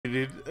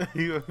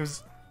You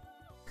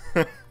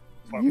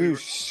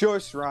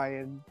shush,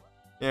 Ryan.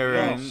 Yeah,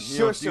 Ryan.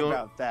 Shush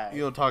about that.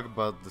 You don't talk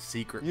about the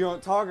secret. You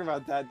don't talk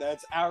about that.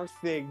 That's our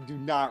thing. Do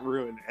not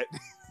ruin it.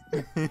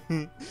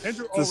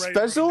 Andrew It's a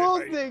special little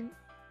thing.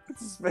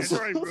 It's a special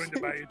Andrew little ruined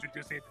it by thing.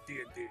 introducing it to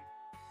D&D.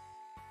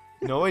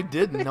 No, I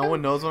didn't. No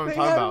one knows what I'm They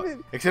talking haven't-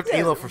 about. Except yeah,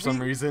 Elo for some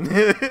reason.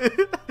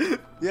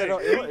 Yeah, no,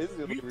 it is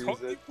the we,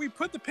 reason. we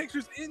put the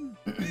pictures in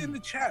the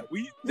chat.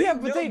 Yeah,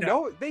 but they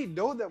now.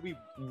 know that we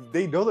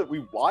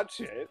watch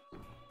it.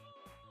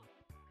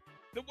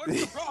 Then what's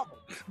the problem?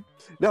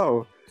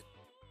 No.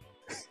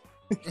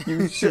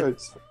 You should.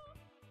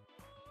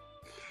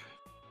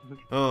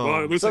 Oh.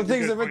 Well, it looks Some like you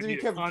things guys are meant to might be need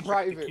a kept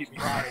contract to private. keep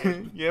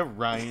Ryan. Yeah,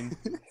 Ryan.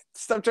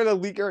 Stop trying to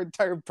leak our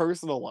entire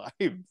personal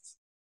lives.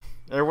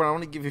 Everyone, I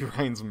want to give you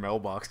Ryan's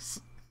mailbox.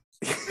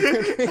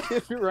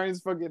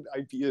 Ryan's fucking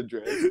IP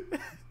address.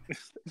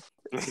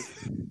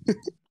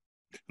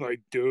 Like,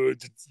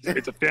 dude,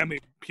 it's a family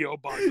P.O.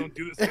 box. Don't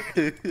do this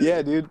to me.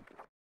 Yeah, dude.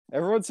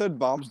 Everyone said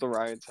bombs to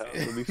Ryan's house.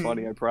 It'll be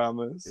funny, I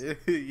promise. Yeah,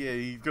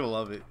 he's gonna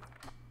love it.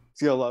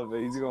 He's gonna love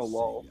it. He's gonna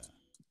lol.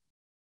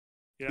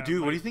 Yeah,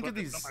 Dude, what do you my think of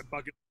bucket's these- on my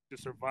bucket to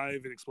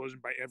survive an explosion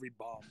by every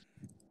bomb.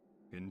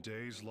 In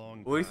days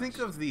long What do you think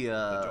past, of the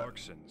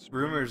Darksons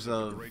rumors breathed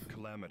a of great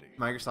calamity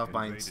Microsoft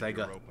buying invaded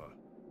Sega? Europa,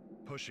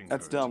 pushing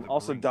That's her to dumb. the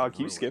Also, brink Doc, of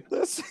you ruin. skip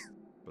this?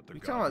 But the You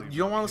talking about? godly You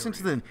don't want to listen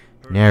to the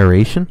Valkyria heard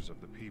narration? the cries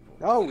of the people.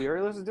 Oh, we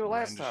already listened to it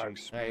last time.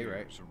 Brandishing Yeah, you're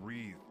right. spears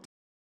wreathed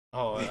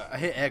Oh, I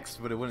hit X,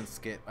 but it wouldn't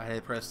skip. I had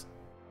to press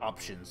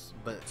options,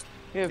 but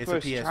Yeah, It's a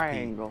push PSP.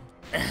 triangle.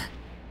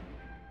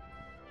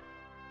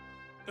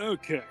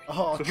 Okay.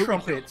 oh, So who-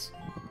 trumpets.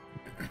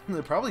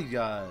 They're probably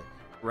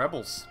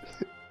rebels.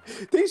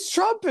 These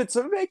trumpets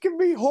are making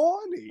me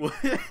horny. What?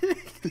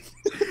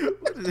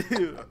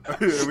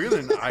 Are we on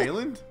an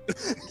island?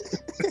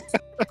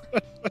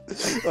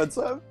 What's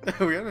up?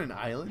 Are we on an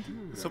island?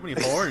 So many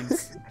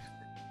horns.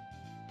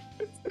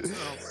 Oh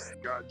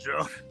my god,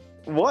 Joe.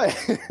 What?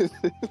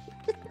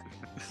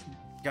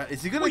 God,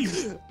 is he gonna? What do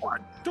you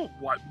want? Don't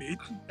want me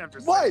after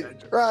saying What, that,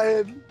 Joe.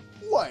 Ryan?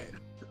 What?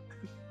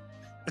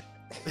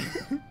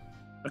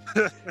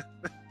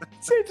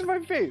 Say it to my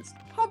face.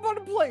 Hop on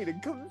a plane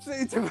and come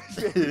say it to my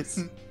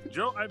face.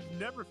 Joe, I've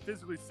never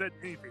physically said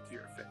anything to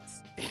your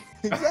face.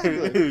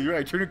 Exactly. You're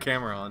right. Turn your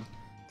camera on.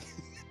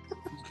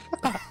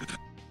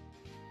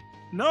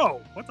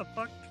 No, what the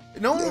fuck?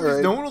 No one, Yeah,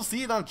 right. no one will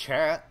see it on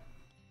chat.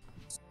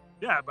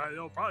 Yeah, but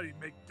it'll probably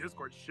make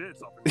Discord shit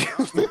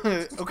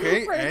something.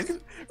 Okay,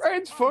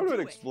 Ryan's phone would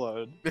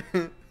explode.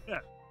 and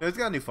it's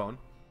got a new phone.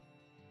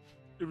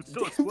 It would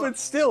still explode. But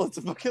still, it's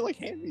a fucking like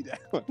hand me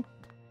down.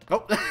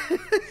 Oh,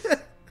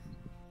 the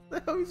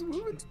hell he's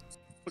moving.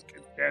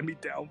 Fucking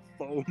hand-me-down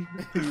phone.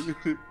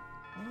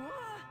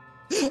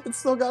 It's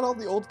still got all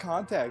the old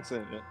contacts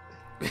in it.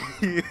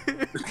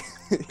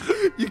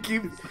 you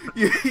keep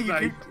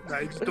I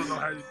just don't know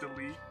how to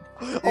delete.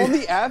 All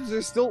the apps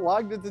are still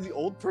logged into the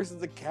old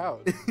person's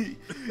account.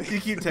 you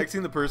keep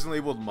texting the person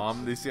labeled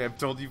mom. They say, "I've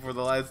told you for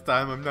the last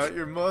time, I'm not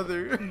your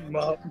mother."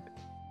 Mom.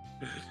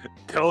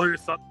 Tell her to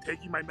stop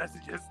taking my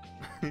messages.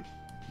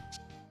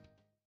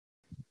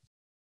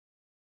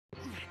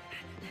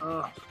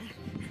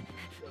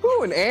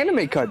 Ooh, an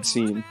anime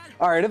cutscene.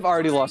 Alright, I've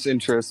already lost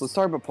interest. Let's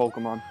talk about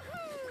Pokemon.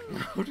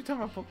 What are you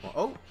talking about, Pokemon?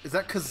 Oh, is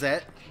that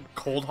Cosette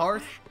Cold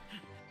Hearth?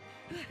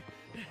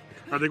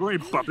 Are they going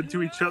to bump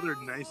into each other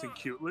nice and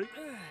cutely?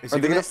 Is Are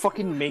he they gonna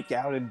fucking make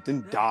out and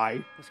then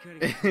die?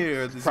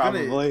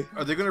 Probably.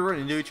 Are they gonna run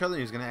into each other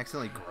and he's gonna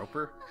accidentally grope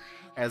her,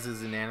 as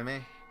is in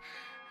anime?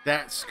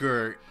 That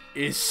skirt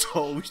is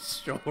so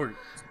short.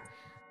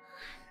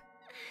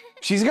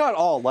 She's got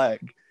all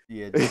leg.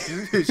 Yeah,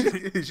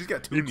 she's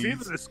got two It's knees.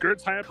 either the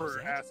skirt's high up or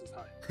her ass is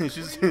high.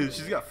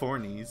 she's got 4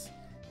 knees.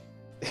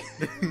 I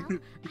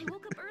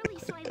woke up early,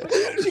 so I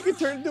went She could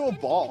turn into a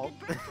ball.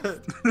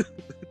 But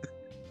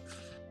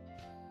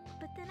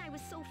then I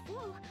was so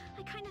full,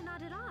 I kind of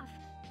nodded off.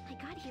 I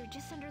got here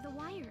just under the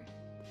wire.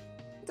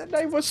 That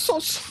night was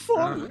so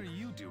fun. What are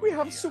you doing We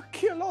have here? to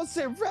kill all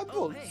the Oh,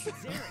 rebels. hey,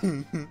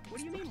 Zary. What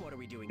do you mean, what are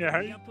we doing Yeah, here? how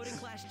We you- got put in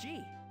Class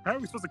G. How are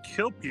we supposed to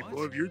kill people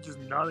What? if you're just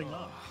nodding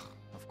off?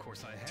 Of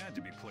course, I had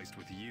to be placed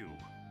with you.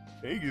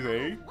 Hey,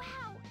 Zay.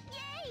 Wow!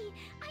 Yay!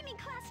 I'm in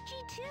Class G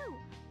too.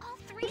 All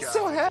three. I'm of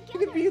so us happy to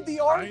together. be in the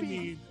I army.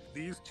 need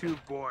these two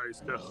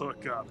boys to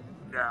hook up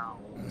now.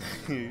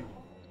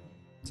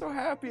 So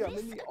happy I'm in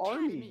This the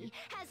army. academy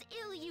has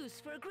ill use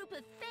for a group of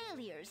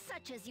failures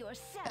such as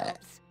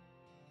yourselves.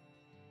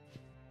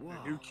 Whoa.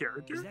 New Is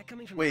character? that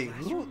coming from Wait, the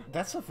who? classroom?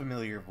 That's a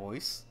familiar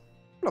voice.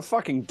 I'm gonna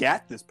fucking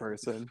gat this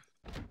person.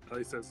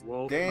 He says,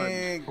 lol.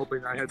 Dang. I'm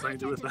hoping I had something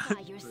to do with that.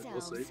 Identify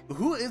We'll see. yourselves.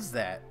 Who is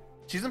that?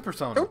 She's in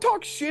Persona. Don't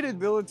talk shit in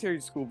military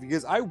school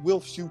because I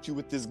will shoot you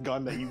with this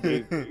gun that you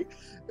gave me.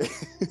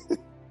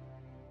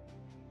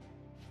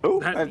 Oh,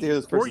 I have to hear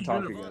this Before person you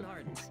talk do the again. Von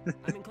Hardens.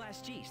 I'm in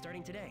Class G,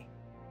 starting today.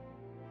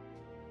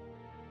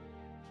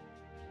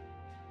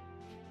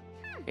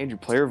 Andrew,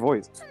 play her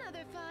voice.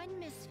 Another fine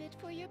misfit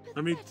for your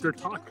I mean, they're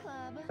pathetic little talking.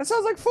 club. That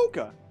sounds like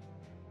Fuka.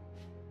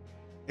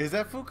 Is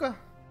that Fuka?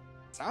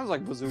 Sounds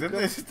like bazooka.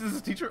 Does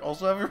this teacher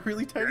also have a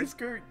really tiny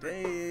skirt?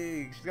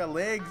 Dang, she's got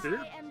legs. Did it?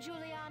 I am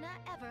Juliana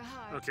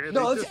Everhart. Okay,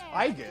 No, they that's just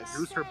Igus.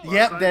 use her butt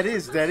Yep, size.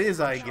 that is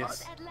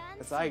Igus.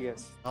 That's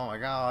Igus. Oh my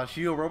gosh,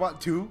 you a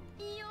robot too?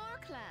 Your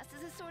class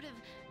is a sort of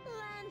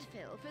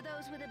landfill for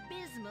those with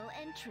abysmal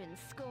entrance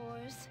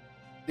scores.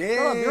 up,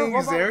 you're a Dang,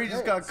 robot Zeri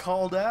just got parents.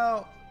 called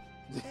out.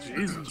 Hey,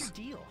 Jesus. what's your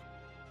deal?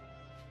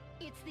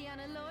 It's the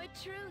unalloyed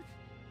truth.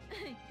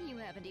 You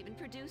haven't even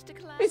produced a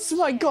class. It's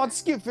my chair. God's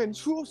given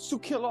truth to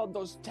kill all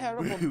those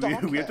terrible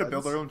We have to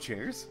build our darkheads. own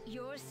chairs?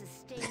 Your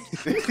sustained.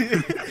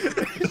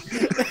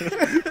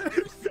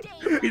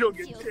 You don't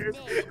get chairs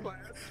in this class.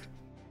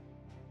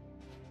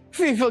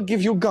 We will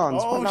give you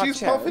guns, but Oh, not she's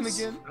chairs. puffing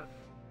again.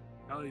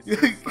 Ellie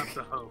says slap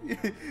the hoe.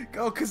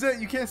 Go,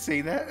 Cassette, you can't say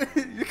that.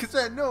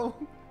 Cassette, no.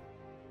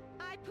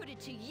 I put it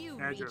to you,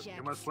 Andrew, rejects.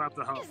 you must slap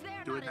the hoe. Is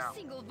there Do not it now. a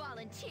single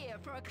volunteer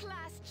for a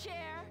class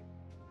chair?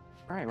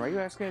 Ryan, why are you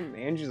asking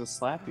Andrew to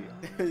slap you?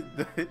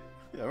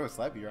 Yeah, I'm gonna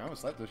slap you. I'm gonna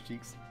slap those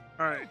cheeks.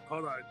 Alright,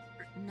 hold on.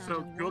 Not So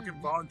a girl can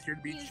one. volunteer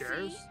to be You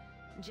chairs? see?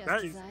 Just That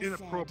as is I said.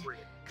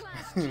 inappropriate.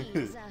 Class G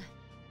is a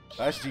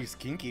Class G's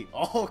kinky.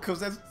 Oh, cause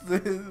that's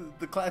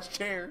the class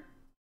chair.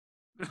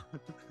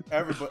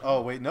 Everybody.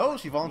 Oh wait, no,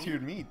 she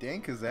volunteered me. Dang,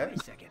 Wait Cassette.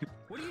 a second.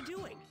 What are you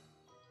doing?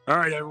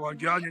 Alright, everyone,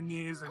 get on your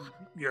knees and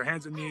your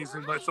hands and knees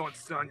and let someone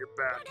sit on your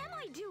back. What am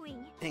I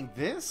doing? Dang,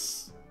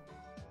 this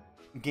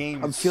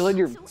game. I'm is- feeling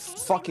your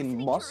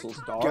fucking muscles,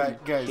 dog.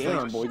 Guys,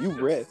 Damn, boy, you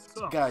ripped.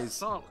 Solid, Guys.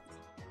 solid.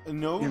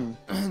 No,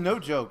 no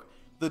joke.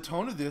 The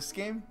tone of this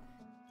game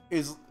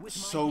is With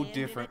my so hand in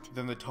different it.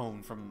 than the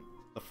tone from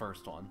the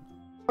first one.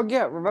 Oh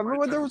yeah, remember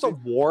when there was a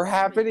war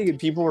happening and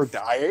people were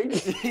dying?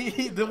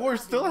 The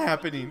war's still You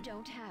happening.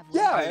 don't have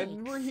Yeah, legs.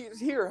 and we're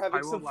here I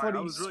having won't some lie, I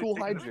funny was really school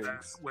thinking of that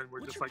hijinks. when we're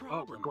What's just your like, oh,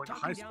 problem? we're going to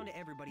Talking high down school. to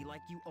everybody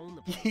like you own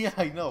the place. Yeah,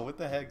 I know. What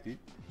the heck, dude?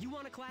 You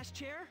want a class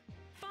chair?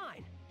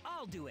 Fine,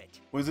 I'll do it.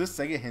 Was this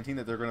Sega hinting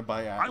that they're gonna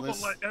buy I will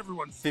Atlas let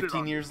everyone sit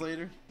 15 on years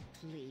later?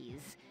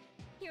 Please.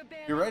 You're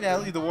barely You're right,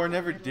 Allie. The war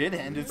never did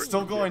end. It's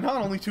still going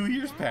on. Only 2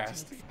 years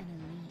passed. Tactics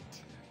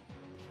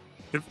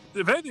and elite.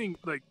 If anything,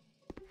 like,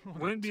 What a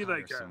wouldn't it be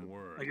like, tiresome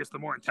word. I guess the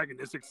more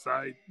antagonistic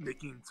side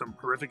making some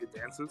horrific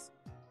advances?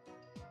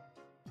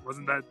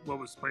 Wasn't that what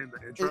was playing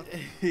in the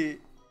intro?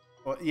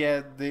 Well,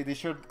 yeah, they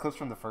showed clips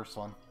from the first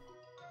one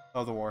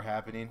of the war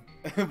happening,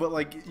 but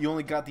like you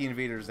only got the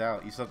invaders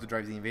out. You still have to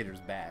drive the invaders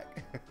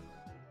back.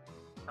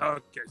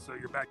 Okay, so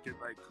you're back at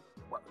like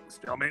what, the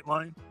stalemate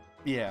line?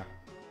 Yeah.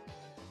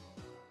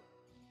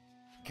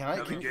 Can I?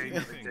 Nothing Can, getting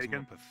Nothing nothing more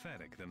taken.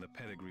 pathetic than the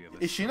pedigree of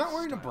a is she not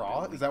wearing a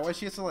self-styled bra? Is that elite. why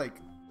she has to like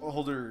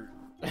hold her,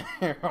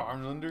 her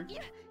arms under?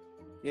 Yeah.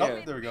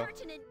 Oh, there we go.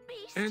 Impertinent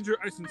beast. Andrew,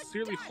 I A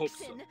sincerely hope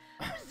so. dachshund,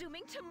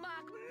 presuming to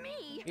mock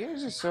me. You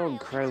guys are so I'll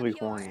incredibly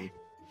have your- horny.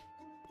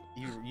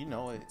 You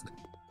know it.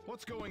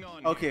 What's going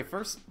on? Okay, here?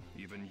 first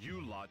Even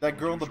you lot that don't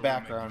girl in the usually make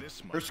background. this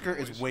Her much skirt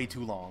is noise. way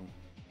too long.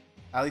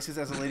 At least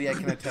as a lady, I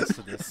can attest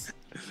to this.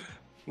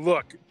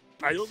 Look,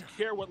 I don't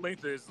care what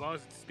length it is, as long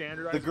as it's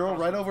standardized. The girl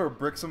across right the- over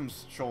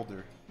Brixham's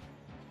shoulder.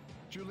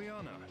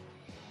 Juliana,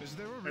 is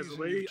there a As a reason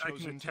lady, you've I can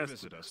chosen to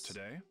attest to visit us this.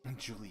 today?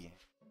 Julian.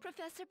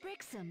 Professor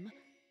Brixham.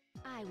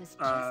 I was just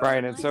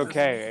Brian, it's advising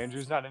okay. you.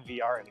 Andrew's not in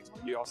VR anymore.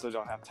 You also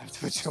don't have to have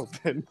Twitch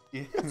open.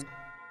 Yeah.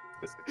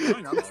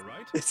 Fine, All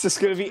right. It's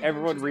just gonna be Let's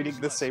everyone get reading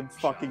into the this same lesson,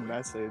 shall fucking we?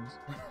 message.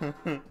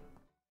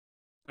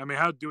 I mean,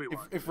 how do we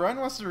want? If Ryan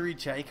wants to read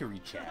chat, he can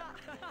read chat.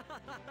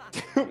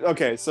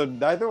 Okay, so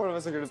neither one of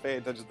us are gonna pay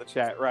attention to the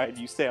chat, right?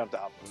 You stay on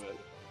top of it.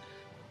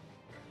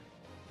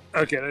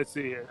 Okay, let's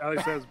see here.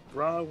 Alex says,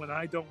 "Bra, when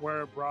I don't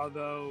wear a bra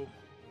though,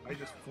 I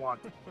just flaunt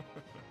it."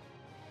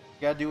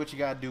 You gotta do what you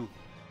gotta do.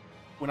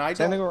 When I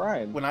Same thing don't, with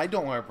Ryan. when I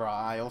don't wear a bra,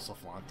 I also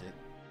flaunt it.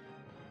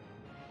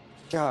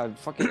 God,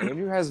 fucking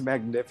Andrew has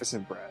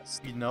magnificent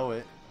breasts. You know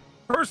it.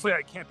 Personally,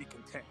 I can't be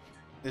contained.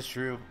 It's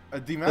true.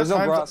 The amount There's of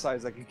no bra times,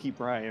 size that can keep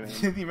Ryan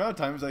in. the amount of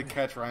times I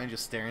catch Ryan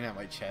just staring at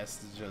my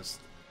chest is just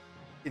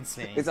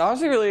insane. It's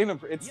honestly really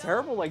it's Yeah.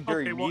 terrible like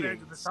during Okay, well, Andrew,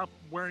 meetings. stop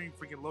wearing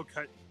freaking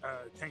low-cut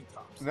tank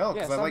tops. No, Yeah,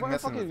 because stop I like wearing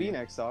messing fucking with you.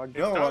 V-necks, dog.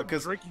 No, Stop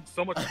 'cause- drinking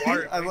so much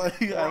water. I and like,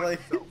 making I fun of like,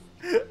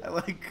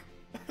 yourself.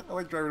 I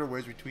like driving a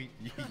wedge between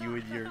you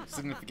and your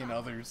significant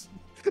others.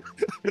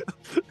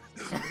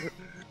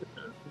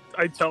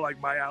 I tell like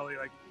my Allie,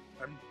 like,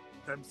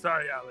 I'm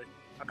sorry, Allie.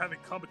 I'm having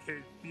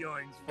complicated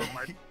feelings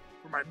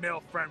for my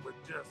male friend with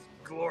just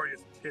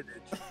glorious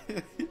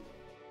tittage.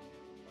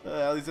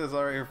 Ali says,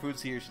 "All right, her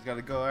food's here. She's got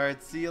to go. All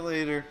right, see you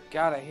later."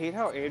 God, I hate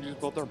how Andrew's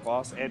both our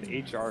boss and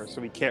HR,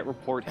 so we can't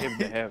report him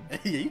to him.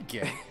 Yeah, you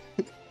get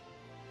it.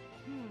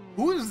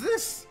 Who is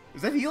this?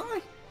 Is that Eli?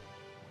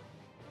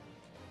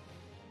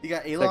 You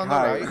got Eli Like, on the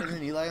hi. right and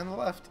then Eli on the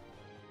left.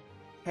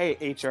 Hey,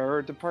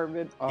 HR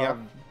department. Yeah.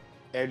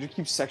 Andrew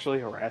keeps sexually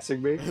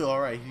harassing me.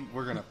 All right,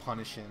 we're gonna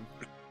punish him.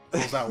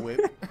 Pulls out whip.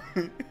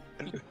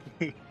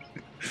 This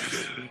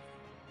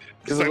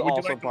It's is like, would you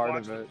also like to part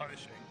watch of the it.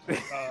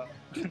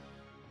 punishing?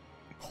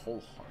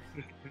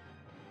 Wholehearted.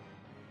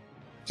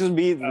 Just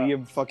me and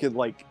Liam fucking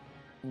like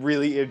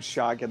really in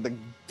shock at the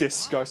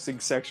disgusting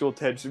sexual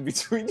tension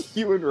between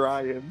you and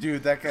Ryan.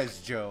 Dude, that guy's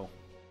Joe.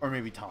 Or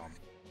maybe Tom.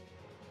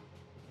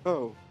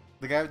 Oh.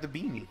 The guy with the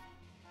beanie.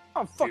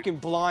 I'm fucking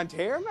blonde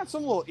hair. I'm not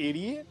some little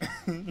idiot.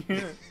 Oh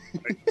man!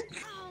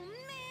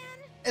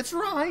 It's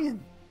Ryan.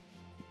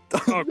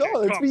 Okay,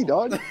 no, it's come me,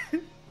 on. dog.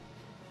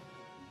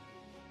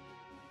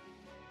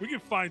 We can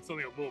find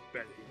something a little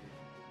better here.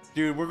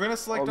 Dude, we're gonna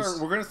select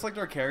Oh,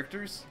 our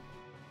characters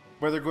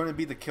where they're going to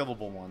be the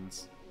killable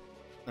ones,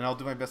 and I'll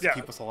do my best to Yeah.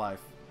 keep us alive.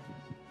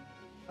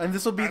 And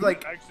this will be I'm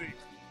like, actually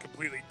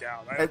completely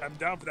down. And- I'm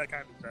down for that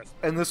kind of investment.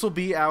 and this will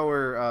be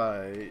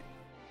our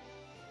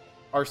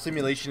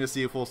simulation to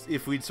see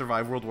if we'd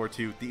survive World War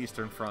II, the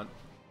Eastern Front.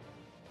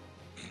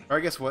 Or I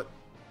guess what?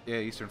 Yeah,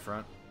 Eastern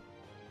Front.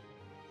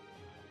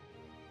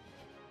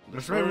 Or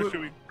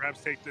should we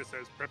perhaps take this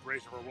as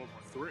preparation for World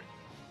War III?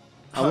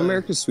 I'm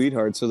America's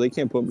sweetheart, so they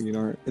can't put me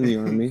in the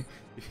army.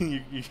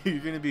 You're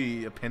gonna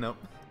be a pinup.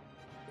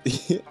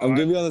 I'm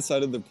gonna be on the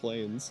side of the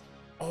planes.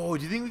 Oh,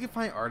 do you think we could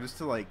find artists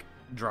to like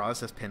draw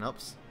us as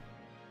pinups?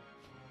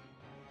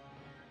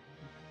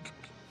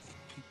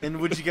 And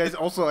would you guys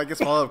also, I guess,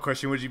 follow-up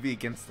question, would you be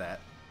against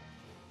that?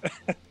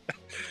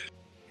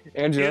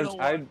 Andrew, You know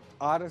what? I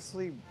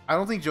honestly I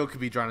don't think Joe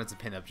could be drawn as a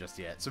pinup just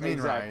yet. So me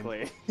and Ryan.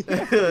 exactly.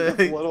 It's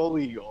a little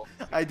illegal.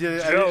 I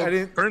didn't. Joe, I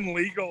didn't. turn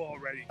legal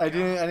already. I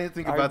didn't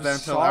think about I'm that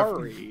until sorry.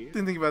 after.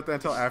 Didn't think about that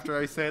until after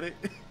I said it.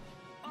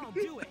 I'll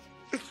do it.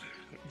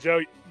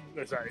 Joe,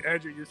 sorry,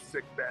 Andrew, you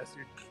sick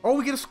bastard. Oh,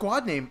 we get a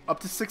squad name up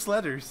to 6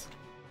 letters.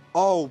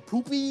 Oh,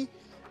 poopy.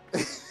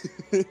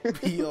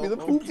 Peel, the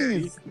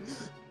okay. poopies.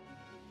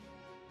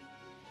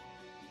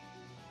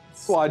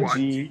 Squad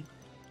G.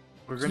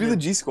 We're Let's do the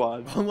G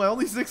squad. Oh,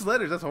 only 6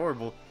 letters. That's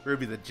horrible. We're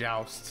gonna be the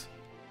joust.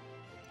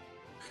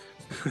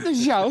 The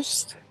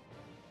joust.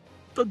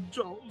 The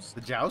Joes.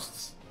 The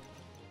jousts.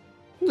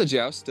 The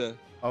jousta.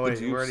 Oh The wait,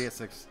 juice. we're already at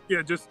 6.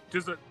 Yeah, just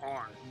an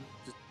R.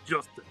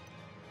 Just it.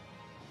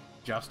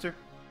 Jouster.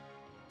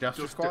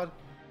 Jouster Jouster. squad.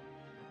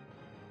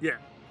 Yeah.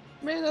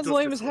 Man, that's Just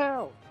lame this as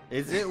hell.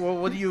 Is it? Well,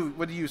 what do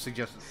you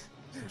suggest,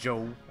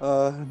 Joe?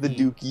 The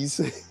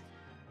Dookies.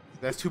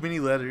 That's too many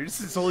letters.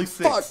 It's only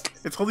 6. Fuck.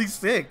 It's only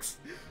 6.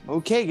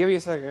 Okay, give me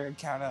a second. I can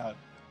count out.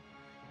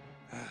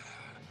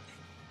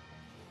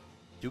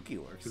 Dookie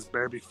works. This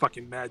better be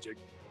fucking magic.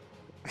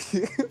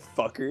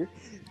 Fucker.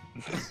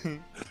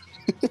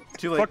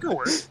 Too late. Fucker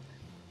word.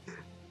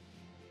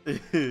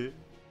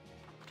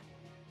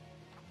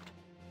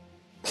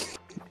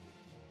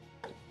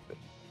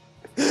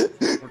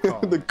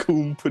 The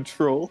Coom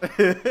Patrol.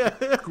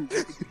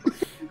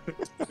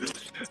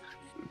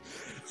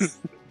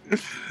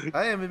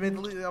 I am made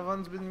the leader.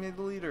 Alvan's been made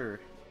the leader.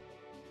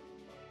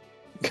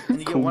 And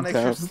you get Coom 1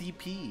 extra Town.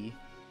 CP.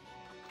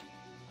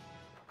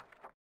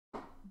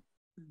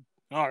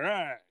 All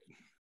right.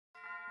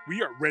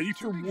 We are ready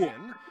for war.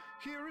 Begin.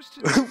 Here is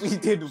today's We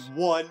did source.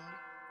 one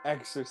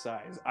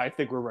exercise. I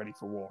think we're ready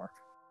for war.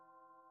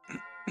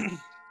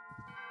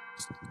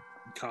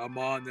 Come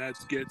on,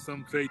 let's get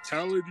some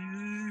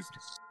fatalities.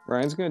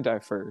 Ryan's gonna die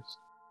first.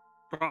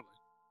 Probably.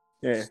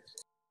 Yeah.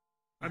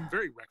 I'm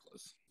very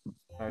reckless.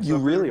 Alright, You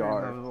really we're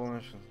are. gonna have little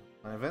missions.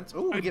 Events.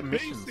 Oh, we I get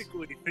missions.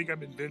 basically think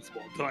I'm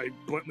invincible until I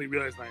bluntly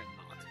realize I am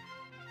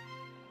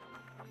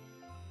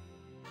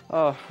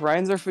not.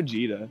 Ryan's our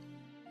Vegeta.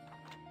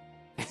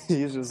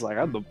 He's just like,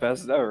 I'm the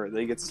best ever.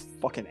 Then he gets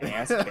fucking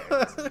ass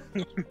kicked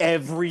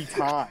every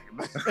time.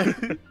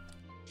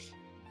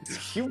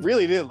 You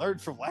really didn't learn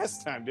from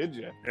last time, did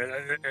you? And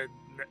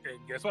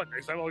guess what?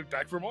 Next time I'll be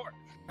back for more.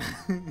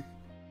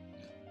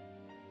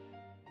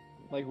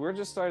 Like, we're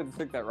just starting to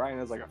think that Ryan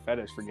has like a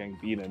fetish for getting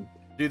beaten.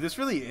 Dude, this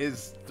really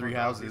is 3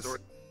 houses.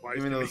 Why is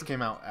Even though he- this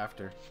came out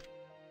after.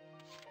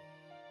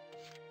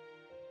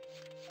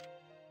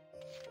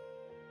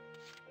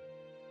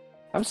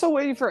 I'm still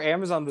waiting for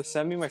Amazon to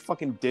send me my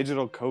fucking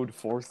digital code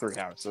for 3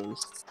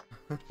 houses.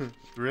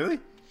 Really?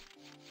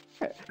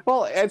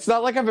 Well, it's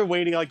not like I've been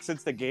waiting like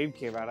since the game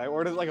came out. I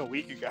ordered it like a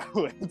week ago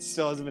and it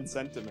still hasn't been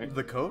sent to me.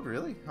 The code,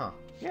 really? Huh.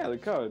 Yeah, the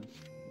code.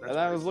 That's And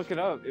I crazy. was looking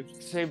up.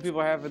 It's saying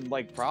people are having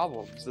like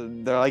problems,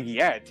 and they're like,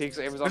 "Yeah, it takes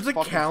Amazon." There's a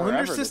fucking calendar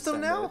forever to system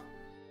send now? it."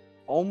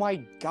 Oh my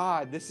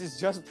god, this is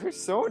just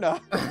Persona.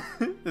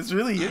 This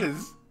really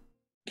is.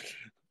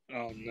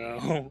 Oh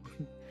no.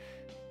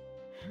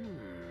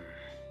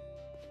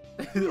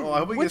 Oh, I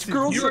hope we Which get to-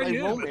 girl You should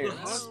already I am at the romance?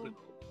 hospital.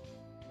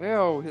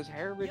 Ew, his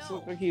hair makes it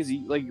look like he's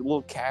like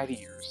little cat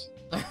ears.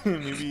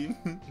 Maybe.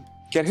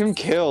 Get him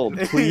killed,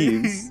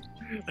 please.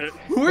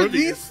 Who are What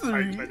these is- I-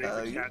 three? my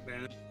name's a cat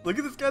man. Look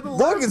at this guy on the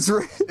Look,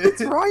 left.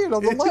 it's Ryan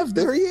on the left.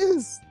 There he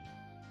is.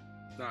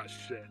 Oh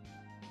shit.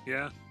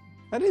 Yeah.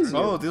 That is you.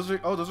 Oh, those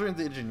are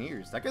the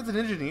engineers. That guy's an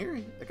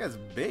engineer. That guy's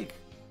big.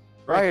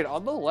 Ryan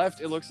on the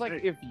left. It looks like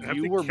Hey, if I have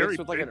you to were carry mixed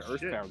with like an big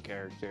shit. Earthbound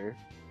character.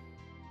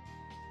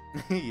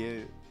 Yeah.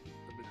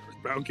 I'm an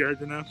Earthbound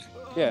character now.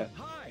 Yeah.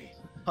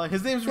 Hi.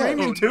 His name's Yeah.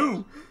 Raymond Oh,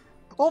 too.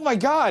 Oh my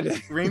god.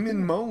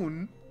 Raymond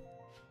Moan.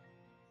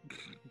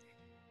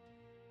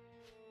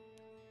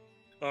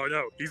 Oh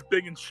no, he's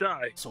big and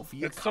shy.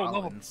 Sophia That's so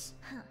lovable. Collins.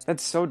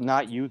 That's so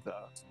not you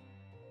though.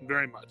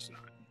 Very much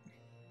not.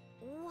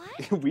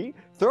 What? We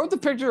throw the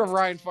picture of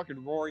Ryan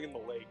fucking roaring in the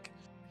lake.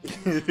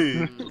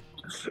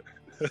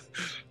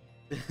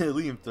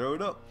 Liam, throw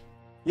it up.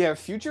 Yeah,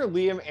 future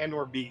Liam and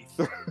or me.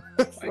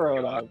 Throw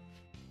it up.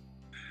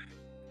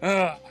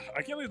 I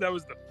can't believe that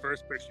was the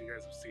first picture you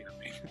guys have seen of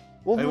me.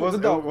 Well, It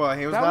wasn't. no, Well,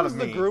 it was that not was of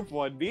the me. group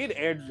one. Me and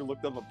Andrew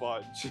looked up a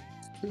bunch.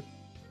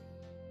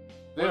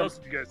 What else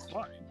did you guys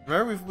find?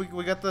 Remember,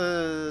 we got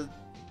the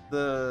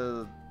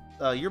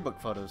yearbook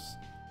photos.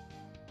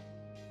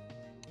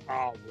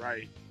 Oh,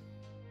 right.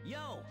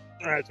 Yo,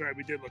 That's right.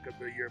 We did look up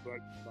the yearbook.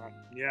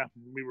 Yeah,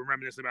 we were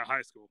reminiscing about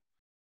high school.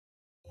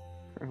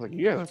 I was like,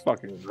 you guys are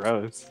fucking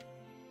gross.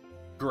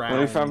 Grounds.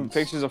 When we found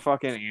pictures of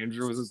fucking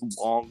Andrew with his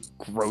long,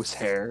 gross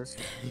hair.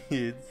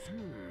 It's,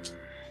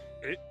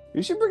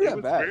 You should bring It that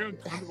was back. very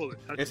uncomfortable to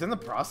touch. it's in the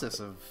process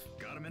of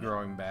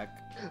growing back.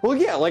 Well,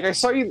 yeah, like I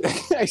saw you.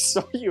 I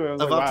saw you. And I was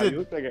like, I've wow, opted- you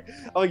look like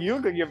you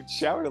look like you haven't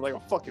showered in like a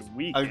fucking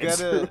week. I've got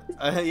a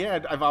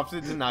I've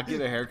opted to not get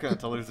a haircut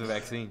until there's a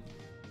vaccine.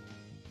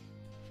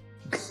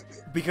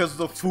 Because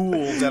the fool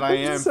that I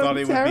am That's so thought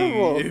it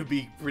terrible. would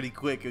be pretty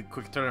quick, a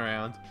quick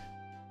turnaround.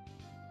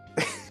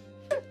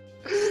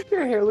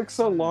 Your hair looks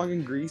so long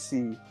and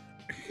greasy.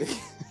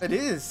 It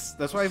is.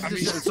 That's why I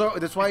mean,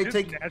 that's why I It just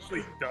take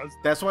naturally does.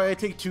 that's why I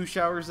take 2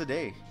 showers a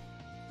day.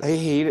 I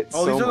hate it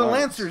Oh, so these are the much.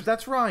 Lancers.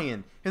 That's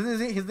Ryan.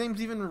 His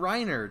name's even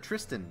Reiner,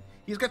 Tristan.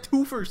 He's got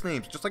 2 first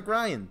names, just like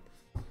Ryan.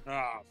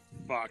 Oh,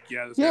 fuck.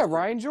 Yeah. This Yeah, guy's-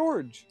 Ryan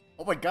George.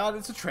 Oh my god,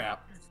 it's a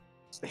trap.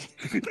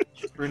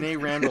 Renee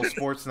Randall,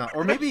 sports now,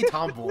 or maybe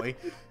Tomboy.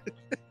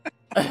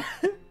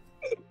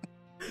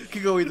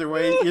 Could go either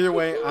way. Either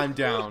way, I'm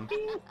down.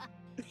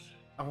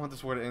 I want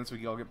this war to end so we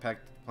can all get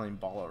back to playing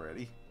ball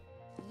already.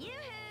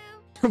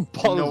 Yoo-hoo!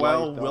 Paul is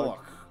Noelle like, dog.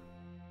 Willock.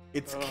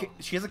 It's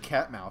she has a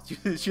cat mouth.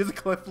 She has a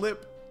cleft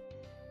lip.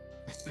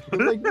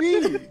 like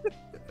me.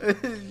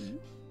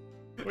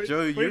 Wait, Joe,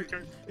 wait, your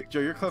turn- Joe,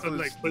 your cleft so, lip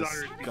like, is put on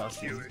her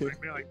disgusting. DQ,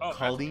 like, be like, oh,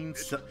 Colleen,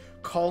 that's it.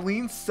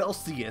 Colleen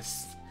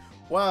Celsius.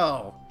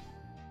 Wow.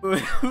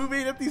 Who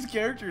made up these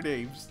character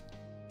names?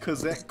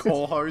 Cosette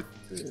Colehearth.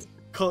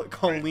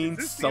 Colleen Is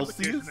this the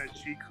implication Celsius. that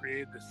she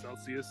created the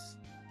Celsius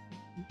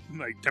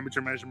like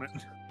temperature measurement?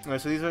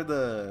 Alright, so these are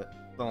the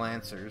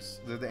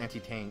Lancers. They're the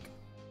anti-tank.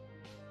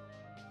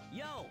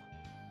 yo,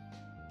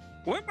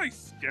 What am I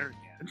staring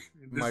at? This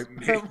My is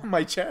me.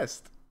 my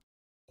chest.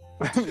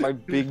 My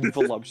big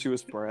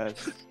voluptuous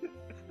breast.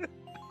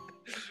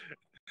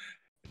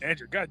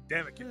 Andrew, god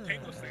damn it, can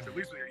paint those things at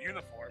least with your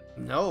uniform.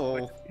 No.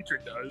 Like the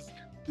teacher does.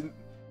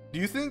 Do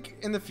you think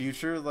in the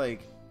future,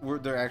 like,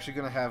 they're actually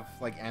gonna have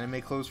like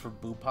anime clothes for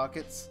boob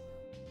pockets?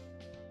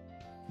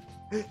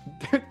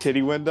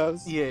 Titty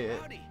windows. Yeah.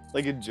 howdy.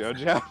 Like in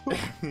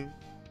JoJo.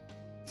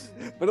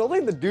 But only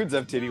the dudes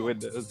have titty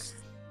windows.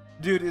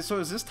 Dude, so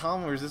is this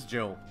Tom or is this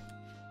Joe?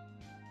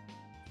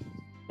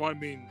 Well, I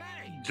mean,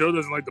 Hey, Joe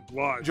doesn't like the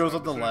blonde. Joe's so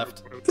on the I'm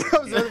left. I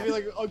was gonna be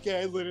like,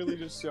 okay, I literally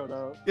just showed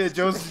up. Yeah,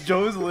 Joe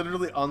is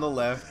literally on the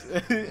left.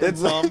 And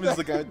That's Tom is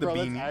the guy with the Bro,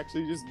 beanie. That's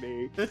actually just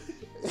me.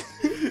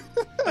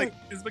 Like,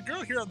 is the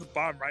girl here on the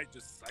bottom right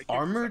just psychic?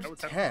 Armored Is that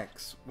what's happening?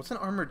 Techs. What's an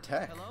armored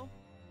tech? hello?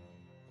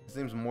 His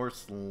name's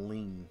Morse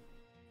Lean.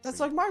 That's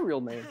like my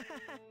real name.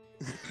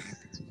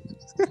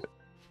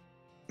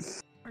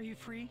 Are you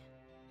free?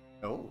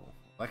 Oh,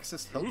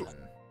 Lexus Hilton.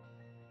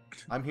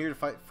 I'm here to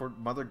fight for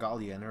Mother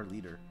Galia and her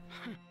leader.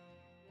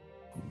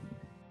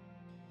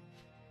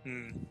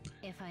 Hmm.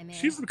 If I may.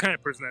 She's the kind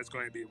of person that's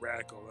going to be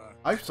radical.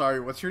 I'm sorry,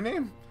 what's your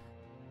name?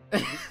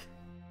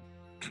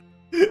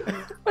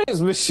 My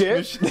name's Michelle.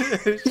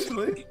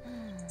 Michelet?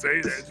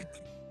 Say that.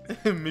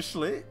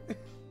 Michelet?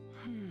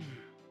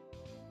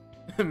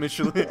 Hmm.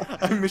 Michelin.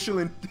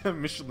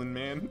 I'm Michelin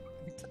man.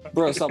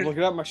 Bro, stop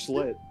looking at my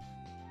schlit.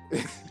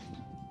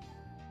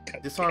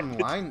 Disarm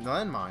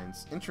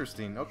landmines.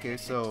 Interesting. Okay,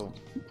 so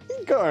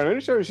Go on, I'm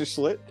sure it's your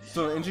schlit.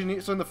 so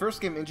in the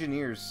first game,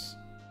 engineers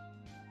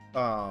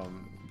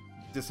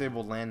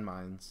disabled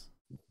landmines,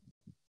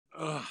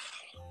 Ugh.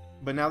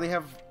 but now they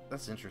have.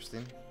 That's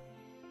interesting.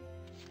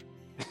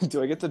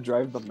 Do I get to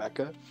drive the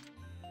mecha?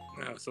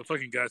 Yeah, so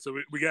fucking guys. So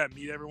we gotta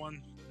meet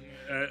everyone.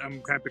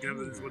 I'm kind of picking up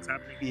that this is what's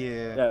happening.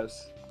 Yeah.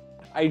 Yes.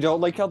 I don't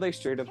like how they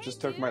straight up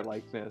just took my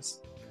likeness.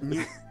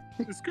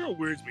 This girl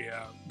weirds me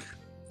out.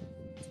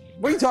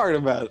 What are you talking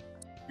about?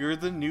 You're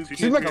the new She's kid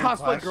She's my from cosplay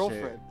Flash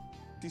girlfriend.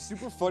 She's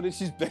super fun and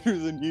she's better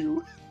than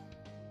you.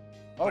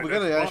 Oh, Like, we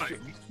gotta that's actually.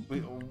 fine.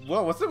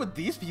 Whoa, what's up with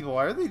these people?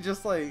 Why are they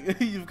just like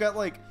you've got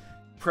like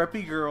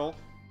preppy girl,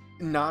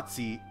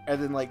 Nazi,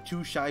 and then like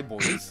 2 shy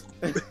boys?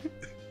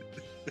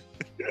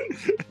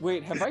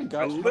 Wait, A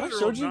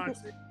literal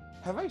Nazi.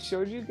 have I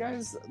showed you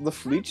guys the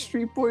Fleet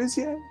Street Boys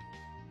yet?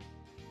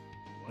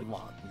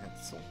 What?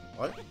 That's so-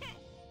 what?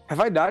 Have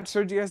I not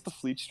showed you guys the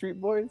Fleet Street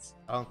Boys?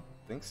 I don't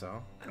think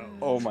so.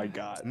 Oh my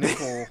god.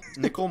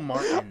 Nicole I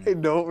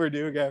Martin, know what we're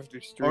doing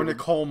after stream. or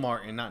Nicole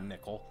Martin, not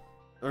Nicole.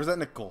 Or is that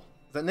Nicole?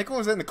 Is that Nicole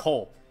or is that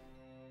Nicole?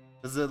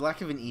 Does the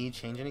lack of an E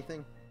change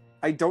anything?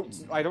 I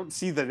don't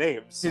see the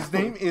names. His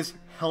name is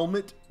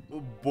Helmut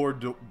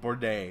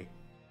Bourdet.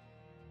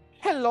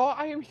 Hello,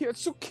 I am here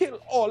to kill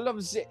all of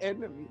the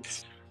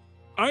enemies.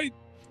 I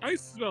I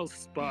smell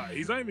spy.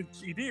 He didn't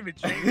even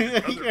change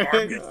his other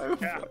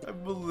garments. Yeah.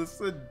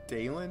 Melissa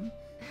Dalen.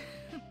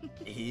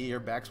 Your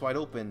back's wide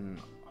open.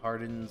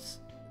 Hardens,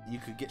 you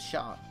could get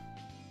shot.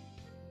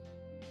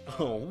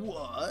 Oh,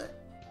 what?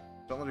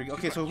 Don't let her go.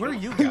 Okay, so who are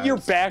you guys? Your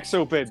back's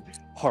open.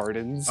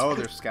 Hardens. Oh,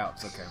 they're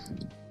scouts.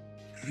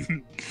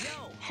 Okay.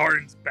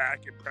 Harden's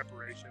back in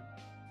preparation.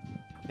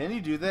 Can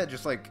you do that?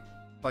 Just like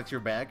flex your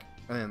back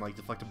and then like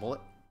deflect a bullet?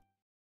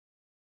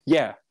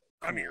 Yeah.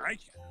 I mean, I can.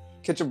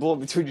 Catch a bullet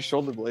between your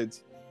shoulder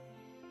blades.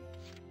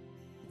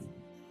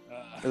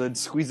 And then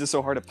squeeze it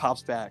so hard it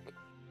pops back.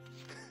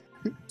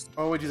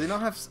 Oh wait, do they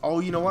not have? Oh,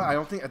 you know what?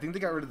 I think they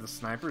got rid of the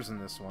snipers in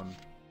this one.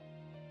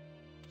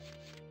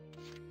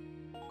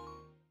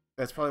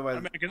 That's probably why. I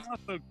mean, I can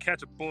also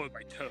catch a bullet with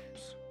my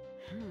toes.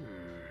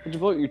 Catch a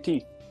bullet with your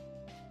teeth.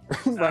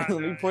 Right,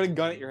 let me point a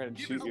gun at your head and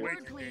Give shoot us you. way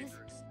Word, too please.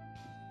 dangerous.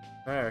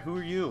 Alright, who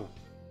are you?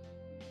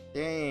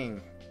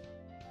 Dang.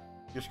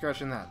 You're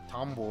scratching that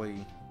tomboy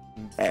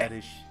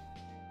fetish.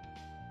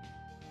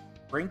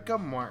 Brinka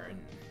Martin.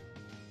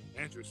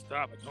 Andrew,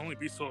 stop. I can only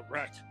be so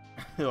wrecked.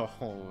 Oh,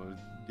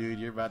 dude,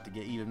 you're about to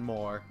get even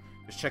more.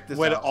 Just check this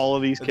When out. all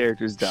of these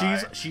characters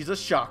die. She's a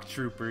shock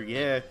trooper,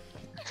 yeah.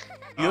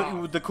 You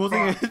know, Oh, the cool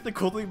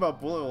thing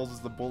about bullet holes is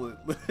the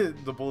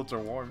bullets are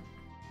warm.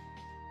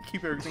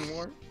 Keep everything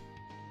warm.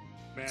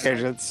 Man,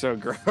 That's so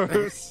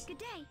gross. Good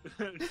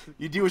day.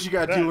 You do what you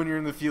gotta do when you're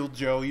in the field,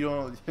 Joe.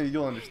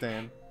 You'll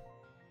understand.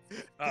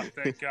 oh,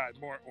 thank God.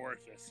 More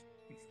orifice.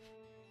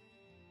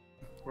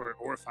 Or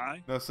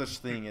orify? No such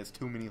thing as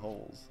too many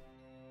holes.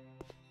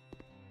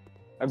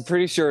 I'm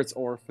pretty sure it's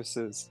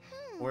orifices.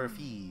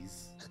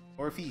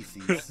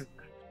 Orifices.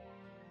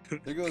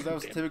 There goes, that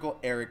was typical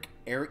Eric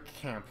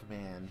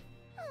Campman.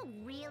 Oh,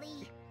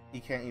 really? He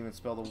can't even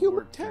spell the Hubert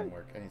word Temp.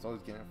 teamwork, and he's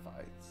always getting in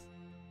fights.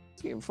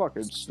 It's getting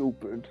fucking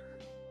stupid.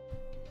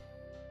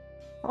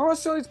 Oh,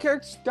 so these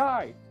characters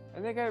die.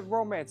 And they get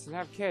romance and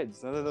have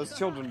kids. None of those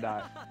children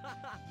die.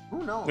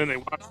 Who knows? Then they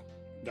watch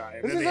die.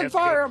 And This then they isn't have to go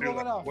Fire through,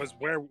 Emblem enough. was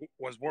war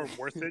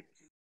worth it?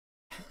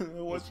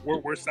 Was war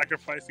worth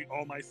sacrificing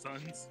all my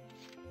sons?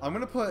 I'm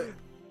gonna put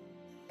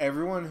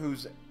everyone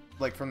who's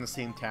like from the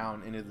same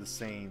town into the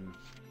same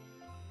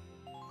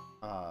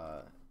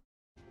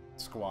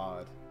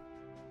squad.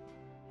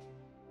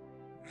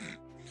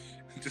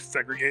 Just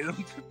segregate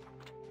them.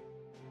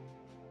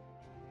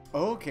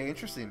 Oh, okay,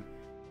 interesting.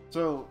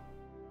 So,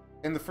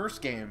 in the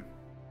first game,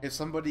 if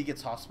somebody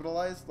gets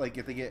hospitalized, like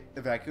if they get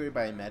evacuated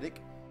by a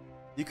medic,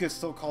 you could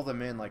still call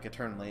them in like a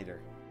turn later,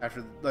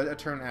 a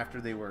turn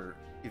after they were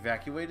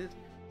evacuated.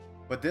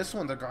 But this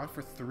one, they're gone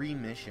for 3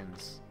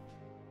 missions.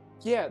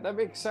 Yeah, that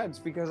makes sense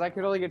because I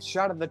could only get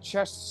shot in the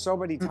chest so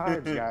many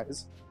times,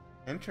 guys.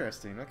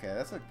 Interesting. Okay,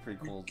 that's a pretty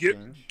cool Get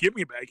change.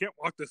 me back. I can't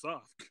walk this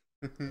off.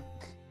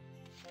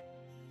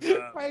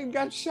 I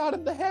got shot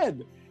in the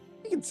head.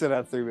 You can sit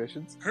out 3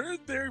 missions. Heard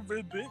there.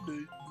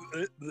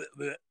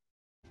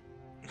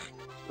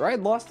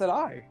 Ryan lost an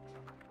eye.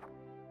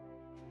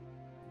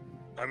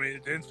 I mean,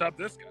 it didn't stop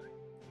this guy.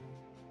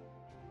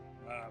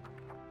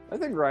 I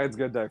think Ryan's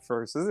gonna die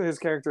first. Isn't his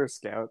character a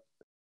scout?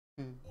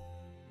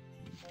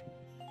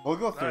 We'll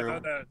go I through.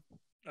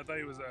 thought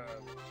he was a.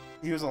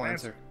 He was a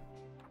lancer.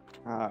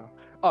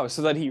 Oh,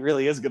 so then he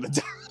really is gonna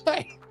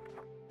die.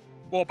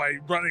 Well, by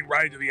running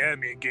right into the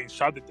enemy and getting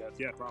shot to death,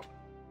 yeah, probably.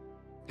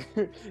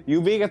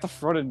 You being at the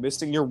front and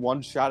missing your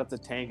one shot at the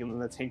tank, and then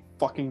the tank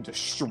fucking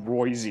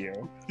destroys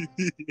you.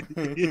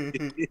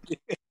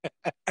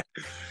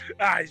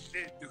 Ah,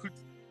 shit, dude.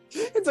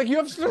 It's like you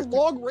have such a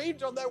long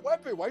range on that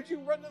weapon. Why'd you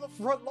run to the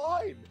front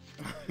line?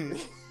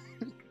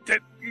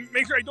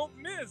 Make sure I don't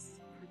miss.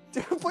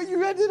 But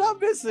you ended up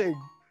missing.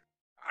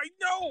 I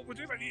know, but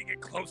just I need to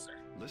get closer.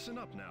 Listen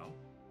up now.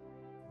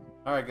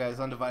 Alright, guys,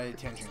 undivided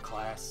attention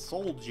class.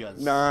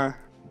 Soldiers. Nah.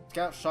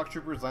 Scouts, shock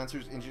troopers,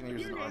 lancers,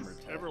 engineers, and armored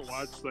techs. Ever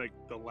watched like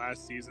the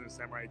last season of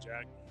Samurai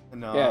Jack?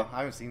 No, Yeah. I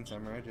haven't seen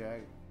Samurai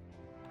Jack.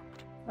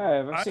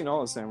 I've seen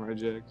all the Samurai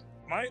Jack.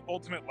 My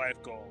ultimate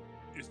life goal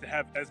is to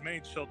have as many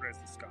children as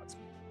the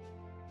Scotsman.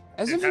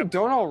 As And if you have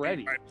don't them be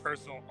already. My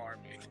personal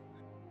army.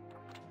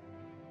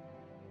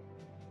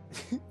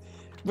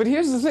 But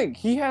here's the thing: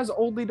 he has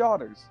only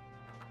daughters.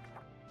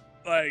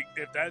 Like,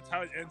 if that's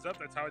how it ends up,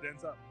 that's how it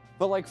ends up.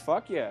 But like,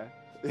 fuck yeah.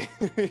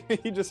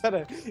 he just had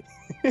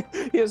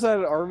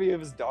an army of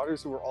his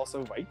daughters who were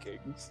also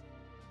Vikings.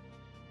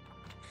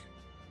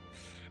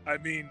 I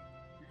mean,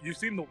 you've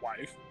seen the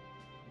wife.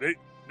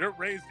 They're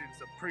raised in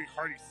some pretty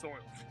hardy soil.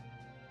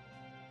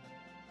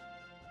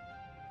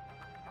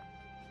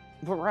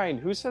 But Ryan,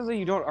 who says that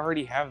you don't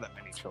already have that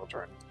many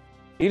children?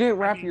 You didn't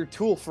wrap mean- your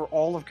tool for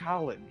all of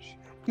college.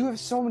 You have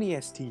so many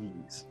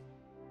STDs.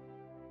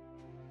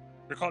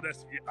 They're called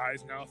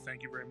STIs now.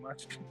 Thank you very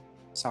much.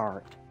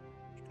 Sorry.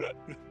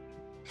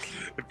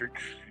 if you're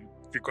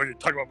going to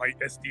talk about my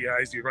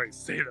STIs, you're going to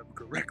say them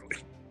correctly.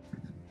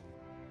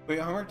 Wait,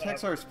 armored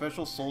techs are a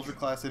special soldier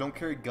class. They don't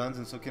carry guns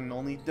and so can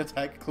only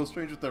attack close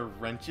range with their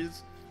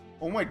wrenches.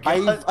 Oh my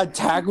god! I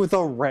attack with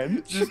a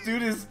wrench? This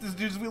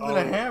dude's wielding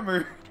a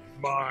hammer.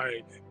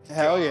 My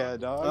Hell yeah,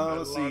 dog. I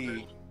Let's love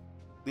see.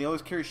 They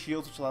always carry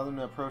shields, which allow them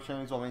to approach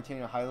enemies while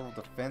maintaining a high level of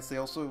defense. They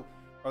also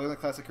are the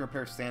class that can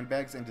repair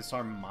sandbags and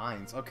disarm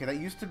mines. Okay, that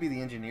used to be the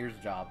engineer's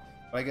job,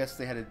 but I guess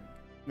they had to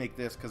make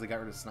this because they got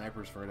rid of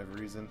snipers for whatever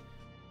reason.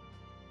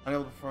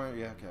 Unable to perform.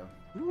 Yeah, okay.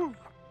 Woo.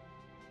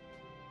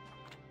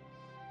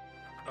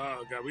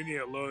 Oh god, we need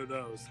a load of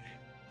those.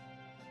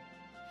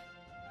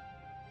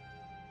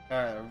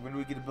 Alright, when do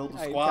we get to build a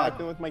I squad?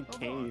 attacked him with my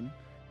cane.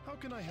 How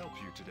can I help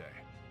you today?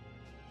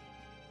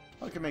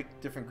 I can make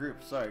different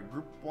groups. Sorry,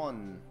 group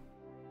 1.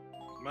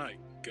 My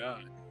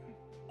god.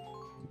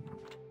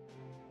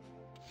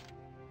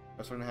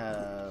 This one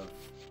have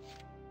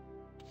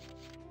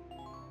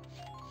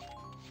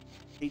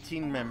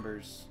 18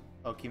 members.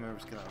 Oh, key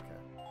members can. Okay.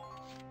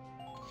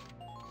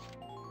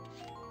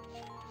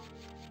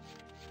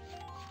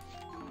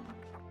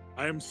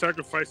 I am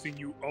sacrificing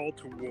you all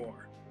to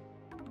war.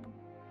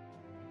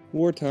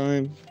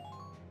 Wartime.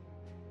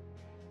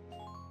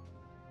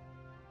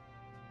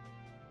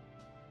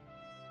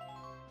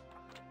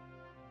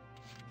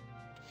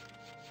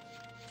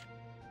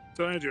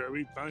 So Andrew, are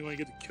we finally going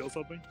to get to kill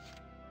something?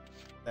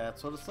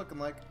 That's what it's looking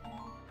like.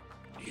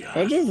 Yeah.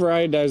 Imagine if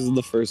Ryan dies in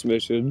the first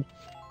mission.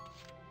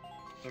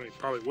 I mean,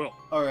 probably will.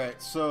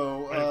 Alright,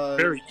 so,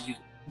 Very easy.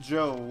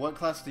 Joe, what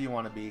class do you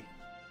want to be?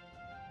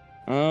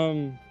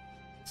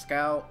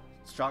 Scout,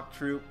 shock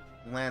troop,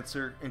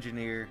 lancer,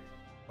 engineer,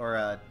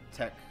 or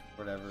tech,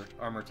 whatever,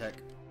 armor tech.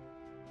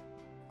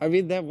 I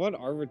mean, that one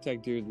armor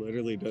tech dude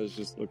literally does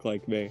just look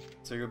like me.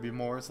 So you're gonna be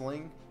Morris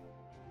Ling?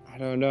 I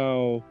don't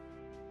know.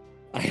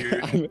 Dude,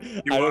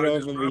 I don't know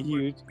if I'm a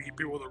huge. Beat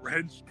people with a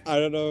wrench. I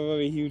don't know if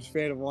I'm a huge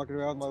fan of walking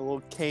around with my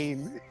little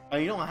cane.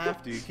 You don't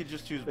have to. You could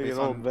just choose Like based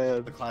an old on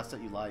man. the class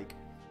that you like.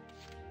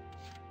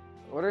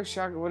 What does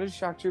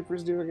shock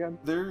troopers do again?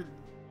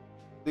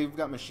 They've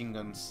got machine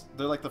guns.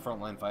 They're like the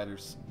frontline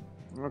fighters.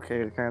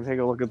 Okay, can I take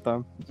a look at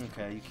them?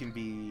 Okay, you can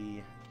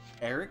be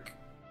Eric,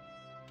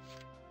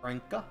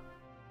 Franca,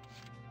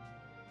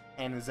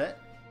 Anizette,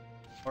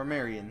 or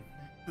Marion.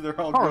 They're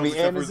all Call girls me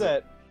except for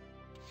Anizette.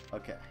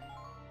 Okay.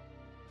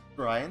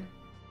 Ryan?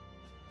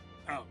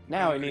 Oh,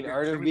 Now I need show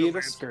Art of me the being a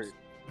Lancers. skirt.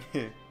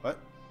 What?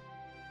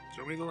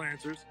 Show me the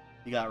Lancers.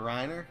 You got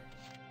Reiner,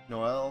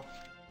 Noel,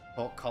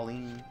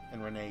 Colleen,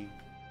 and Renee.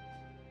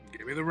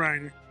 Give me the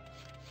Reiner.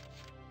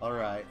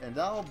 Alright, and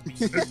I'll be...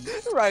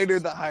 Ryder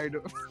the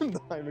Hyman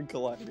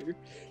Collider.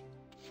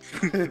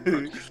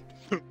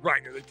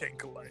 Reiner the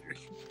Tank Collider.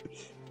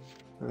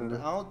 and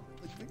I'll...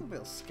 I think I'll be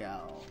a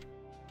scout.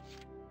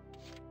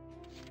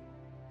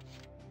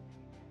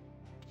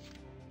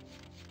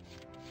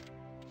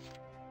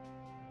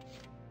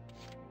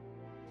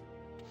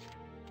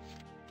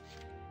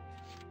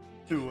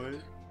 Do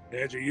it.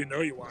 Andrew, you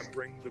know you want to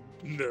bring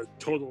the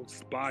total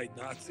spy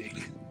Nazi.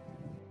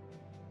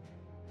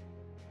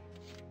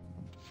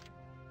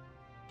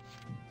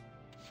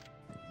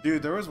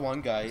 Dude, there was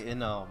one guy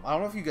in, I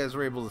don't know if you guys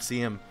were able to see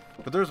him,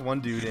 but there was one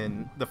dude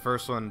in the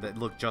first one that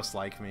looked just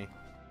like me.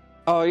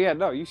 Oh yeah,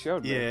 no, you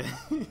showed me. Yeah.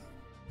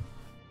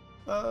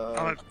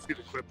 I'll have to see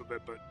the clip of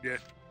it, but yeah.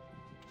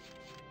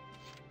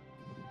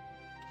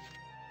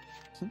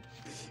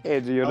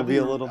 Andrew, you want I'll to be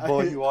a be- little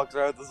boy who walks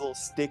around with this little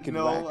stick and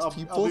No, whacks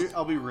people?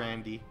 I'll be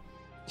Randy.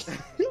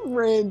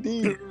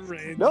 Randy.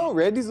 Randy. No,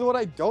 Randy's the one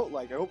I don't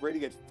like. I hope Randy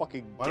gets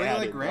fucking Why don't you like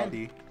gadded,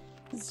 Randy? bro.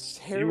 His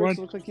hair You makes want-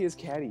 it look like he has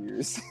cat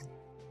ears.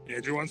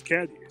 Andrew wants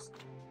cat ears.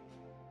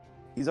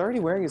 He's already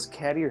wearing his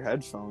cat ear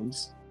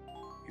headphones.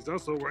 He's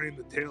also wearing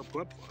the tail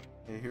flip flop.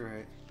 Yeah, you're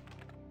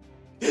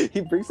right.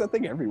 He brings that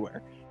thing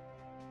everywhere.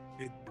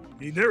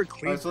 He never Alright,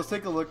 cleans. so let's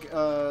take a look.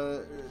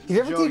 He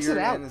never Joe, takes it you're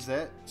out.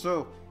 Anizette.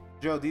 So,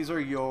 Joe, these are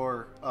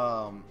your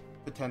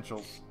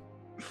potentials.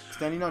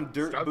 Standing on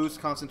dirt Stop. boosts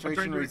I'm concentration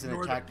trying to rates and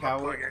ignore attack the butt power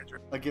plug, Andrew.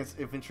 against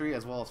infantry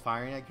as well as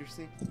firing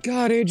accuracy.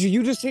 God, Andrew,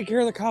 you just take care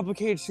of the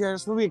complicated shit. I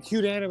just want to be a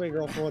cute anime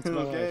girl for once in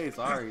my Okay, life.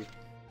 sorry.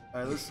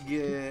 Alright,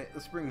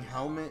 let's bring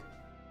Helmet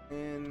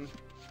in.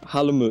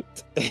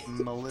 Halamut.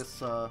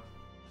 Melissa.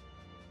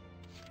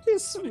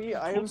 It's me,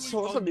 I am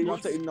certainly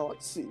not a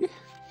Nazi.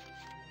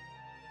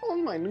 Oh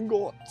my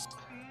god.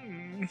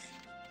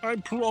 I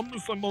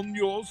promise I'm on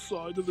your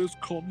side of this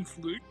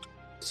conflict.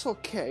 It's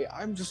okay,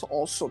 I'm just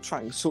also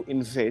trying to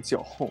invade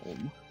your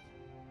home.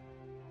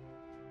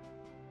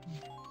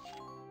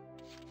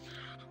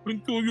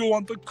 And do you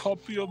want a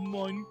copy of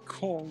Mein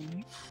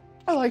Kampf?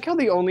 I like how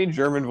the only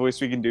German voice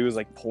we can do is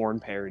like porn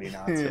parody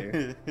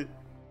Nazi.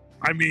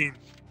 I mean,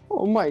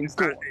 Oh my is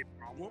that god. a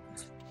problem?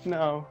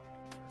 No.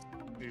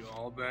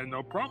 Well, then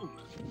no problem.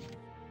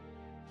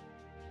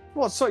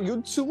 What are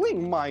you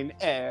doing, mine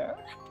heir?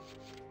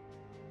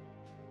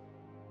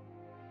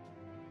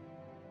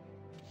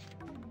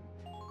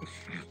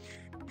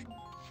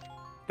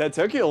 That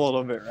took you a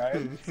little bit,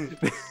 right?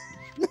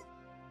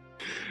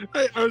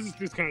 I was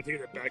just kind of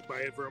taken aback by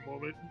it for a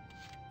moment.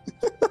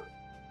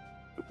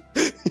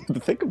 You have to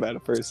think about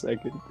it for a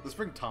second. Let's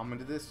bring Tom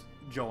into this.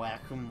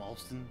 Joachim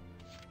Alston.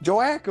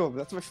 Joachim,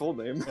 that's my full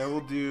name. And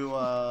we'll do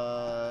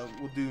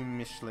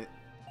Michelet.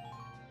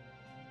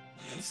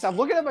 Stop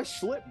looking at my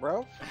schlit,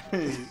 bro.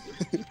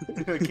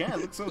 I can't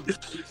look so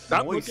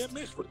Stop moist. looking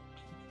at me.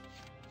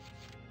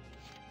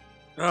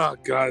 Oh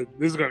god,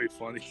 this is gonna be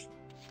funny.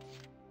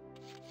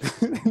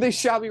 They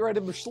shot me right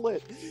in my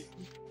schlit.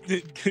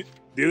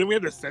 Didn't we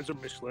have to censor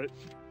Michelet?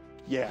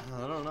 Yeah.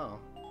 I don't know.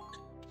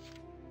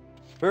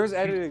 Whoever's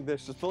editing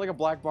this, just put like a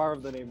black bar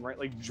of the name, right?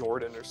 Like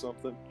Jordan or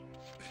something.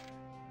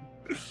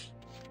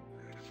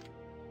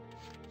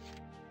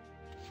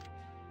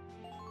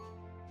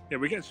 Yeah,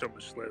 we can't show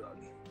Michelet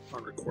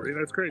on recording.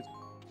 That's crazy.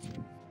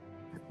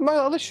 Am I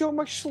allowed to show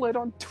my schlit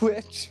on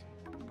Twitch?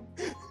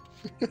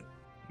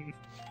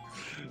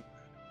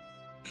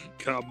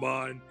 Come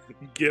on,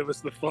 give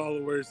us the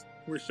followers.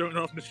 We're showing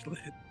off Michelet.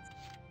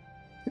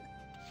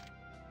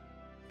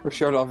 We're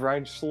showing off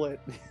Ryan's schlit.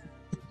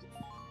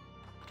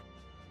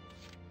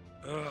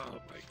 Oh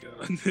my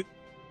god.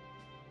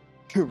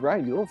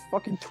 Ryan, you little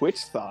fucking Twitch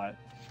thought.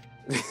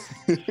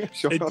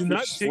 Showing It off did your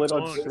not take schlit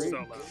on long to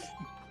stream.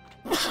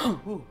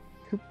 sell out.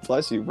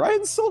 Bless you.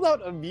 Ryan sold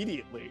out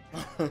immediately.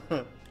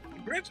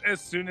 Rich, as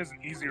soon as an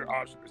easier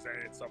option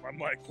presented itself, I'm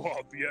like,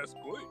 well, yes,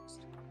 please.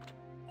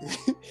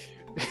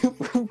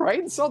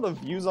 Ryan saw the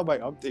views on my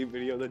update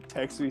video that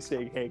texted me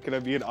saying, hey, can I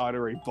be an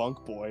honorary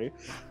bunk boy?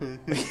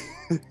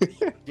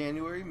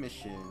 January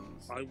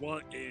missions. I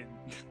want in.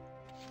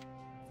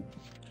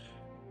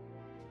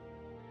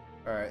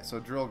 Alright, so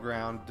drill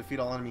ground. Defeat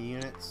all enemy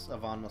units.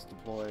 Avon must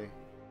deploy.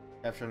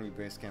 Capture enemy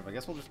base camp. I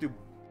guess we'll just do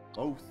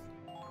both.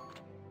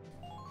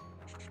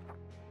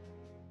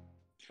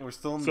 We're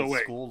still in So the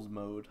wait. schools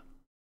mode.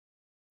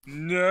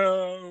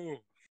 No.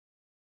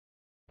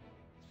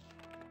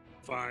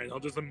 Fine, I'll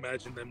just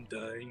imagine them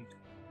dying.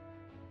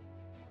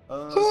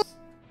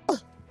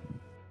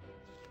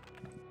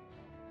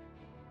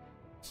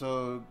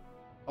 So,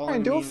 all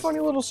Ryan, do a enemies- funny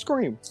little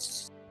scream.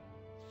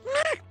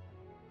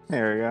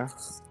 There we go.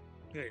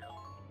 There you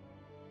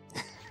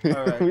go.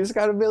 Alright. We just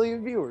got 1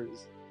 million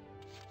viewers.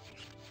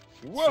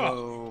 Whoa.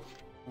 So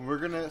we're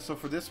gonna. So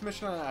for this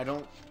mission, I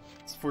don't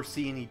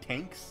foresee any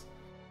tanks.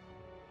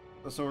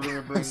 So we're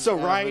gonna bring. So,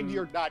 Ryan, Evan-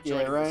 you're not yeah,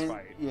 joining Ryan. this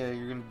fight. Yeah,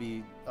 you're gonna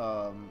be.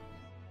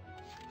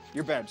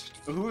 You're benched.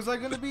 Who was I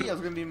gonna be? I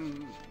was gonna be.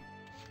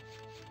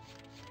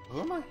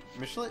 Who am I?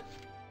 Michelet?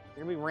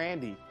 You're gonna be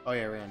Randy. Oh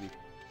yeah, Randy.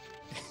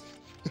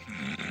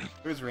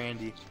 Where's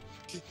Randy?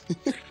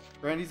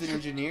 Randy's an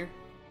engineer.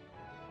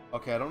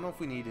 Okay, I don't know if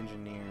we need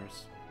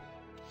engineers.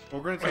 We're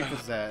gonna take the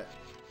Zet.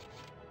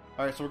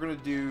 Alright, so we're gonna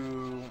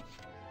do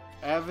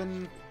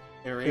Avon,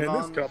 or Man, this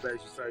Avon, combat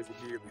exercise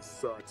immediately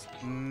sucks.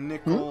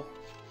 Nickel.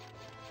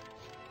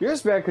 You're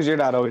just bad because you're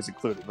not always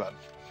included, bud.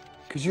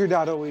 Because you're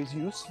not always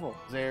useful.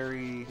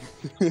 Zeri.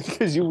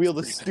 Because you wield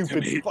a me.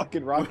 stupid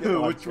fucking rocket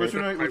which launcher.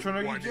 one are you, I Joe?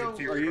 wanted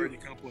to Are you already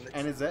compliments.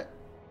 Anizet?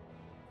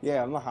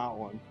 Yeah, I'm the hot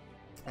one.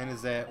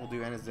 Anizet, we'll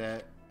do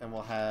Anizet, and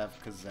we'll have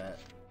Kazet.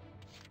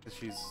 Because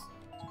she's...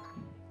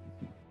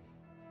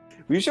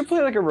 We should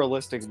play like a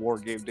realistic war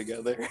game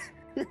together.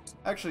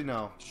 Actually,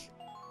 no.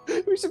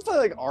 We should play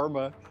like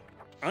Arma.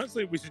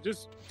 Honestly, we should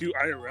just do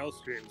IRL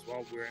streams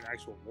while we're in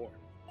actual war.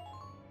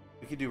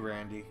 We could do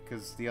Randy,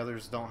 because the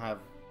others don't have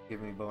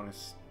give me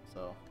bonus,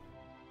 so...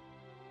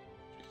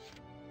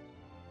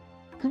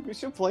 We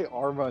should play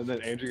Arma and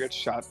then Andrew gets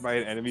shot by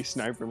an enemy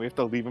sniper and we have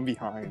to leave him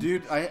behind.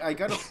 Dude, I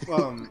got a...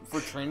 for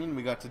training,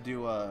 we got to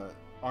do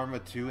Arma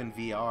 2 in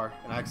VR,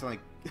 and I accidentally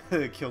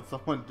killed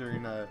someone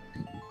during a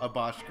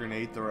Bosch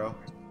grenade throw.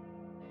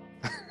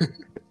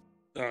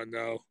 Oh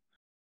no.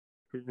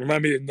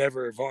 Remind me to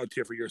never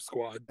volunteer for your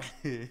squad.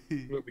 Dude,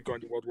 We'll be going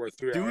to World War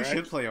III. we alright?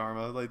 should play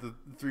Arma. Like, the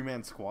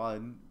 3-man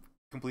squad.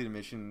 Complete a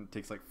mission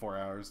takes like 4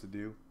 hours to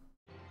do.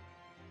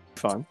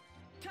 Fun.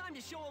 Time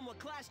to show 'em what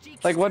Class G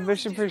Like one can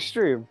mission do. per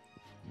stream.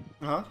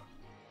 Huh?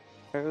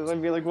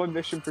 It'd be like one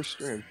mission per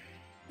stream.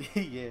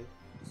 Yeah.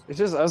 It's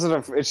just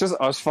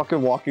us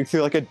fucking walking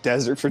through like a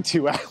desert for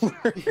 2 hours.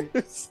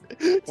 Just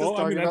Well,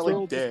 I mean, talking that's about where like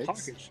we'll just dicks.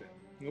 talking shit.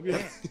 You'll be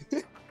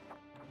alright.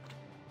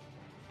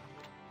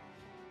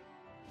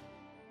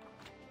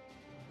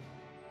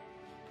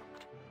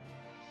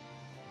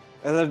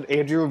 And then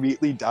Andrew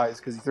immediately dies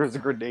because he throws a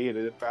grenade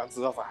and it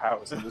bounces off a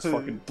house and just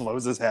fucking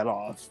blows his head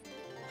off.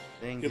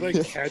 Dang. It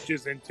like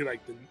catches into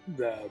like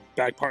the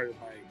back part of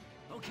my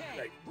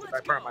Okay, the let's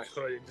back part of go. my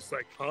hood and just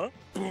like, huh?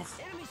 Poof.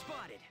 Enemy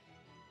spotted.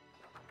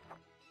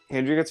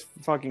 Andrew gets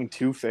fucking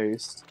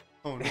two-faced.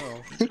 Oh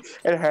no.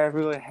 And half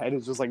of the head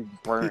is just like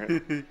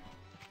burnt.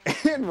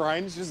 And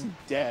Ryan's just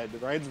dead.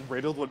 Ryan's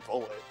riddled with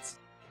bullets.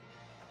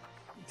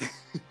 Oh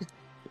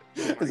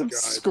my As I'm God.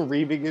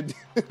 screaming into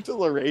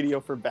the radio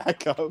for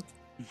backup.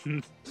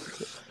 You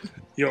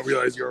don't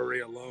realize you're already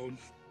alone.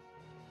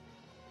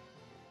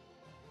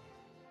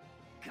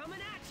 Coming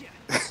at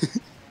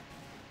you.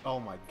 Oh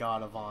my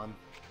god, Avon.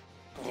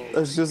 Oh,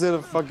 That's just in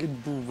a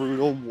fucking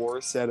brutal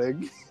war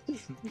setting.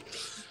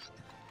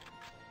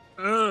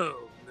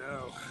 oh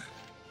no.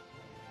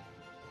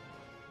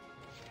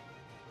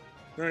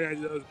 Oh yeah,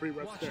 that was a pretty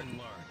rough Watch start. and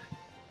learn.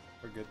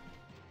 We're good.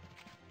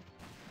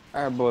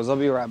 Alright, boys, I'll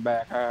be right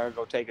back. I gotta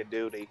go take a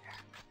duty.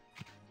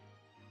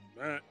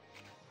 Alright,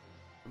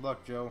 Good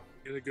luck, Joe.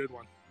 get a good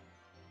one.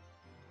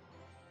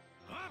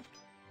 Huh?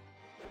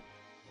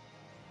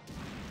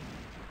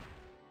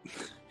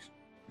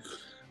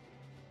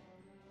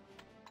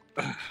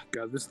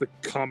 God, this is the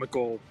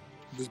comical,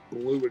 just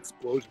blue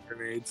explosion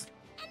grenades.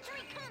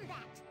 Entering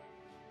combat.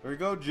 There we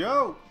go,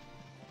 Joe.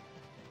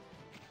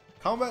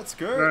 Combat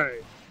skirt.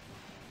 Right.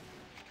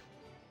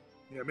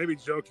 Yeah, maybe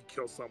Joe can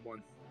kill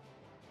someone.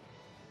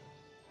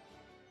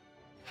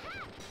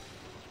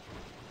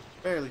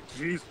 Barely.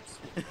 Jesus.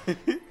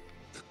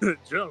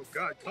 Joe,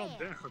 God, calm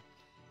down.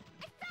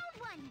 I found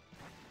one.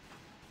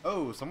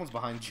 Oh, someone's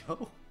behind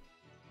Joe.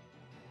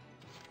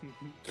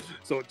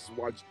 Someone just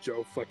watched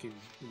Joe fucking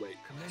wait.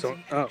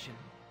 Commencing Oh, action.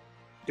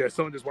 yeah,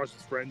 someone just watched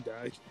his friend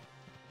die. It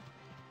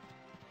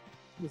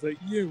was like,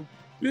 you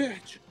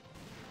bitch.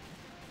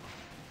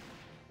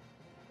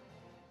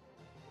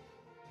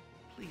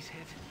 Please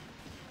hit.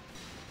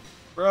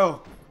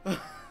 Bro.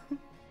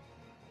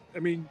 I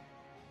mean,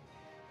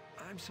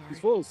 I'm sorry. he's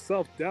full of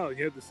self-doubt,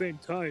 yet at the same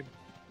time,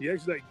 he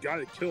actually like got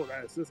to kill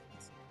that assistance.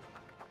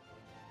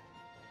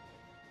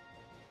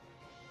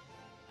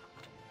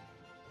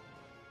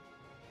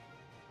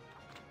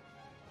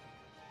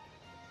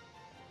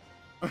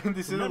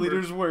 They say the Remember-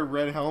 leaders wear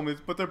red helmets,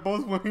 but they're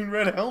both wearing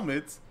red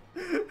helmets.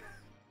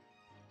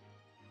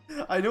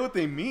 I know what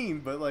they mean,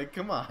 but like,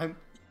 come on.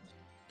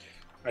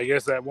 I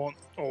guess that won't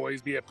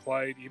always be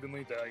applied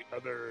evenly to like,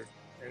 other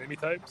enemy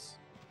types.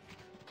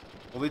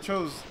 Well, they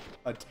chose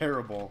a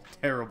terrible,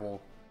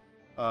 terrible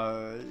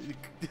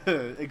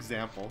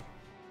example.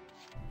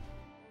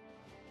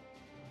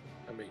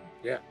 I mean,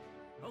 yeah.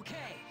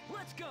 Okay,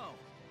 let's go.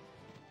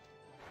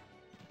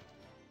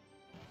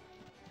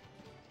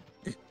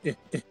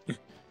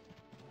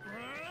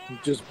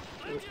 Just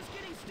I'm just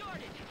getting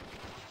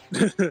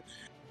started.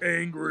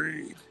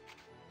 angry.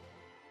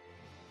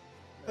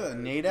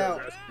 Nade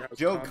out. That's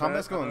Joe, combat.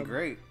 combat's going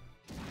great.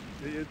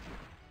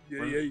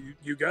 Yeah,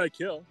 you gotta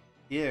kill.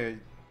 Yeah,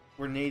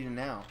 we're nading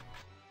now.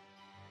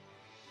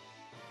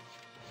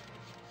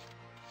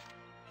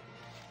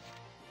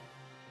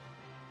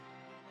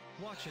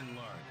 Watch and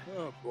learn.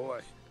 Oh boy.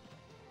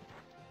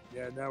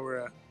 Yeah, now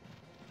we're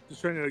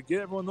just trying to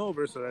get everyone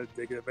over so that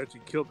they can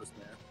eventually kill this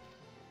man.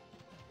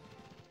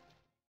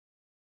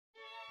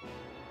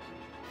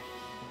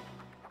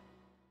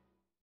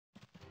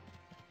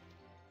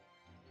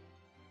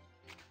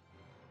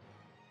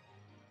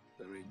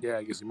 I mean, yeah,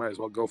 I guess you might as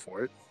well go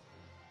for it.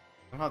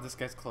 Somehow this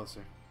guy's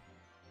closer.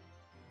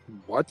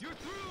 What? You're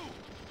through.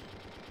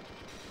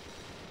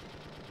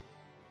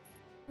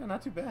 Yeah,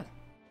 not too bad.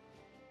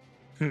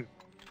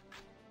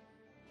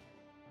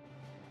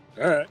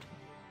 Alright.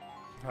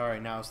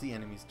 Alright, now it's the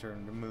enemy's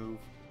turn to move.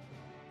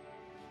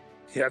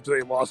 Yeah, after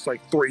they lost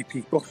like 3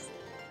 people.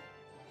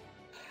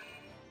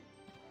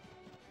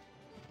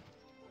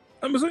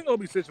 I'm assuming there'll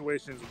be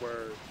situations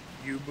where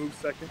you move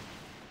second.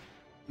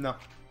 No.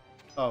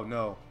 Oh,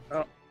 no.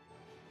 Oh.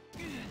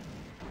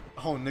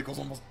 Oh, Nickel's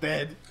almost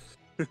dead.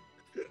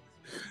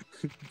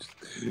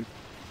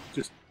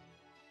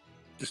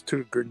 just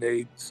took a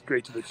grenade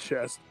straight to the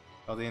chest.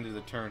 Oh, the end of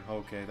the turn.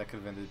 Okay, that could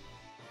have ended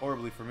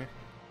horribly for me.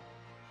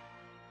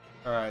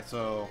 Alright,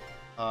 so...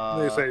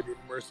 They say to be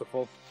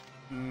merciful.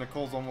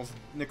 Nickel's almost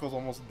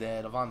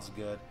dead. Avon's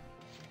good.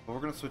 But we're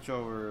gonna switch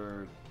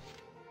over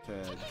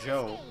to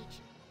Joe.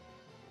 Stage.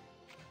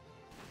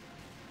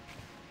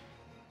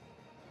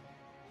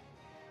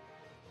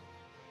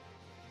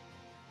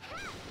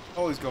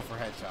 Always go for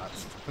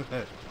headshots.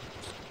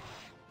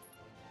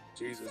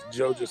 Jesus,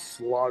 Joe just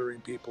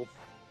slaughtering people.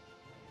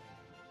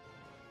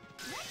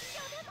 Let's show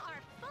them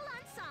our full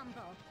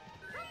ensemble.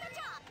 From the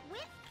top,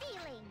 with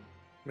feeling.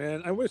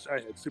 Man, I wish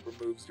I had super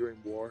moves during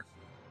war.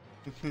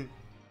 On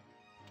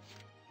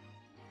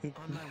my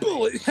way.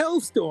 Bullet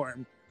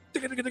Hellstorm! I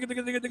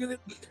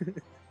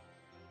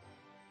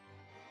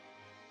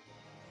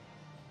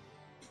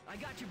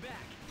got your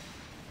back.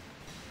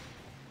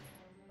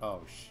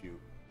 Oh, shoot.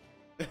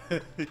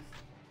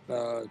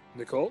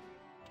 Nicole?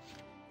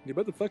 You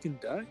about to fucking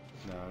die?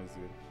 No, he's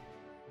good.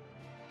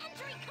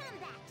 Entering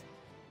combat.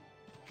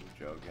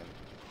 Joe again.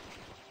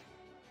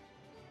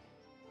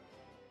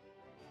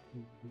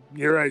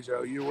 You're right,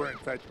 Joe. You were in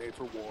fact made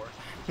for war.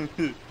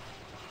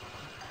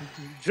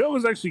 Joe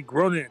was actually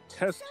grown in a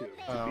test tube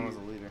I to was a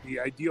leader. be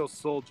the ideal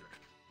soldier.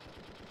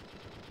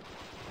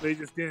 They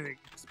just didn't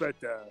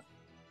expect,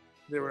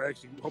 they were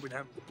actually hoping to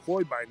have him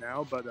deployed by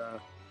now, but,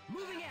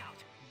 Moving out.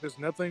 there's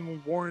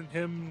nothing warning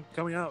him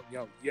coming out,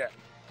 yet.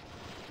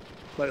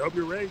 But I hope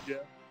you're ready,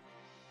 Joe.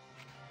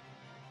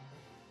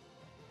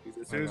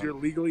 Because as soon as you're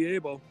legally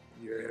able,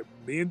 you're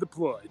being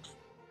deployed.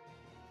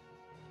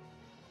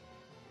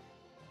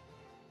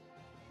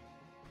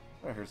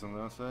 I heard something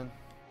else then.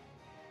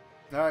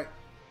 Alright.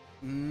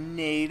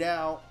 Nade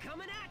out.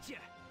 Coming at you.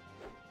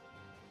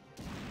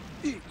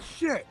 Eat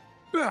shit!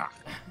 Bah!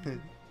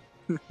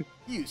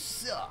 You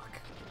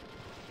suck.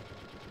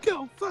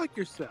 Go fuck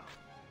yourself!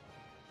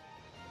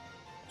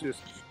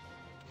 Just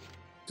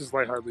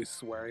lightheartedly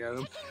swearing at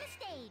him. Taking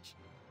the stage.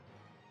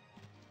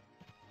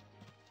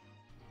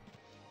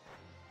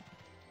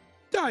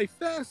 Die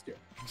faster!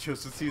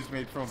 Joseph C was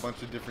made from a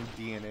bunch of different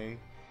DNA.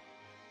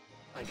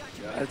 I got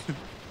your God. back.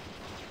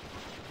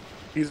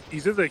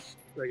 He's just like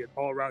an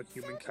all-around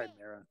human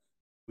chimera.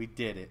 We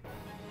did it.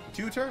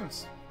 2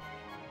 turns.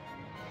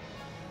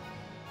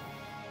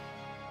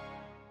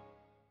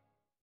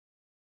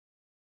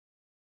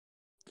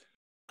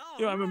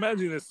 You know, I'm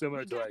imagining this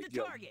similar We to got like the you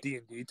know target.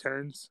 D&D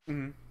turns.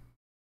 Mhm.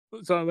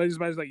 So I just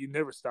imagine like you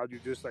never stopped. You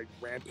just like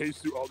rampage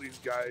through all these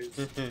guys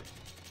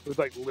with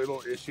like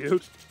little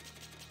issues.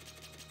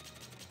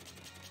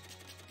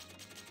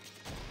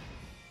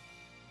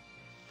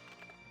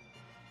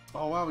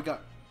 Oh wow, we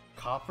got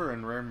copper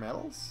and rare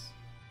metals.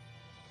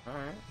 All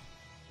right,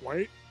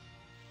 Right?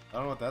 I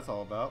don't know what that's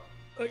all about.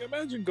 Like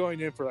imagine going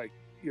in for like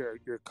your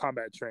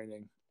combat training,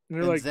 and they're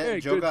And like, "Hey,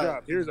 Joe good got-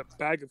 job. Here's a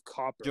bag of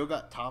copper." Joe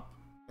got top,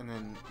 and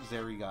then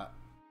Zeri got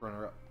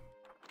runner up.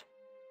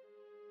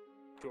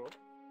 Cool.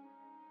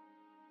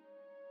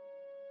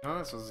 Oh,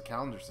 this was a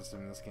calendar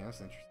system in this game. That's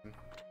interesting.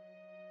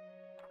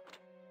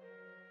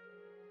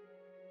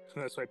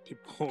 That's why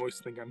people always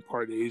think I'm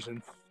part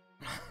Asian.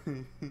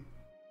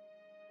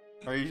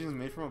 Are Asians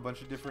made from a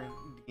bunch of different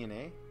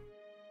DNA?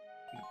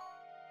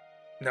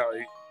 No,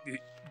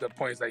 the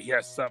point is that he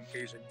has some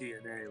Asian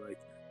DNA, like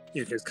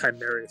in his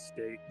chimera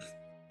state.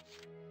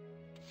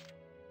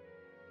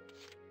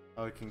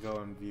 Oh, we can go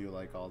and view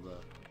like all the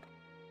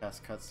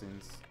past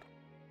cutscenes.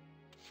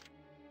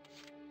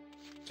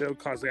 Joe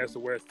constantly has to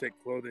wear thick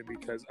clothing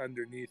because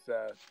underneath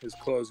his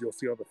clothes you'll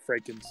feel the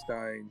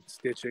Frankenstein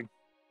stitching.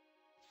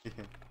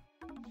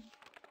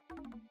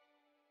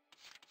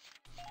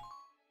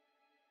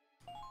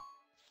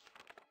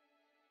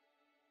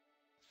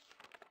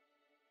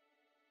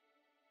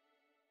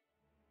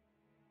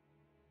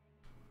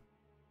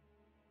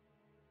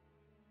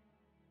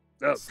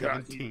 Oh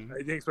god, 17. I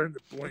didn't expect him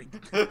to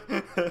blink.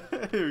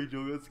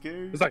 Joe got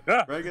scared. It's like,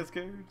 ah! Right, got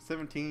scared.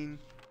 17.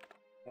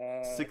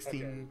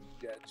 16. Okay.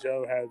 Yeah,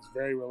 Joe has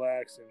very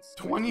relaxed and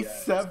squinty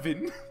eyes.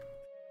 27.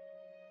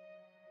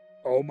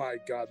 Oh my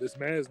god, this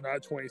man is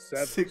not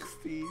 27.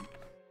 16.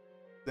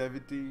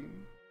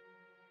 17.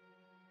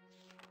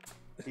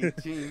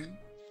 18.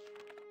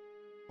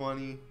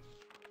 20.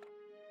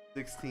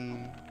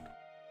 16.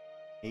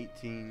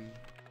 18.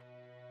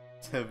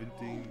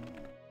 17.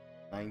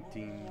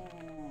 19.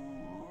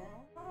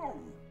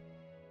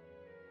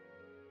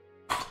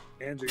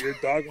 Andrew, your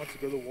dog wants to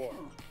go to war.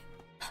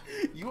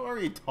 You are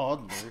a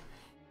toddler.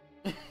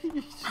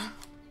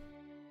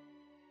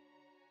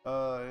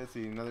 Let's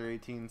see, another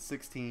 18,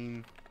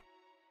 16,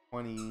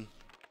 20,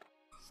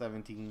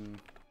 17,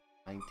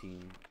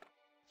 19.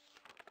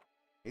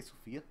 Hey,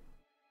 Sophia.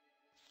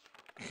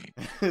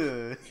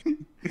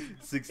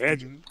 16.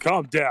 Andrew,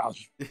 calm down.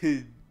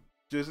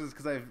 Just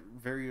because I have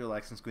very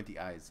relaxed and squinty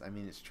eyes. I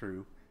mean, it's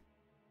true.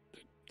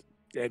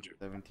 Andrew.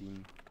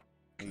 17,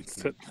 18,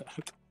 Said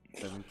that.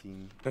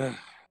 17,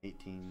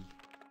 18,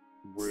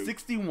 Rude.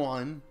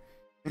 61.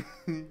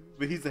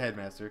 But he's the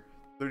headmaster.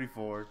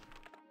 34,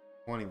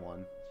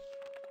 21.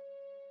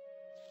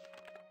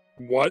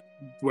 What?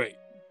 Wait,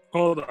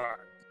 hold on.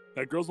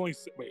 That girl's only.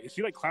 Wait, is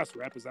she like class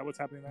rep? Is that what's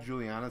happening now?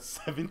 Juliana's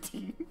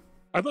 17.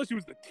 I thought she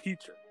was the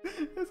teacher.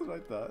 That's what I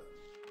thought.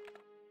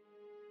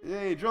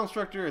 Yay, drill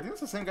instructor. I think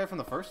it's the same guy from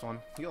the first one.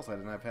 He also had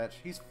an eye patch.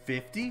 He's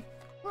 50?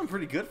 I'm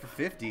pretty good for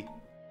 50.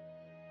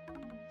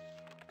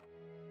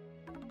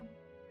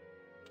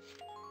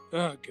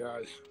 Oh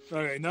god.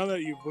 Okay, now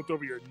that you've looked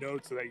over your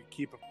notes so that you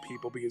keep of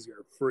people because you're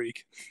a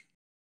freak.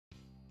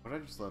 What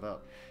did I just load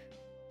up?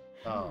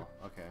 Oh,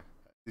 okay.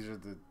 These are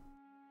the...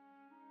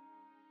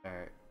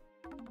 Alright.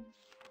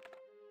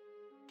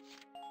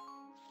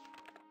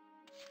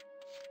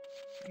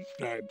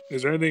 Alright,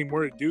 is there anything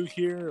more to do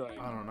here? Like,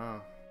 I don't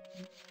know.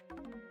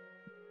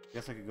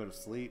 Guess I could go to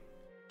sleep.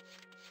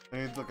 I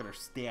need to look at our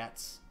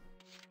stats.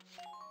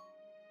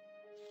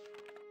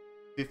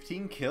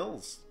 15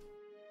 kills.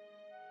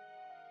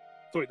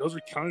 so wait, those are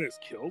counted as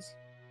kills?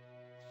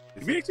 They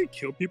Did we said, actually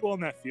kill people on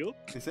that field?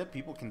 they said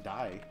people can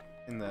die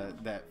in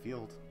that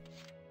field.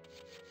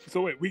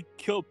 So wait, we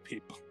killed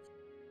people.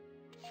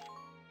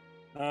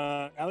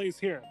 Allie's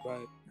here,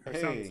 but her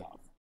sound's Hey. off.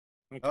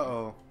 Okay.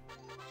 Uh-oh.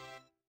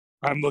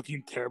 I'm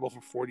looking terrible for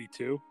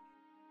 42.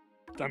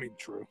 I mean,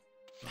 true.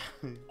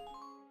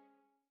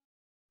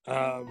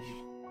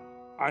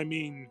 I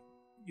mean,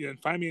 you can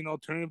find me an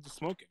alternative to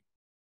smoking.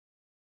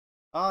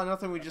 Oh,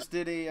 nothing. We just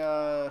did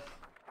a,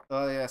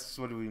 Oh, yes.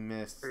 What did we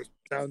miss? Her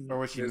sound Or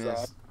what she is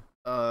missed?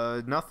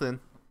 Nothing.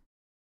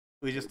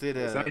 We just did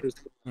Is that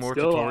just more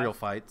still tutorial off?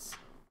 fights.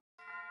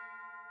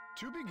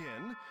 To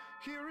begin,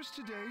 here is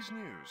today's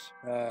news.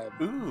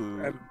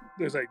 Ooh.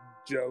 There's like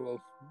Joe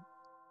will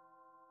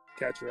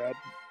catch her up.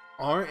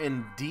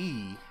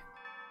 R&D.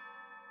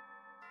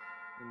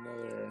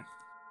 Another.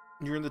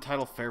 You're in the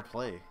title Fair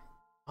Play.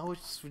 Oh,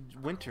 it's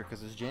winter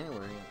because it's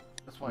January.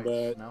 That's why But-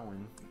 it's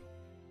snowing.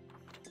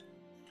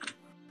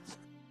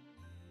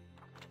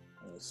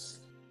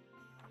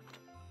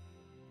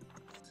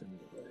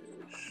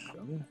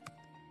 Simulation.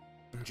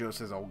 Joe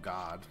says, "Oh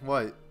God,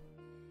 what?"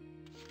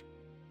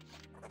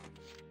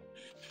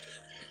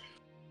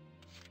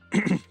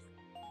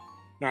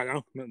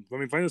 No. Let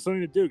me find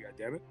something to do. God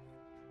damn it.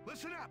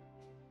 Listen up.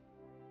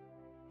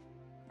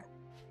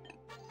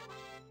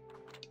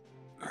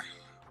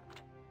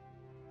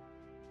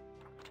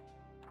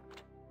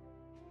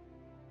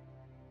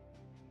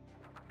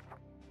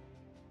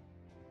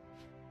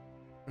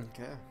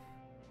 Okay.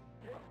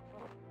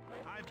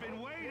 I I've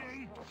been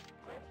waiting.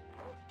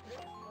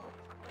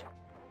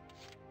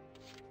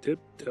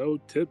 Tiptoe,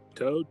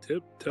 tiptoe,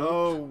 tiptoe.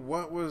 Oh,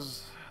 what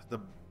was the?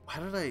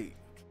 How did I?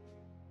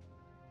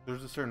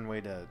 There's a certain way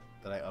that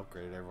I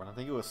upgraded everyone. I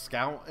think it was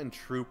Scout and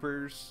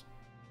Troopers,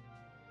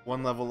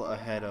 one level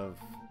ahead of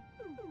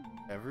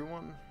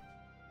everyone.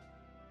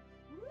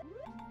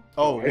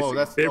 Oh, whoa,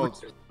 that's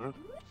Huh?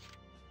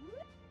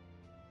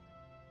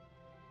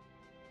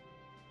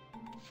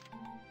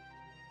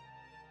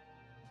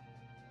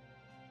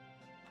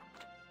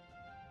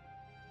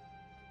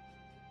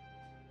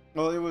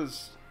 Well, it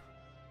was.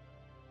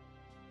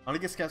 I want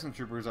to get Scouts and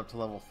Troopers up to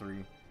level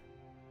 3,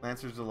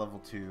 Lancers to level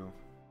 2,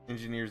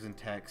 Engineers and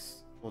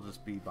Techs will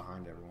just be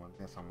behind everyone.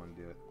 That's how I'm going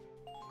to do it.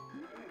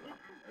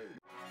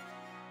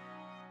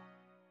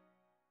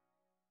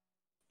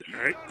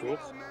 Alright, cool.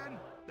 Well, men,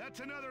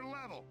 that's another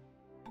level.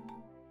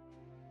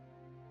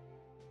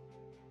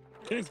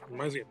 Okay,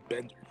 reminds me of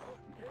Bender.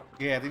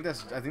 Yeah, I think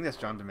that's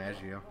John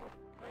DiMaggio,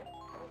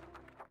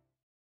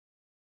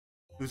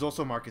 who's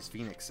also Marcus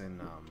Phoenix in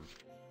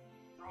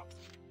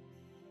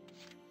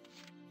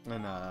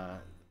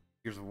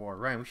Gears of War.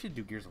 Ryan, we should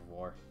do Gears of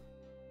War.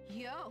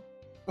 Yo.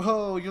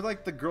 Whoa, you're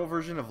like the girl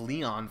version of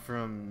Leon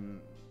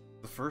from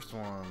the first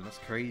one. That's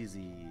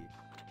crazy.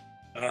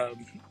 I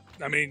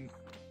mean,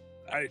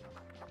 I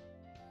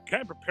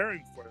kind of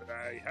preparing for it.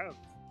 I have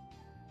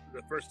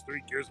the first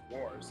 3 Gears of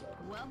War, so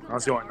Welcome I'll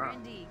see to why not.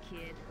 R&D,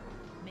 kid.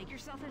 Make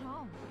yourself at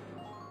home.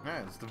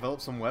 Alright, let's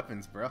develop some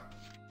weapons, bro.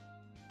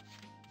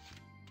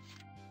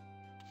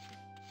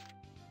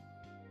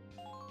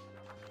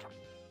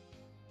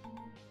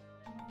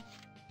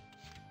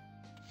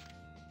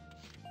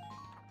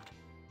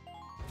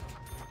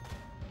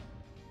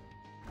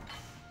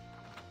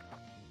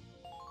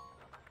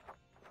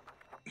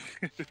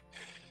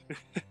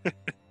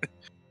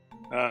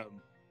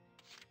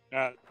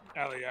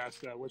 Ali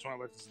asked which one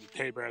of us is the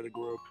Tay Bear of the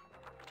group.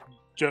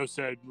 Joe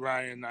said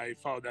Ryan. I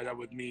followed that up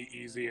with me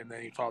easy, and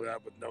then he followed that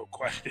up with no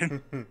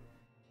question.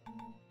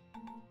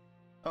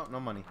 Oh, no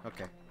money.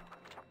 Okay.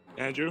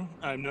 Andrew,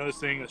 I'm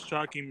noticing a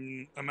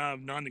shocking amount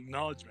of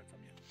non-acknowledgement from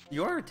you.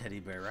 You are a teddy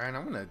bear, Ryan.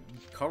 I'm gonna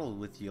cuddle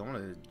with you. I'm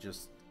gonna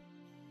just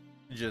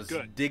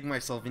Good. dig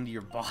myself into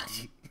your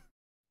body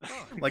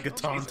Ah, like a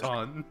okay.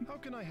 tauntaun. How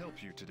can I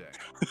help you today?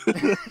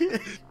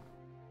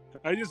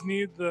 I just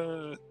need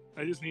the,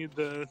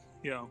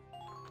 you know,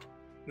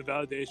 the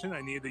validation.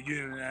 I need the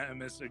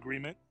unanimous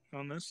agreement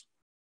on this.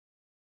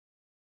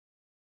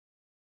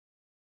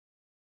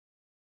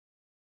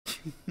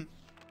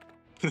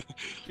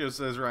 Just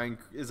says Ryan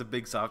is a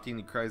big softie and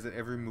he cries at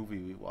every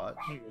movie we watch.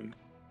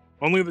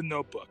 Only the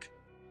Notebook.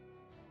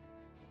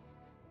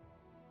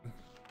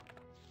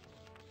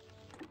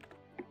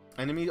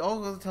 Enemy. Oh,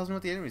 well, it tells me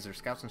what the enemies are.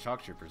 Scouts and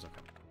shock troopers.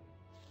 Okay.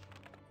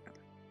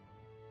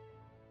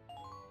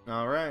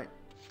 All right.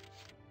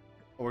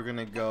 We're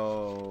gonna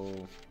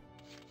go.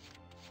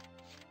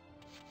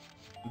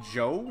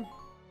 Joe.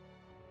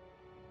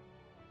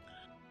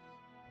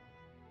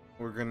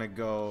 We're gonna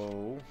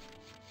go.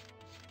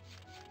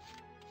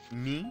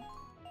 Me.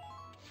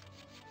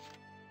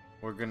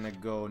 We're gonna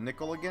go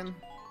Nickel again.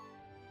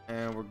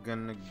 And we're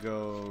gonna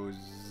go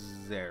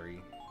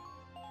Zeri.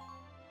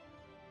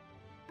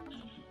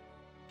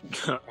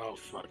 Oh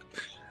fuck.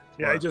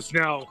 Yeah, What? I just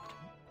now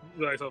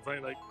realized I'm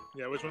playing like,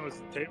 yeah, which one was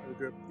the tape of the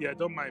group? Yeah,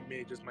 don't mind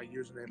me, just my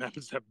username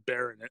happens to have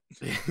bear in it.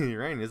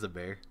 Ryan is a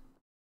bear.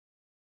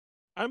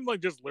 I'm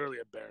like just literally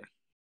a bear.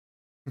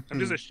 I'm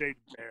just a shaded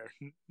bear,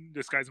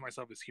 disguising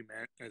myself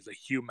as a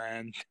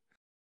human.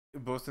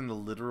 Both in the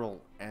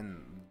literal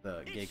and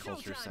the gay It's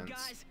culture showtime, sense.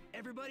 guys.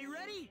 Everybody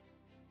ready?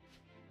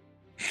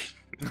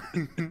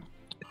 I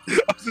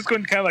was just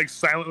going to kind of like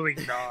silently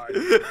nod.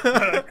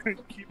 But I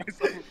couldn't keep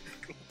myself.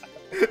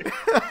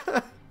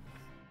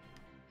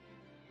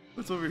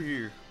 What's over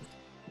here?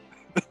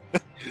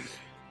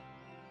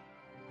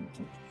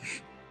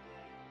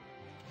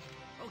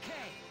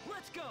 Okay,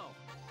 let's go.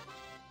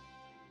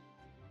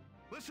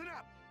 Listen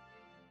up.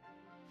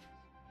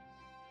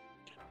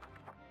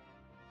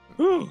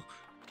 Whew.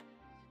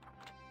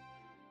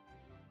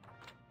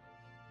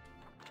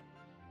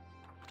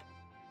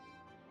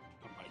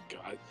 Oh my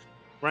god.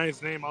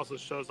 Ryan's name also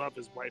shows off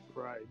his white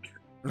pride.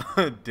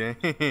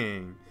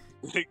 Dang.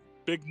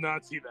 Big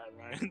Nazi that,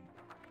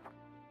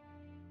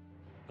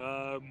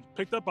 Ryan.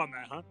 Picked up on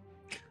that, huh?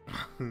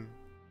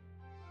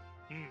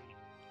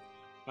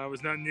 I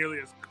was not nearly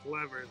as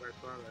clever as I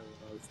thought I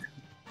was.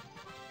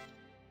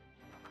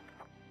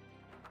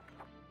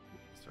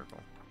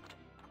 Circle.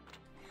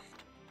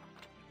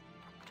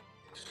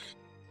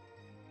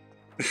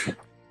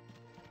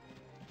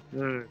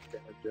 God,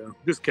 Joe.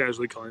 Just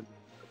casually calling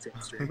Nazi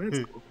on stream. It's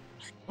cool.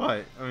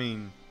 What? I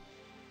mean,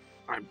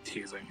 I'm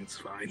teasing. It's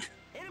fine.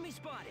 Enemy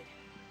spotted.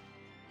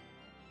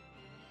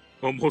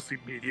 Almost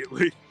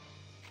immediately.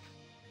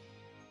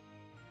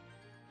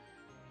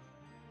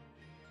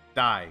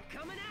 die.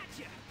 Coming at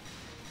you.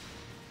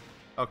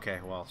 Okay,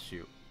 well,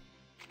 shoot.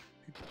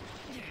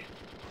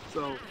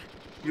 So,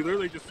 you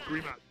literally just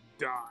scream out,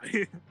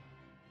 die.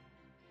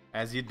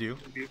 As you do.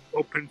 You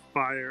open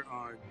fire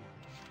on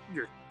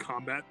your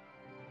combat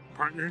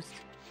partners.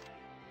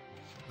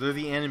 They're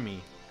the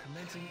enemy.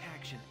 Commencing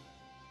action.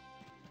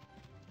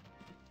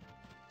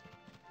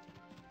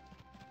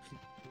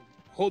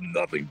 Hold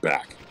nothing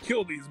back.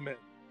 Kill these men.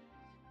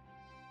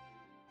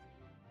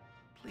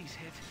 Please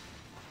hit.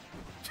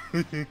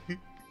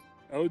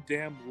 Oh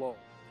damn lol.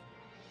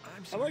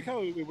 I'm I sorry. like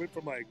how we went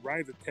from like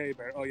Ryan's a Tay,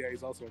 but oh yeah,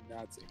 he's also a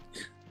Nazi.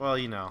 Well,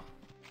 you know.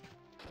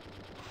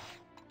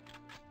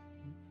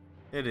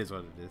 It is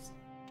what it is.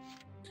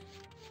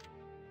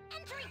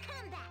 Entering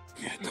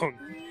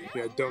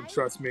combat. Don't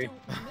trust me.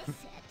 Don't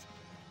miss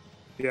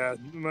it. Yeah,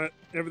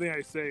 everything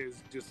I say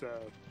is just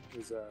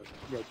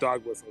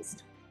dog whistles.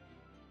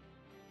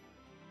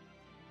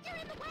 You're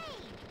in the way.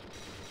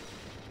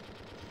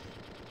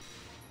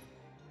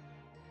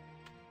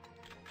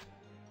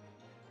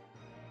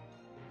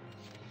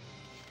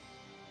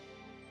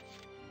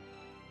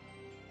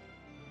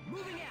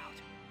 Moving out.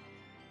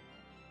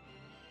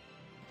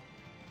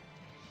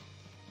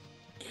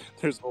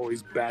 There's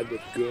always bad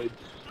with good.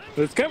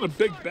 But it's kind of a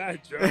big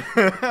bad, Joe.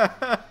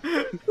 I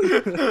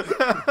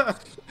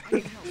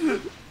can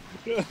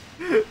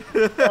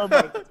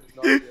help.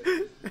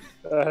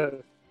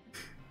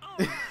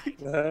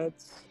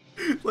 That's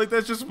Like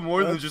that's just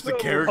more than just a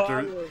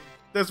character.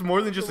 That's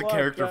more than just a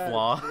character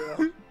flaw.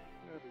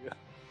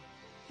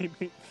 He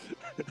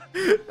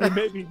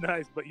may be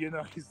nice, but you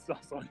know he's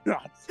also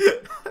not.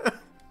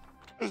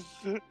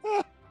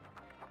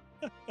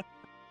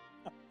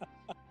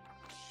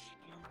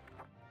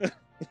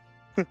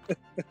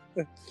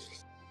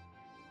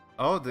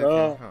 Oh,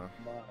 Oh huh.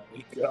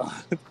 my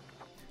god.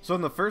 So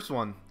in the first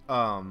one,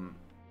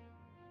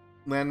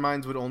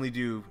 landmines would only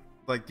do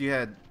like you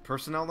had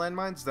personnel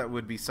landmines that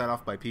would be set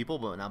off by people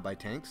but not by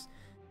tanks,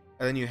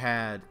 and then you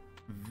had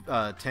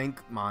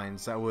tank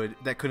mines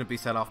that couldn't be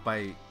set off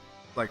by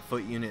like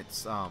foot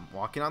units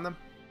walking on them.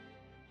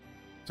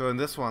 So in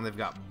this one, they've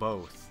got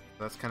both.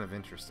 That's kind of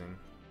interesting.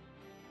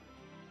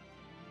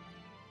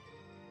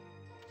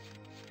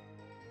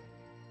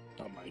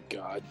 Oh my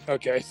god.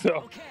 Okay, so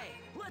Okay,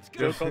 let's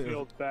go. Joe calls me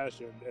old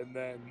fashioned, and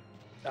then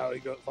Allie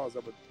follows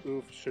up with,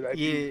 oof, should I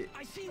be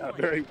I see one.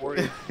 very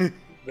worried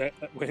that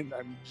when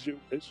I'm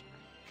Jewish?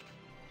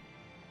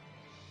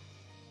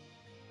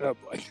 Oh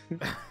boy.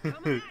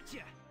 Coming at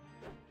ya.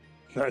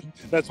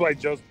 That's why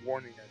Joe's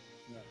warning it.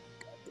 Oh,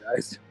 God,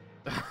 guys.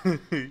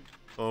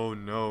 Oh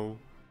no.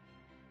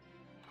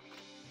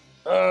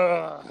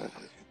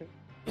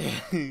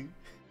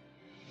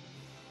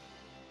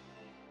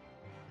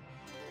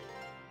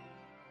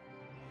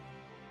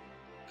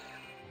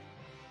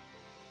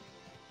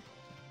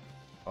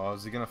 Oh,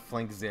 is he gonna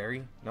flank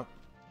Zeri? Nope.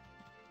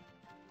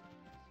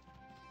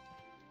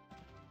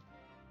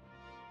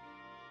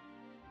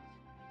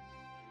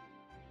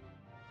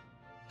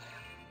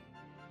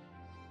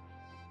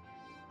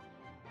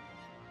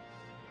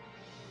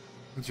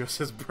 Joe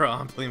says, bro,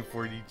 I'm playing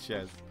 4D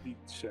chess. Eat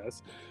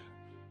chess.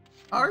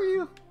 Are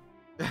you?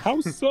 How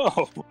so?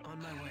 On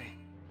my way.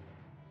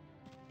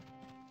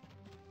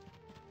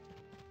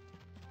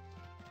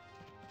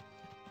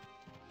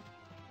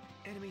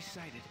 Enemy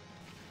sighted.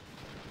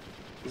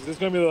 Is this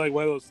gonna be like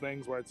one of those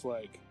things where it's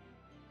like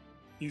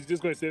he's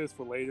just gonna say this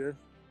for later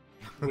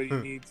when he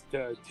needs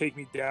to take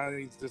me down,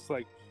 and he's just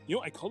like, you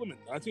know, I called him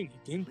a Nazi and he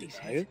didn't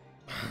deny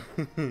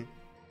it.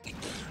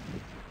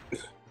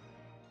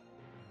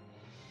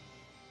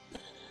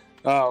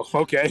 Oh,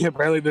 okay.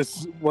 Apparently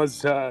this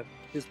was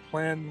his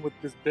plan with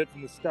this bit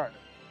from the start.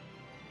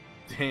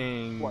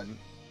 Dang. What?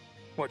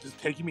 What, just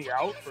taking me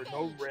out for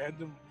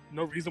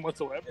no reason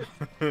whatsoever?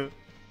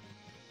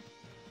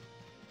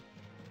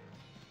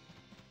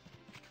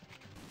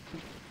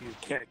 You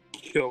can't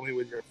kill me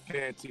with your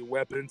fancy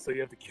weapon, so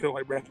you have to kill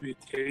my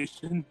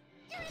reputation.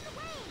 You're in the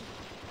way.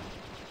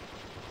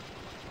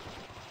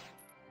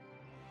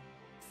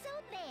 So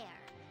there.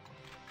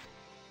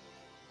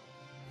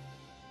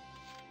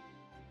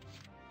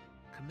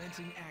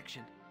 Commencing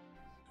action.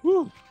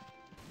 Whew.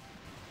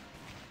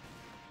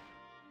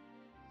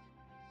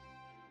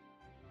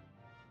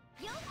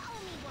 You'll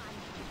owe me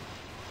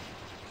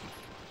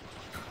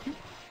one.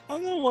 I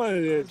don't know what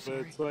it is, I'm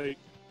but it's like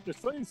there's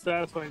something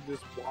satisfying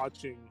just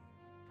watching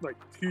like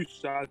two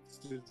shots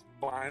just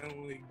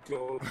violently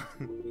go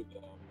through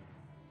them.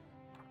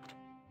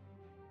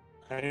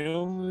 I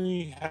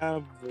only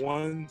have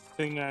one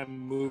thing I'm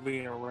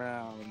moving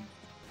around,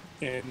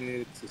 and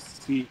it's a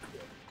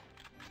secret.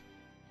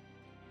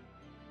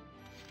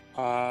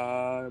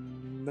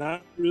 I'm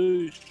not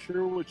really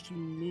sure what she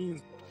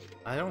means by it.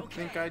 I don't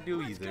think I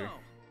do let's either. go.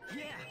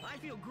 Yeah, I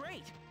feel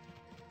great.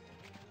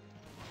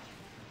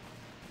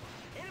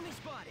 Enemy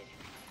spotted.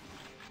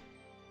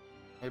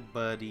 Hey,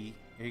 buddy.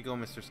 Here you go,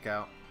 Mr.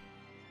 Scout.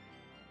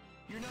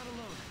 You're not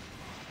alone.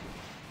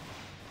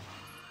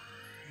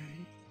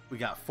 We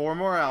got 4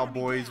 morale,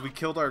 boys. We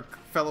killed our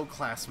fellow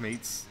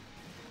classmates.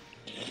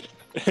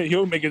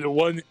 You'll make it to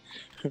one.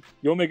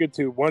 You'll make it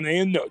to 1A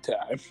in no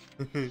time.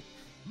 Moving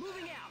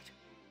out.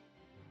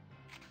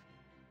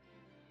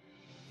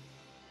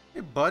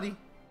 Hey, buddy.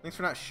 Thanks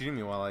for not shooting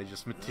me while I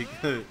just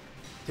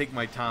take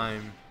my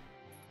time.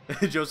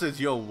 Joe says,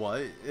 "Yo,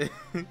 what?"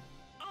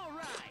 All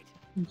right.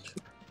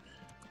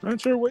 Not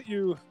sure what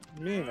you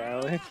mean,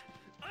 Alec.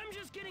 I'm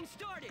just getting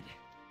started.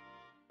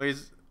 Wait,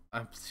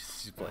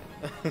 she's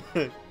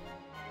playing.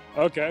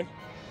 Okay.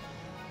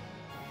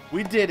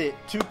 We did it.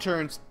 2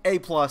 turns. A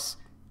plus.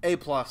 A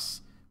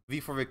plus. V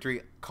for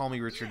victory. Call me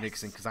Richard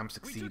Nixon because I'm We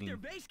took succeeding. their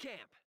base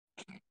camp.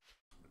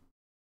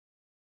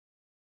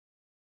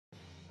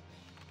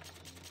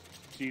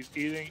 She's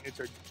eating. It's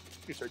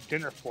her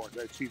dinner fork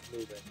that she's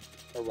moving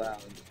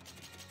around,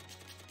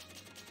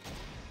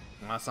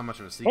 Not so much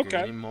of a secret Okay.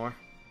 anymore.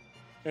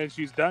 and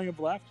she's dying of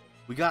laughter.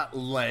 We got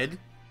lead,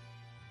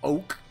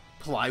 oak,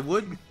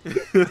 plywood.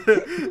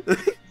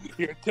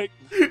 Here, take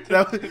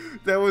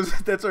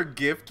That's our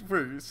gift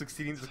for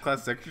succeeding this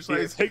class here,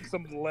 exercise. take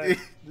some lead.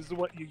 This is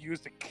what you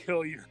use to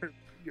kill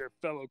your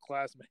fellow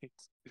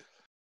classmates.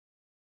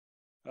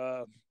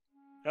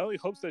 Ellie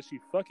hopes that she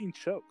fucking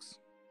chokes.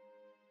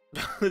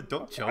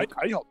 Don't choke.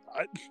 I hope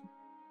not.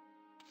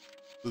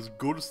 Let's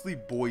go to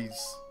sleep,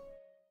 boys.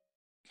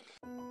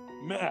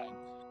 Man,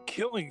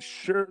 killing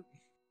sure.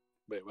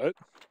 Wait, what?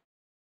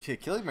 Yeah,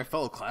 killing my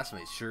fellow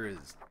classmates sure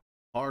is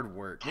hard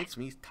work. Makes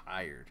me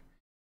tired.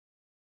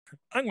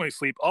 I'm going to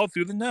sleep all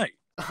through the night.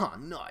 Oh,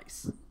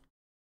 nice.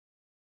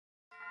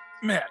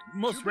 Man,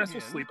 most To restful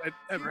begin, sleep I've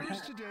ever here's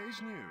had.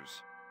 today's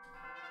news.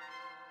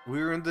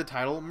 We're in the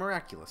title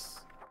Miraculous.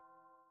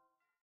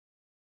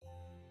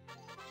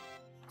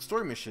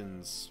 Story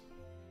missions.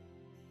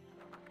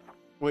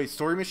 Wait,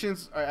 story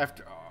missions are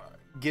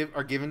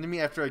are given to me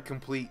after I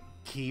complete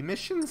key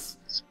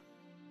missions?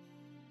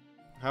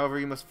 However,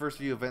 you must first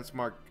view events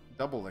marked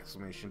double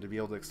exclamation to be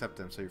able to accept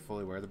them so you're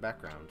fully aware of the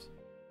background.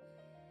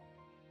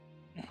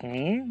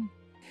 Hmm?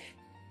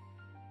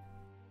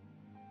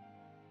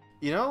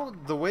 You know,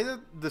 the way that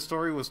the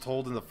story was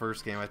told in the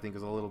first game I think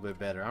is a little bit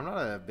better. I'm not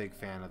a big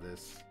fan of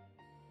this.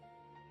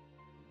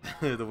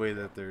 The way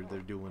that they're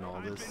doing all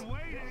I've this. been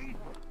waiting.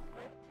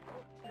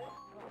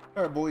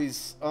 Alright,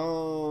 boys.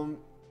 How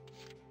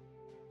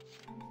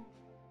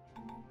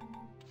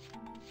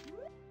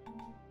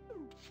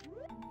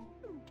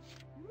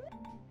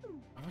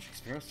much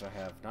experience do I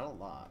have? Not a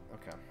lot.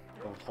 Okay.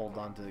 I'll hold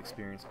on to the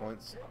experience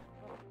points.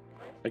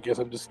 I guess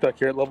I'm just stuck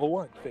here at level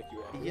 1. Thank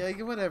you, Abby. Yeah,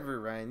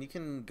 whatever, Ryan. You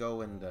can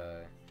go and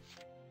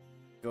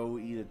go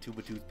eat a tube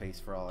of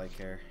toothpaste for all I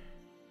care.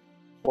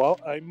 Well,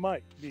 I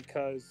might,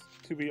 because,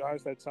 to be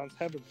honest, that sounds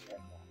heavenly right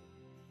now.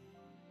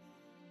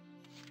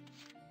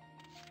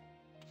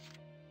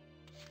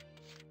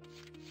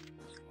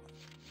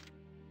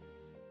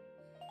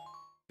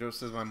 Joe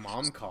says my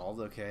mom called.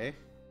 Okay.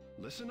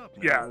 Listen up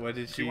now. Yeah, What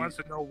did she she? wants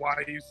to know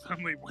why you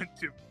suddenly went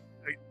to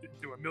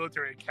a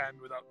military academy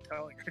without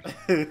telling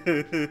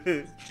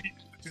her.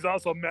 She's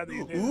also mad that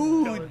you didn't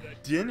tell her Ooh, that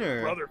your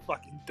dinner. brother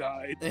fucking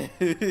died.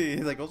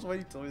 He's like, also, why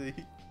you told me?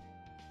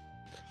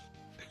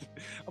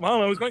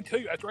 Mom, I was going to tell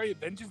you after I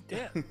avenge his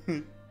death.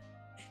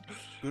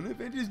 Gonna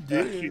avenge his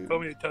Yeah, death. she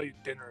told me to tell you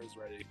dinner is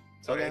ready.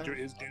 So, Okay. Andrew,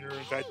 is dinner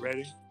in fact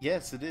ready?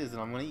 Yes, it is,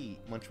 and I'm gonna eat.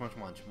 Munch, munch,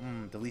 munch.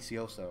 Mmm,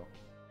 delicioso.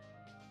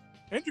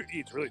 Andrew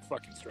eats really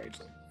fucking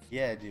strangely.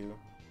 Yeah, I do.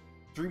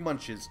 3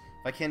 munches.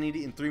 If I can't eat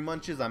it in 3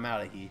 munches, I'm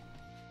out of here.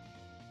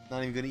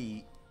 Not even gonna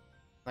eat.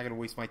 Not gonna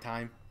waste my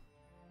time.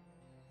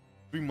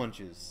 3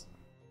 munches.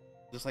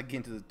 Just like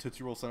getting to the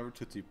Tootsie Roll son of a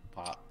Tootsie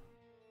Pop.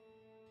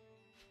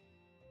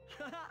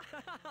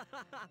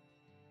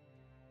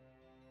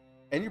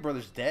 And your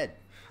brother's dead.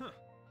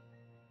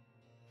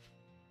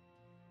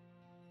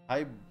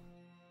 Hi,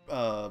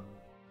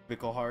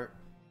 Bickleheart.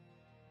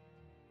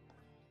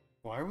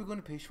 Why are we going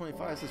to page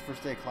 25? It's his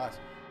first day of class.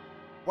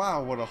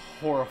 Wow, what a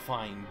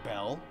horrifying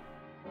bell.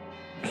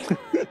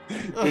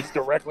 It's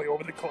directly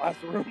over the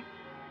classroom.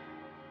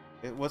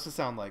 What's it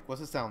sound like?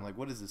 What's it sound like?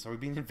 What is this? Are we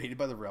being invaded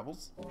by the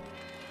rebels?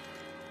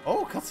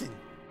 Oh, cutscene.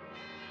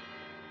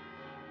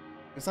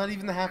 It's not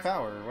even the half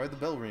hour. Why'd the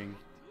bell ring?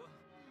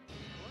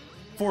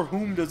 For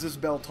whom does this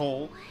bell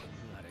toll?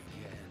 Not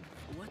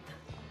again. What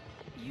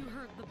the? You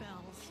heard the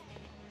bells.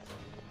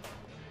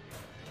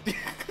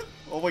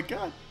 Oh my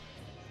god.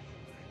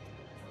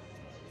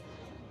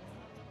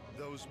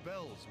 Those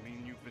bells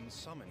mean you've been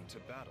summoned to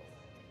battle.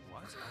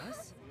 What?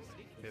 Us?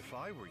 If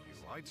I were you,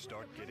 I'd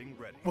start getting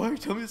ready. Why are you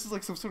telling me this is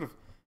like some sort of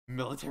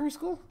military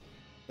school?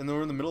 And then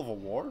we're in the middle of a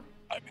war?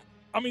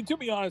 I mean, to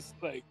be honest,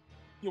 like,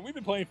 we've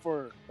been playing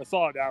for a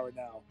solid hour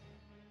now.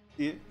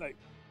 Yeah. Like,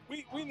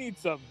 we need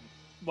some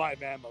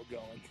live ammo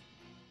going.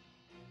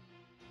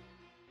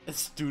 As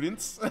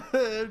students?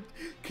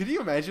 Could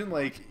you imagine,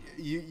 like,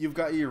 you've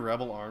got your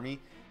rebel army,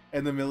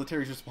 and the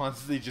military's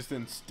response is they just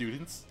send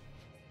students?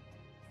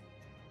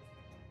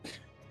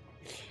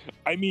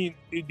 I mean,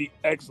 it'd be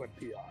excellent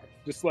PR.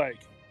 Just like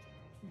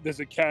this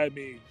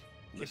academy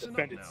can Listen up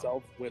defend now.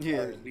 itself with Yeah.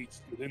 our elite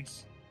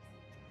students.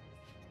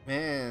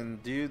 Man,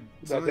 dude.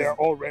 That they are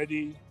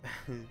already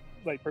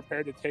like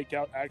prepared to take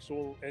out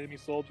actual enemy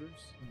soldiers.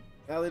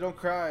 Allie, don't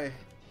cry.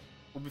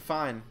 We'll be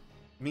fine.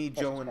 Me,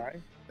 That's Joe, and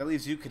fine. that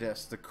leaves you,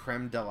 Cadet, the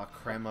creme de la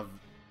creme of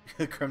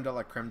creme de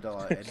la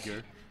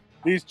Edgar.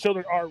 These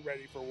children are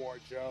ready for war,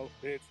 Joe.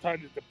 It's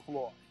time to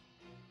deploy.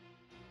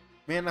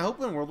 Man, I hope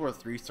when World War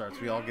III starts,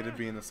 we all get to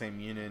be in the same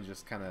unit and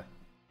just kind of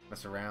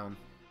mess around.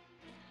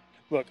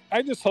 Look,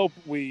 I just hope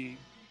we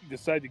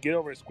decide to get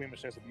over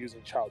squeamishness of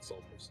using child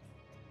soldiers.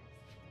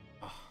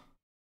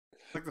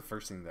 It's like the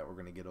first thing that we're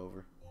gonna get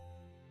over.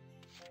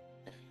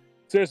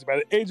 Seriously, by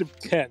the age of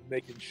 10, they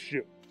can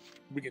shoot.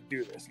 We can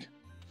do this.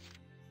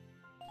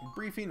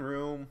 Briefing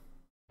room.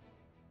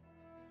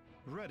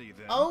 Ready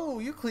then. Oh,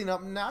 you clean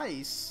up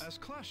nice. As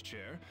class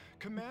chair,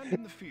 command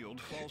in the field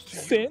falls to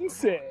you.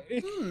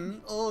 Sensei!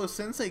 Oh,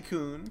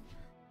 Sensei-kun.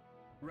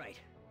 Right.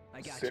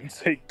 I got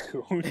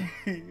Sensei-kun.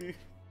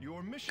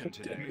 Your mission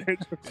today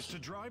is to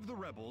drive the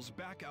rebels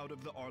back out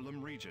of the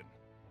Arlem region.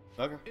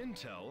 Okay.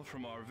 Intel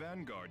from our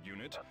Vanguard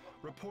unit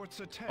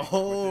reports a tank.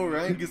 Oh, within the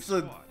Ryan enemy gets to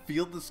squad.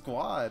 field the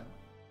squad.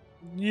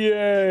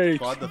 Yay!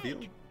 Squad the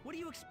field. What do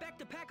you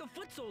expect a pack of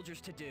foot soldiers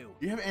to do?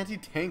 You have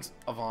anti-tanks,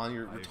 Avon.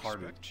 You're I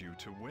retarded. expect you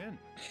to win.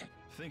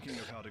 Thinking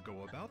of how to go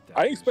about that.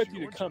 I is expect you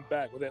to your come job.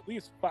 back with at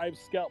least 5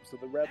 scalps of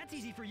the rebels. That's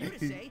easy for you to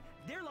say.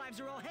 Their lives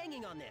are all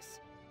hanging on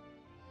this.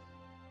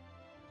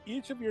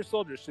 Each of your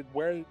soldiers should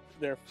wear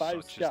their 5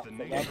 Such is scalps the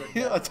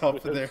nature. On top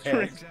with of a their string.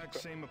 head. The exact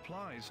same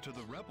applies to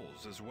the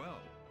rebels as well.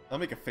 I'll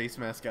make a face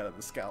mask out of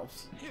the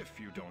scalps. If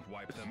you don't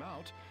wipe them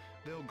out,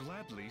 they'll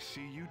gladly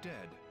see you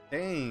dead.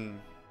 Dang.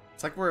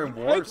 It's like we're in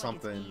You war or act like it's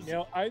something. easy. You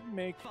know, I'd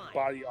make Fine.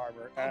 body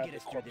armor I'll out get of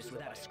us through corpses this of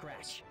without a my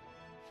scratch.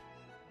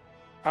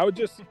 I would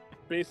just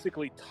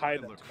basically tie I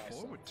them look to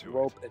myself. forward to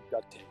Rope and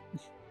duct tape.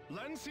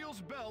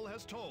 Lenseal's bell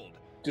has told.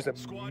 Just a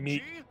Squad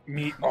meat G,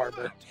 move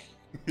armor.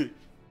 out.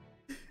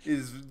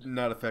 Is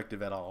not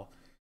effective at all.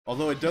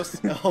 Although it does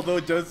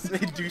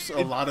induce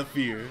a lot of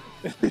fear.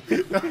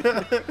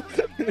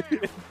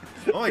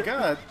 Oh my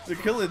god, they're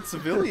killing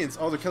civilians.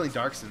 Oh, they're killing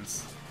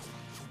Darksons.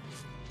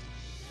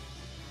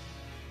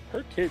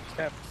 Her kids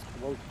have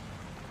exploded.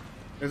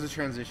 There's a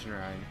transition,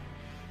 Ryan.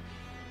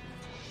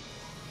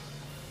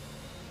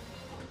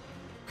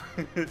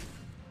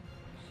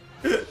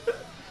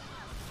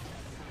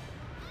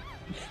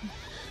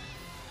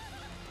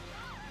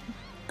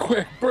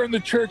 Quick, burn the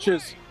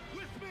churches!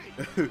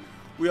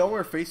 We all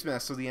wear face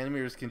masks so the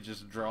animators can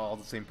just draw all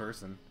the same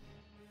person.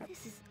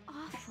 This is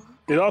awful.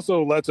 It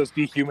also lets us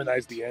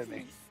dehumanize the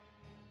enemy.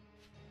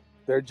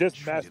 They're just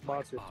mass Treated like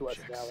monsters to us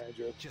objects, now,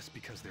 Andrew. Just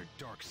because they're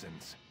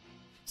Darksons.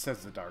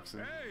 Says the Darkson.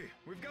 Hey,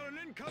 we've got an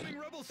incoming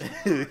rebel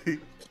squad.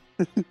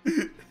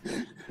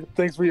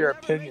 Thanks for your We'll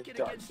never opinion, make it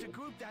against a Darcy.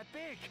 group that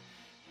big.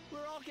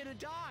 We're all gonna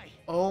die.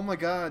 Oh my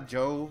god,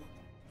 Joe.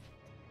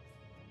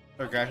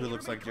 Or guy who Okay,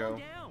 looks like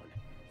everybody Joe. calm down.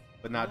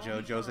 But not We'll Joe.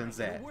 all be Joe's in fine.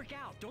 Zed. It'll work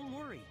out. Don't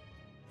worry.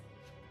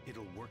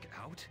 It'll work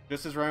out.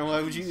 Just as Ryan,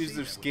 why would you use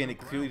their skin? It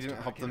clearly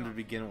didn't help them to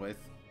begin with.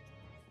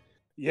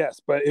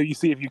 Yes, but you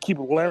see, if you keep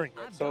layering it,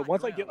 I've so got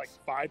once I get like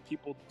grounds. 5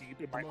 people deep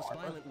in The my most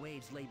armor, violent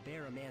waves lay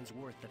bare a man's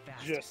worth the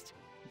fastest.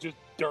 just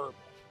durable.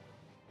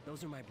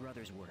 Those are my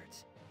brother's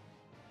words.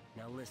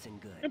 Now listen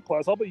good. And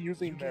plus, I'll be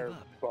using You give their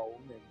up,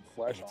 bone and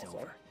flesh and it's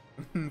also.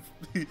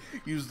 over.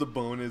 Use the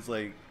bone as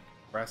like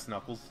brass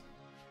knuckles.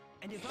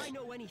 And if I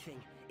know anything,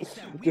 it's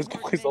that we Just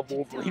weren't because of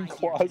meant to Wolverine die here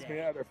claws,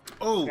 today. man.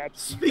 Oh, That's-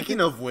 speaking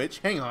of which,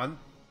 hang on.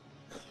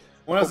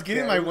 When I was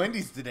getting Okay. my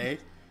Wendy's today,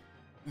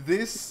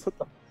 this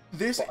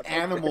fuck?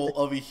 animal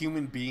of a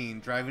human being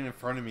driving in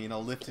front of me in a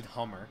lifted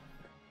Hummer.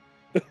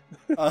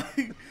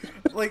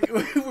 Like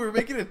we were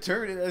making a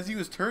turn, and as he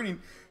was turning,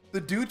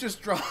 the dude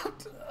just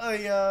dropped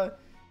a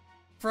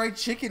fried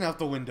chicken out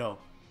the window.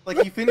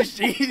 Like he finished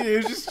eating it, it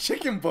was just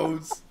chicken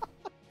bones.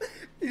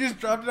 He just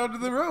dropped it onto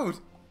the road.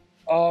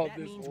 Oh, That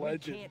this means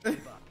legend. we can't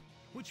give up,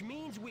 which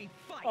means we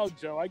fight. Oh,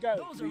 Joe, I got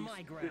Those at are least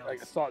my grounds.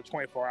 like a solid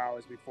 24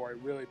 hours before it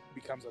really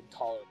becomes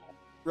intolerable.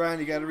 Ryan,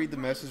 you gotta read the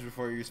message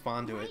before you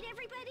respond to Right, it.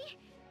 everybody?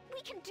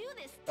 We can do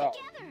this Oh,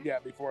 together. yeah,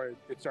 before it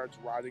starts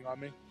rotting on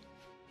me.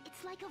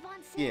 It's like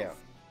Yvonne says. Yeah,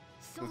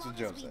 So that's long what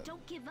Joe as we said.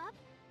 don't give up,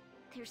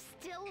 there's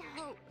still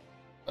hope.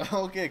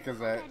 Okay, because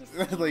That is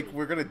like silly,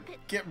 we're gonna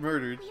but get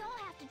murdered. We all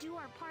have to do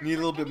our part. Need a for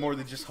little bit any more of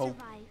than us just to hope.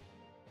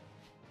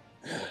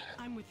 survive.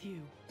 I'm with you.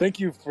 Thank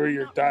you for I'm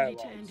your not ready to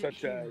dialogue, end it such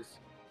here. as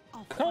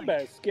I'll combat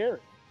fight. is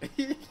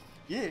scary.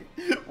 Yeah.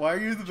 Why are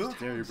you in the Just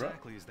how military, bro?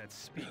 exactly is that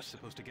speech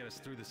supposed to get us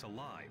through this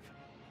alive?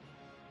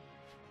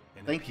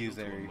 An Thank you,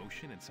 appeal to Zeri.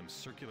 Emotion and some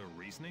circular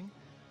reasoning?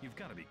 You've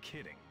got to be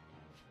kidding.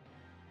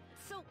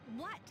 So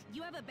what?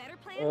 You have a better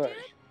plan, Ugh. dude?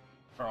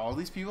 Are all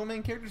these people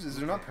main characters? Is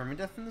there not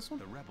permadeath in this one?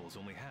 The rebels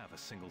only have a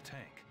single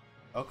tank.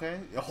 Okay,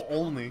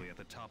 only. Probably at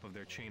the top of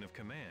their chain of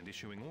command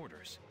issuing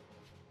orders.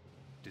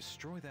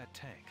 Destroy that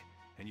tank,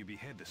 and you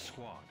behead the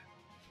squad.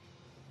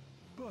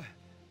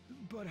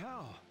 But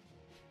how?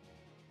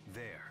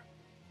 There.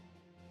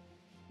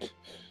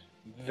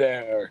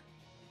 There.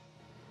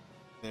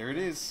 There it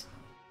is.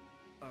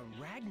 A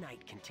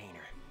Ragnite container.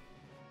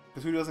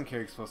 Because who doesn't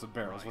carry explosive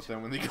barrels with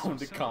them when they go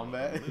into Several of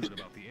them combat? littered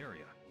about the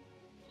area.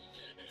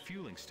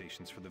 Fueling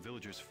stations for the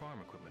villagers' farm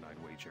equipment,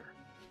 I'd wager.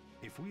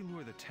 If we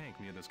lure the tank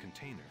near those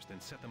containers, then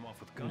set them off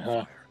with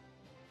gunfire.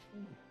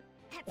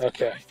 That's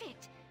Okay.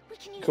 perfect. We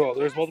can use Cool. the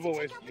There's gas multiple to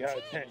ways take to out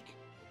get the a tank.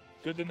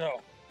 Good to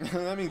know.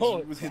 that means Pull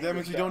it. we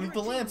don't need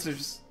the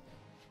lancers.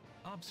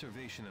 Ah,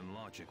 Observation and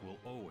logic will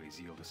always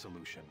yield a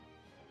solution.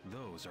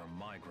 Those are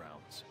my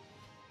grounds.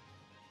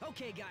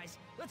 Okay, guys,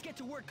 let's get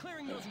to work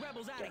clearing those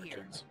rebels out of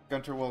here.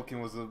 Gunter Wilkin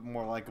was a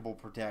more likable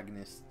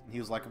protagonist. He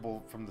was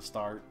likable from the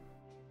start.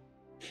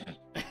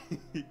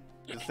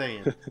 Just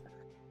saying.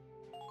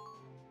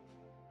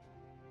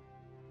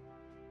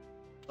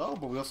 Oh,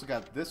 but we also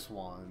got this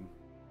one.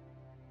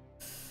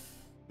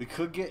 We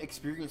could get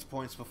experience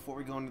points before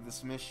we go into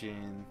this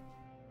mission.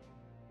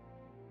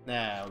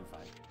 Nah, we're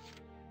fine.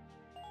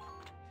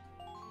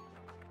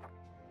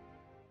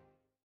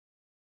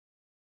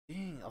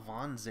 Dang,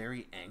 Avon,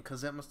 Zeri, and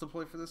Cosette must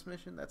deploy for this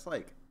mission? That's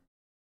like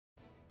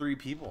 3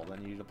 people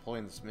that need to deploy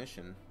in this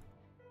mission.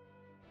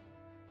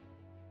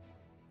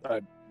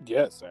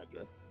 Yes,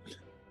 Andrew.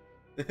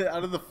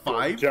 Out of the Good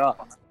 5?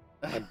 job.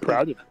 I'm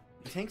proud of you.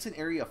 The tank's in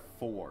Area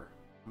 4.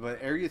 But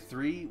Area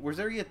 3? Where's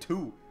Area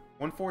 2?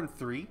 1, 4, and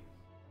 3?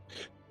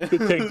 The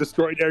tank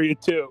destroyed Area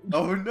 2.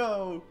 Oh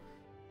no!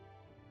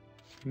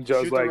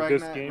 Joe's Shoot like, the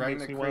this Ragnar- game Ragnar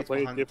makes me want to crates play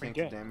a behind the different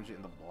tank game. to damage it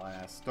in the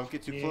blast. Don't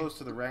get too Yeah. close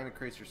to the Ragnar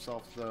crates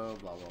yourself though,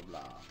 blah blah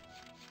blah.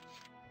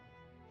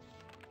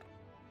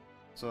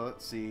 So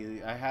let's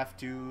see, I have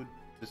to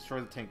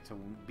destroy the tank to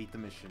beat the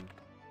mission.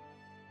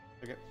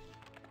 Okay.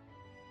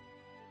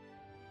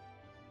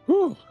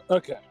 Whew.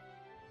 Okay.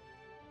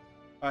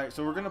 Alright,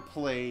 so we're gonna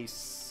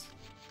place...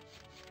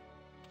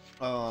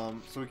 so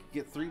we can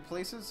get 3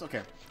 places?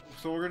 Okay.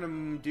 So we're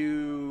gonna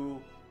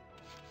do...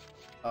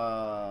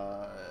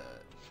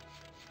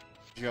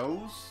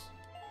 Joe's,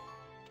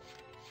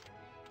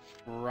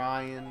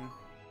 Ryan.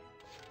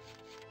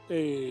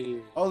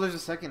 Hey. Oh, there's a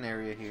second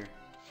area here.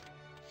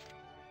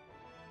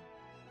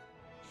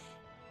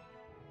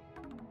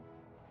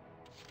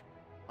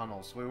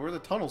 Tunnels. Wait, where are the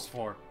tunnels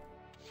for?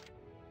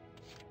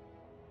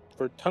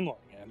 For tunneling,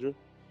 Andrew.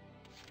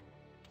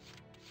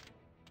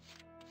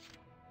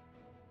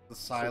 The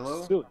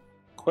silo, Silly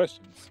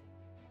questions.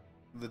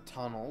 the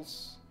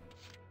tunnels,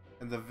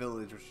 and the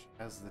village, which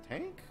has the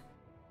tank?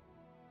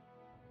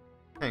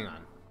 Hang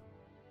on.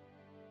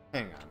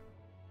 Hang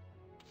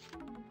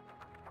on.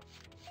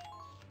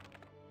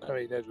 I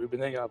mean, Andrew, we've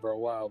been hanging out for a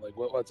while. Like,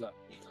 what's up?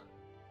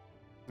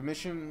 The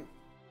mission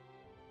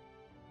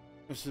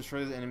is to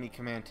destroy the enemy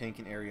command tank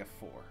in Area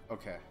 4.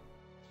 Okay.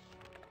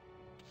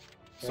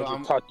 So Andrew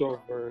I'm... talked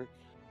over.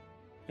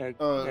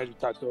 Andrew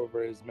talked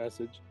over his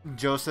message.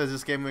 Joe says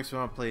this game makes me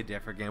want to play a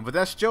different game, but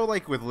that's Joe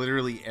like with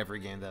literally every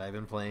game that I've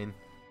been playing.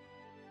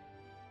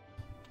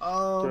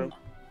 True.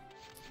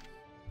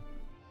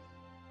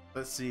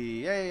 Let's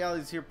see. Yeah,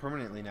 Ali's here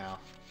permanently now.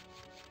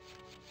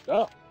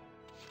 Oh.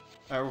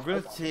 Alright,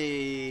 we're gonna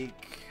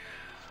take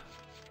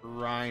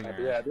Reiner.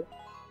 Yeah.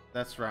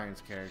 That's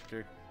Ryan's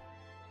character.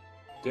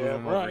 Move Damn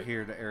him over right.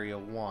 here to Area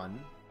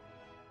 1.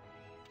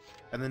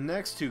 And the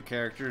next 2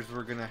 characters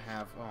we're gonna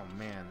have... Oh,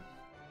 man.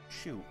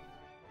 Shoot.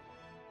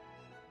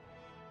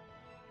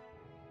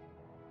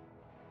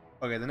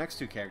 Okay, the next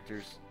 2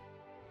 characters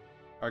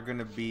are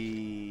gonna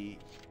be...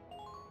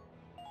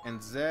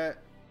 Anzet...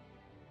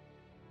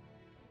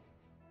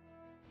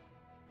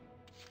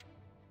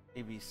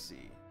 ABC.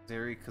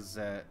 Zeri,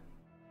 Cosette,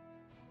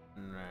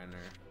 and Reiner.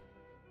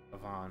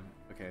 Avon.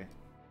 Okay.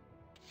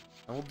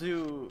 And we'll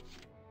do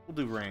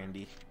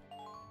Randy.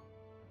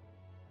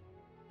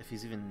 If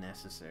he's even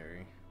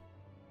necessary.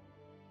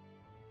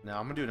 No,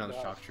 I'm gonna do another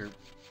shock troop.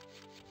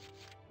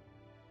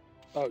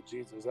 Oh,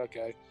 Jesus.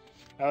 Okay.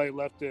 Ali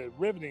left a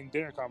riveting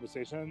dinner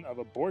conversation of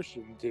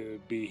abortion to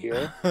be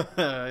here.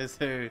 Is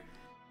there...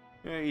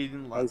 You're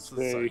eating lots of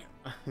say-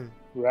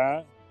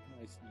 Right?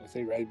 I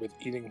say right with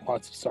eating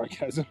lots of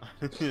sarcasm.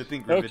 I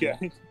think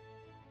riveting.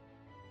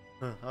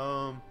 Okay.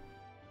 I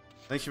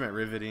think she meant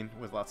riveting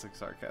with lots of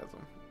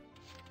sarcasm.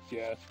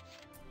 Yeah.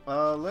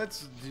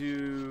 Let's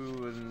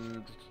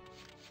do...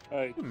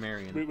 Alright.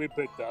 Marion. We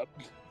picked up.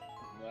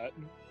 That.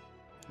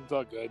 It's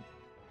all good.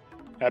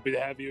 Happy to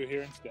have you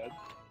here instead.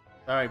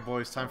 Alright,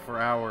 boys, time for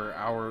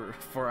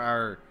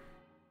our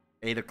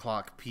 8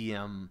 o'clock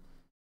p.m.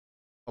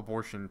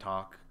 abortion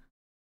talk.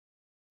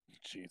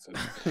 Jesus.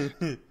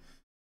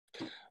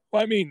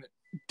 Well, I mean,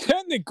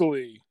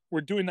 technically,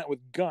 we're doing that with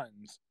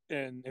guns,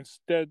 and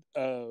instead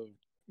of,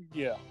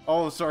 yeah.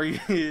 Oh, sorry.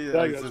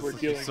 That's what we're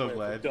dealing so with.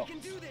 glad. Don't. You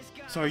can do this,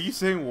 guys. So are you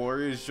saying war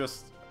is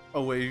just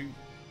a way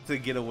to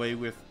get away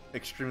with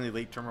extremely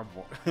late term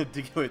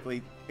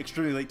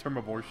extremely late term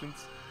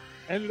abortions?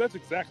 Andrew, that's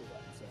exactly what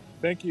I'm saying.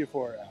 Thank you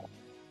for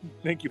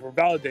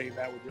validating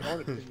that with your own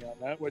opinion on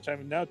that, which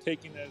I'm now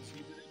taking as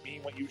you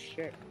being what you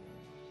share.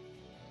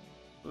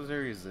 What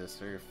area is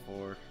this? Area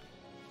 4.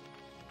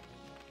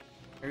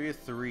 Area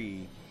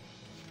 3.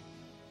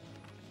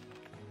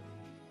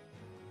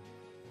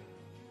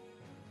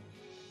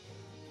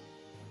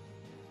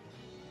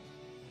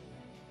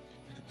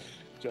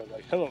 Joe's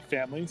like, hello,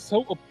 family.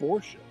 So,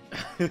 abortion.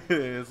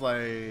 It's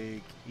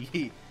like...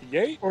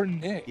 Yay or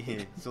nay?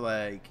 Yeah, so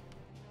like...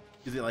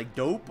 Is it like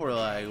dope or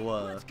like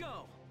what? Let's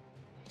go.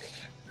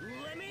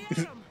 Let me at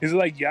 'em. Is it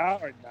like yeah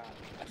or nah?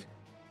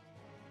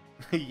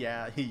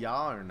 yeah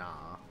or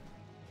nah?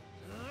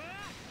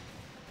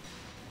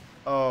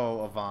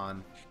 Oh,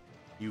 Avon.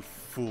 You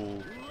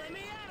fool. Let me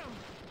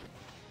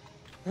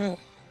at him.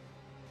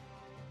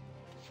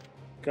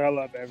 Gotta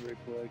love every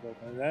political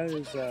one. That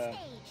is, Stage.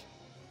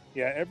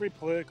 yeah, every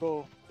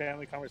political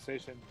family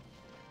conversation.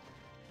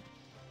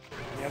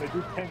 Yeah, they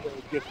do tend to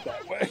get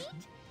that way.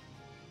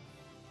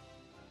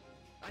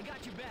 I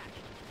got you back.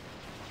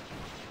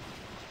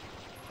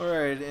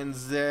 Alright, and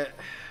that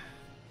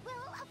Well,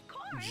 of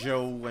course.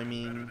 Joe, I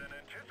mean,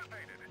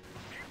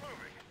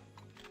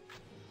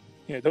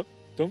 Yeah,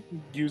 don't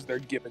use their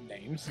given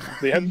names.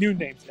 They have new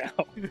names now.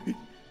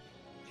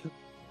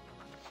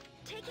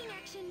 Taking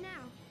action now.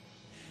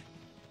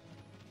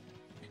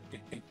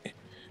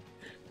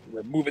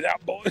 We're moving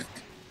out, boys.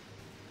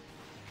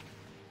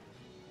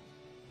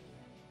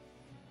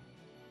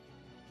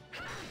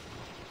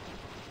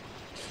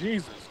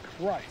 Jesus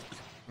Christ!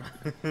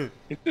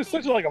 It's just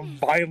such like a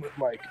violent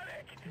like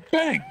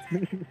bang.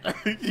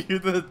 you hear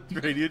the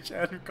radio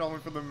chatter calling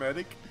for the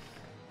medic?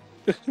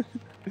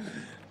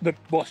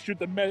 Well, shoot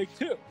the medic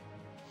too.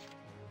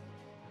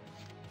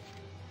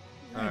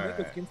 All That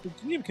was right. against the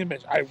Geneva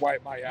Convention. I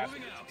wipe my ass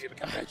Moving against the Geneva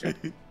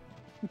Convention.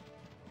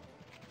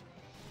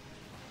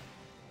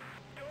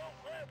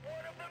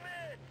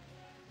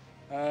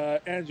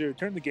 Andrew,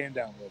 turn the game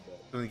down a little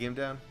bit. Turn the game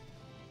down?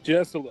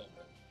 Just a little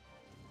bit.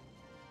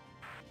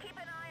 Keep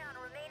an eye on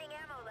remaining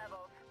ammo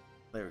levels.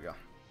 There we go.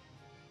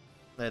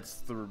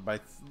 That's by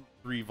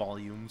 3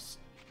 volumes.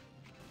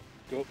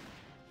 Cool.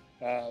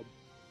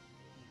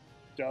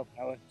 Joe,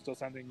 Alan, still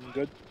sounding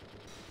good?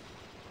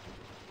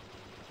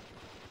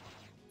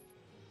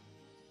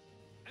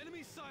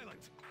 Enemy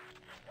silent.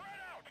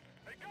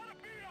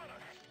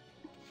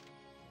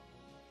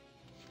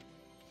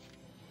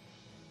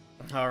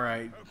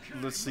 Alright,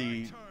 let's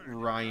see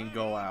Ryan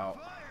go out.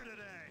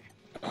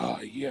 Oh,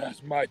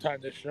 yes, my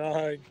time to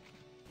shine.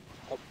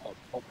 Up, up,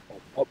 up,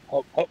 up, up,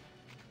 up, up.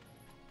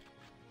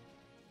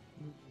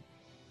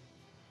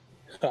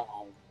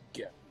 Oh,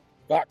 get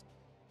back.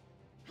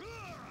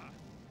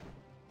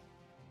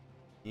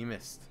 He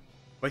missed.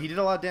 But he did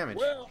a lot of damage.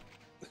 Well,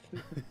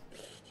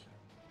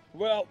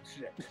 well,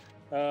 shit.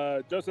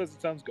 Joe says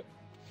it sounds good.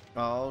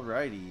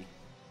 Alrighty.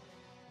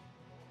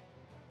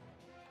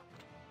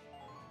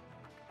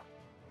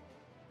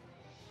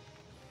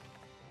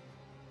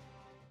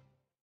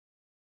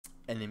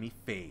 Enemy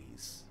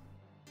phase.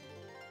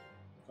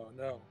 Oh,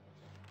 no.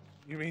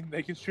 You mean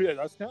they can shoot at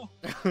us now?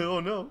 Oh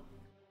no.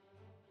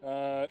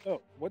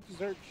 Oh, what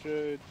dessert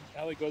should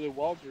Allie go to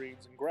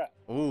Walgreens and grab?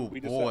 Oh We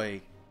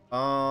boy.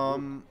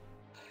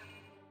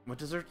 What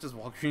dessert does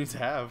Walgreens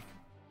have?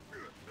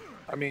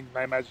 I mean,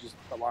 I imagine just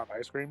a lot of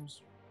ice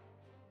creams.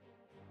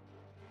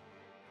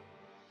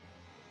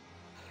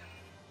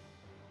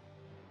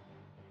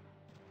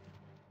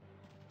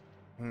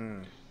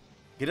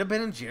 Get a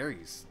Ben and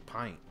Jerry's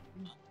pint.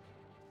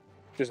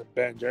 Just a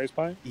Ben & Jerry's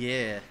pint?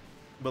 Yeah.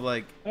 But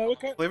like Oh, what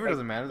kind? flavor like,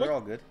 doesn't matter, what- they're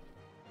all good.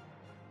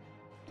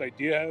 Like,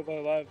 do you have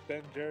a lot of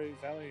Ben & Jerry's,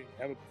 Allie?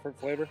 Have a preferred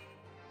flavor?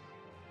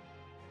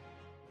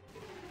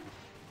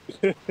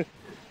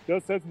 Joe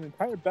says an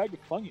entire bag of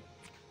Funyuns.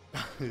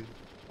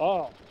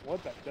 Oh,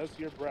 what that does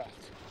to your breath.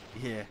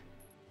 Yeah.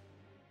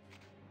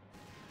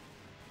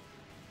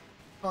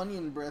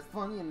 Funyun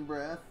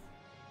breath.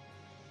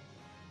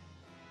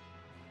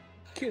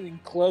 Getting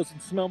close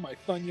and smell my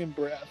Funyun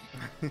breath.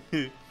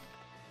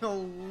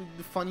 No,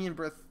 the Funyun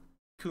breath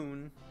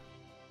coon.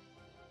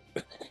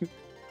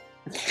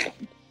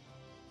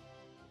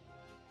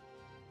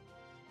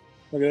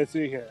 Okay, let's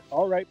see here.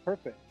 All right,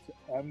 perfect.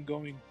 I'm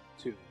going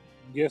to.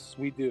 Yes,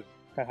 we do.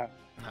 Haha.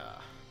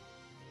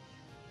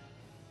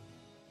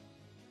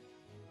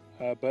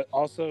 But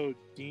also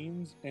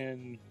Dean's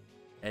and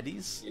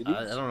Eddie's? Eddie's?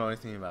 I don't know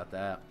anything about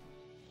that.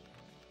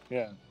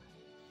 yeah.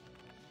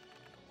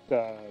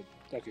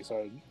 Okay,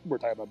 so we're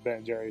talking about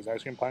Ben & Jerry's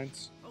ice cream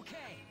pints. Okay,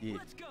 Yeah.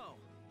 let's go.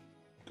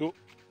 Cool.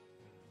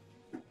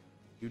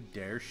 You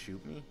dare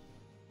shoot me?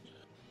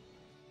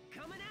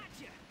 Coming at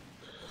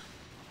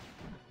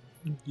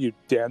you. You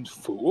damned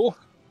fool.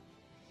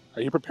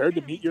 Are you prepared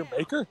to meet your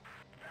maker?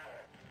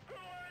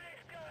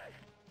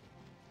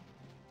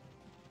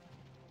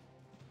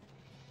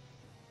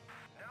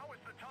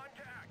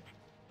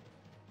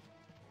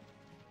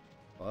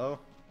 Hello?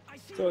 I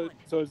see So, one.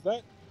 so is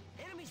that?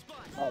 Enemy spot.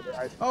 Oh, they're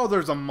ice. Oh,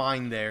 there's a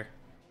mine there.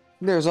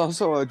 There's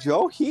also a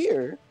Joe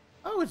here.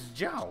 Oh, it's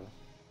Joe.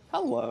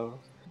 Hello.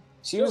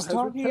 She Joe was has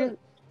talking. returned.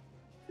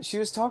 She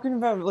was talking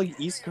about like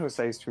East Coast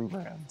ice cream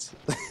brands.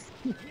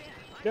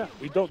 Yeah,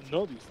 we don't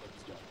know these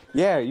things yet.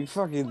 Yeah, you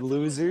fucking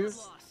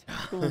losers.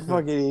 You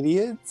fucking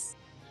idiots.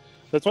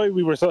 That's why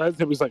we were so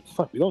hesitant. We was like,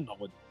 fuck, we don't know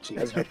what she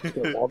has at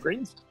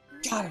Walgreens.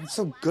 God, I'm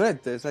so good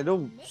at this. I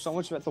know so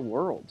much about the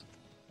world.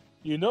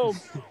 You know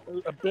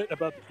a bit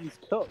about the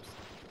East Coast.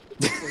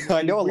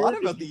 I know a lot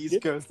Where about did the you East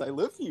get- Coast. I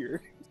live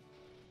here.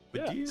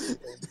 But Yeah. do you?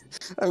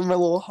 I have my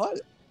little hut.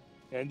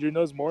 Andrew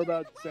knows more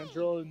about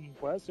Central and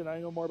West, and I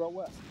know more about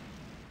West.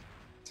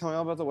 Tell me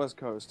all about the West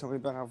Coast. Tell me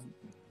about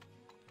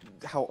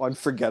how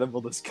unforgettable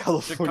this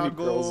California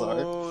girls are.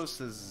 Chicago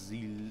says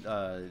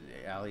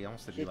Ali. I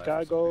almost said Eli for some reason.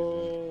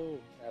 Chicago,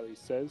 Ali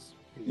says.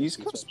 East He's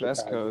Coast, from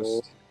West Chicago.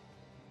 Coast.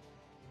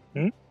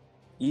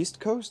 East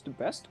Coast,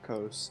 Best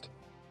Coast.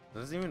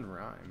 Doesn't even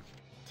rhyme.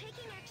 Taking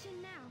action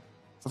now.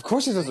 Of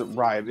course it doesn't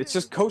rhyme. It's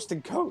just coast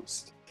and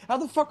coast. How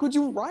the fuck would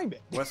you rhyme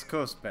it? West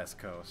Coast, Best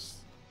Coast.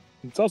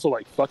 It's also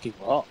like fucking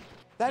wrong.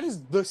 That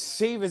is the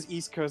same as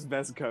East Coast,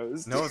 Best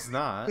Coast. No, it's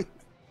not.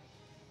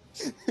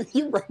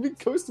 You're rhyming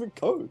coast with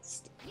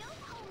coast. You'll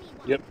owe me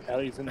one. Yep,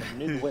 Allie's in the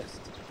Midwest.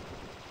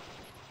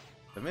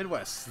 The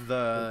Midwest,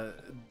 the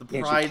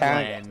In Pride Chicago.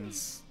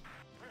 Lands.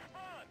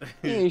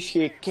 In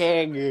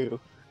Chicago.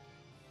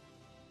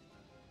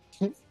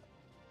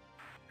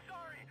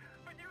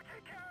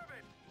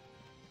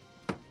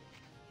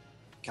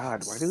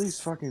 God, why do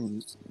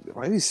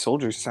these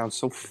soldiers sound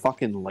so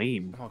fucking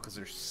lame? Oh, because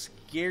they're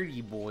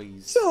scaredy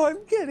boys. So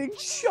I'm getting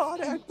shot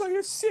at by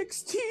a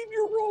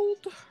 16-year-old.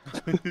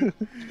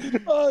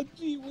 Oh,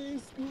 gee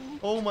whiz.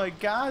 Oh my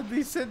god,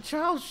 they sent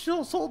child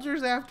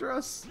soldiers after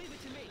us. Leave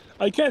it to me.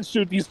 I can't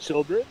shoot these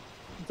children.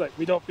 It's like,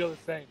 we don't feel the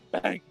same.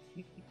 Bang.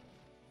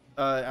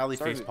 Alley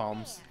Sorry. face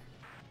palms.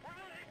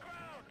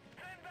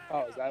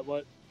 Oh, is that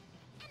what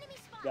Enemy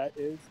spotted.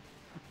 that is?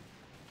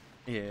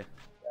 Yeah.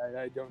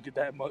 I don't get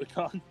that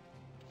emoticon.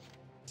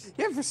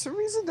 Yeah, for some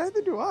reason,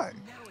 neither do I.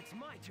 Now it's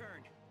my turn.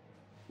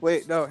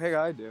 Wait, no, hey,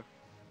 I do.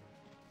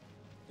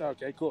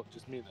 Okay, cool.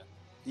 Just me then.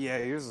 Yeah,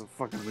 you're just a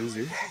fucking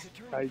loser. There's a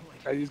turning point.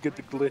 I just get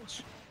the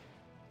glitch.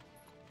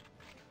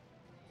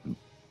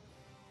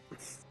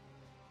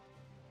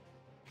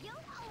 You'll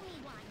owe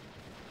me one.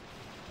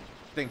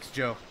 Thanks,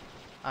 Joe.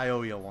 I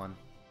owe you one.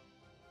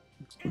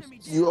 Enemy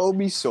You owe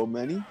me so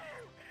many.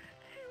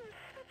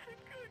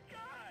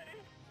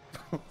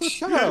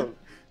 Shut up.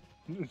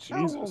 I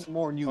Jesus. won't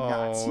mourn you, Oh,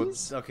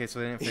 Nazis. okay, so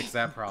they didn't fix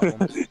that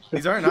problem.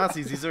 These aren't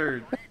Nazis. These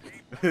are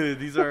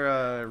these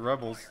are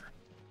rebels.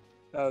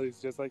 Oh, he's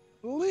just like,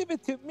 leave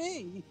it to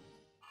me.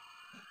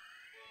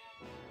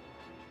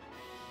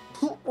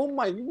 Oh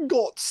my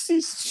god,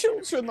 these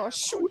children are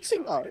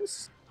shooting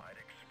us.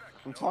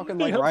 I'm talking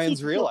like Help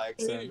Ryan's me real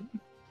fucking-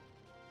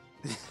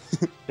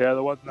 accent. Yeah,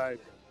 the one I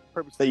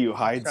purposely That you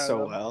hide cut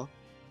so out well.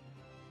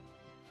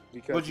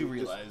 because What'd you he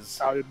realize?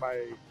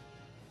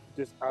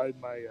 Just outed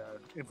my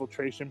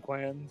infiltration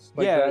plans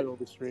like Yeah. that over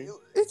the stream.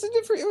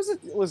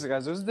 Listen,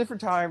 guys, it was a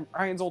different time.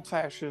 Ryan's old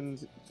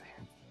fashioned.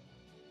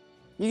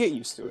 You get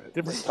used to it.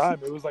 Different time.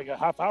 It was like a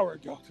half hour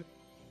ago.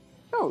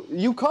 No,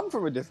 you come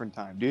from a different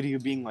time due to you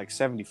being like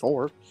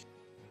 74.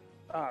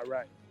 Ah,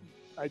 right.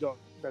 I don't.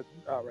 That.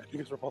 Right.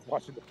 Because we're both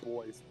watching The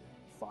Boys.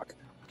 Fuck.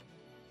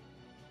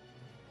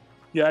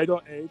 Yeah, I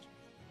don't age.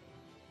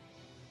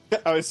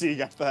 Oh, so you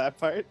got to that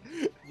part?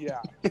 Yeah,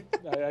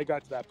 I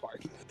got to that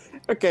part.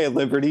 Okay,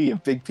 Liberty, you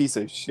big piece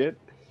of shit.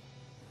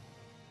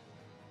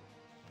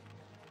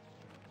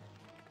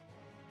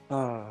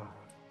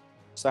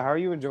 So how are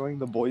you enjoying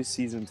The Boys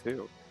season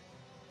 2?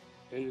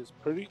 It is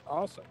pretty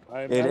awesome.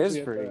 I am It is actually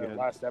at pretty the good.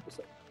 last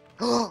episode.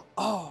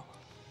 Oh,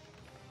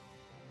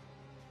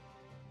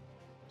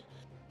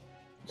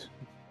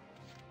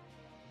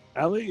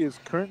 Ellie is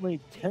currently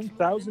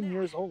 10,000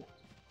 years old.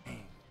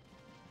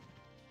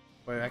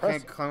 Wait, I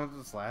Impressive. can't climb up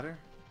this ladder?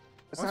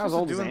 that's What am not I as supposed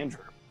old to as do in-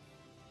 Andrew.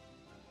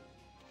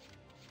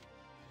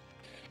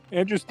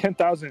 Andrew's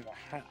 10,000 and a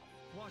half.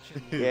 Watch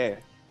and Yeah.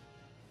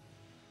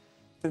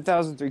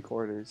 10,000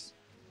 3/4.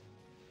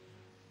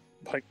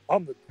 Like,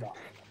 on the dot.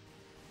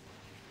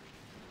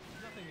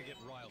 nothing to get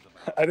riled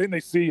about. I think they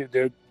see you,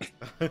 dude.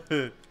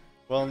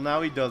 Well,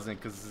 now he doesn't,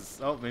 because...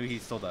 Oh, maybe he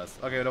still does.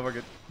 Okay, no, we're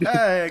good.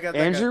 Hey, I got that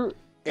guy. Andrew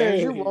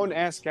Hey. won't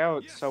ask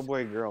out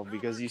Subway Girl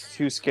because he's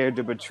too scared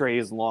to betray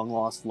his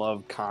long-lost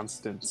love,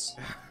 Constance.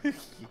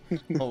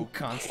 Oh,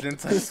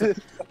 Constance. I said,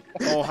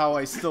 oh, how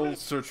I still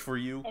search for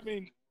you.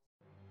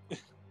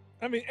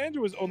 I mean,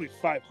 Andrew was only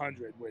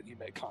 500 when he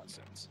met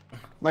Constance.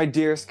 My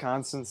dearest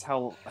Constance,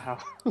 how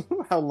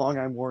how long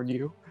I mourn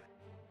you.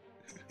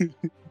 Where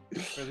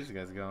are these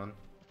guys going?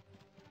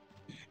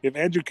 If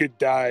Andrew could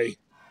die,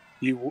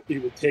 he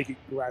would take it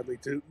gladly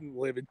to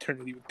live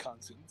eternity with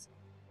Constance.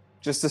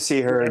 Just to see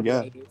her Whatever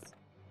again. that is.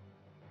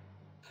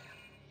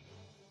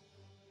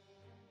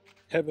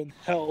 Heaven,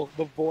 hell,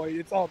 the void,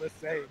 it's all the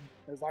same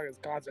as long as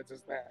Constance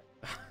is there.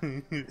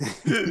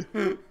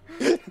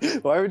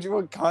 Why would you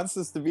want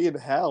Constance to be in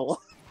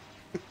hell?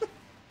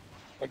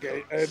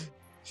 Okay, and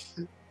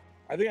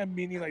I think I'm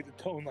meaning like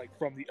the tone like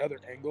from the other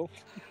angle.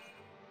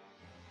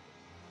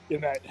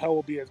 In that hell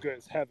will be as good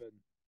as heaven.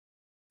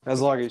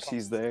 As long as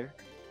she's there.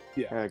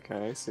 Yeah.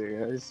 Okay, I see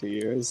you, I see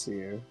you, I see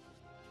you.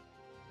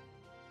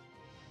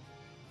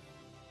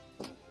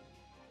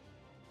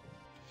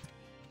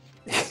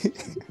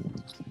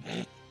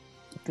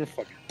 You're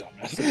fucking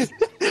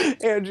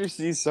dumbass. Andrew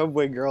sees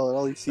Subway Girl and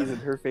all he sees in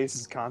her face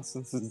is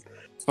Constance's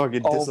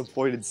fucking Oh.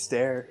 disappointed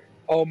stare.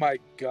 Oh my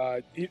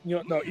god.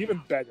 No,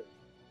 even better.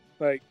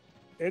 Like,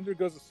 Andrew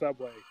goes to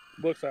Subway,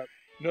 looks up,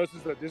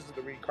 notices that this is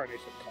the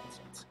reincarnation of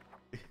Constance.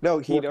 No,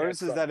 he Poor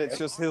notices man's that it's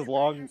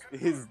Subway.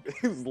 just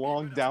his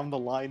long down the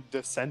line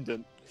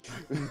descendant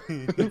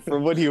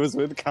from when he was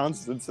with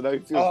Constance, and now he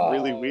feels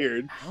really Oh.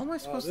 weird How am I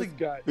supposed this to...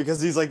 guy.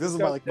 because he's like, this is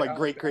This my guy's down,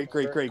 great great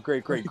great great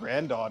great great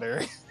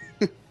granddaughter.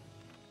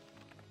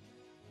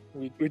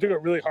 We took a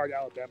really hard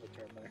Alabama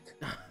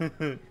turn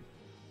there.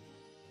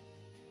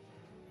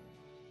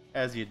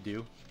 As you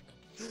do.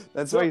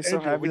 That's So, why he's so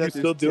Andrew, happy would that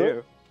you there's still do two.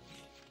 it?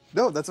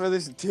 No, that's why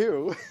there's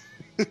two.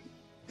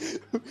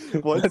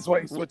 That's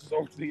why he switches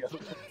over to the other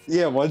one.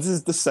 Yeah, one's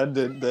his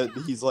descendant that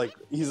he's like,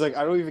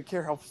 I don't even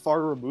care how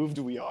far removed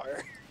we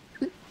are.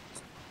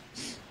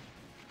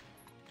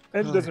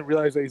 Andrew doesn't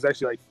realize that he's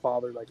actually like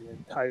fathered like an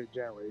entire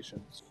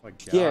generation. My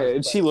God. Yeah,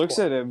 and she That's looks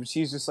cool. at him.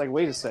 She's just like,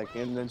 "Wait a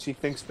second," and then she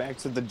thinks back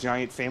to the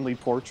giant family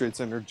portraits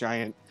in her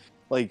giant,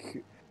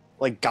 like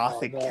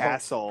gothic Oh, no.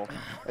 castle,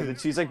 and then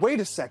she's like,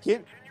 "Wait a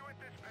second."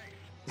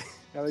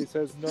 Ellie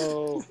says,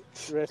 "No,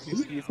 rest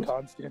in peace,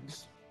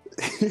 Constance."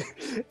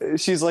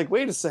 She's like,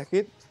 "Wait a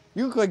second,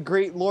 you look like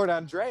Great Lord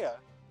Andrea."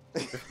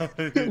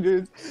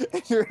 and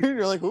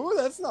you're like, "Ooh,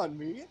 that's not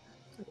me."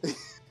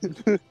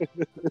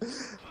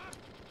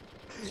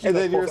 And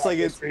then you're just like,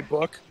 "It's." history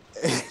book.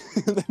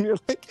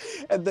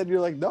 and then you're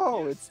like,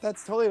 no,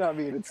 that's totally not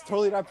me. It's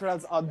totally not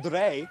pronounced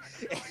Andre.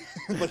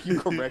 Like you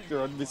correct her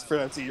on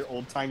mispronouncing your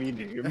old timey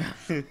name.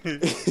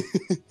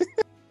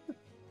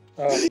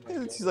 Oh,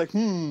 And she's like,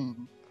 hmm.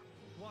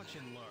 Watch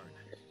and learn.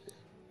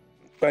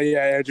 but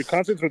yeah, Andrew,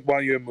 Constance would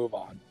want you to move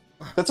on.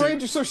 That's why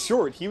Andrew's so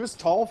short. He was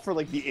tall for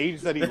like the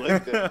age that he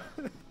lived in.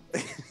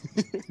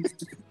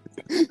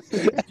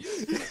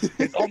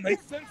 It all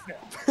makes sense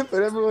now.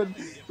 But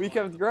we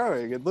kept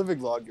growing and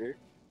living longer.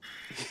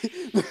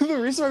 The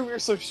reason why we were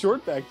so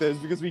short back then is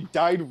because we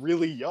died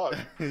really young.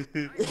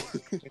 And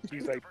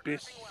she's like,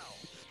 bish.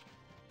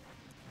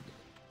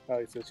 Oh,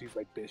 he says she's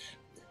like, bish.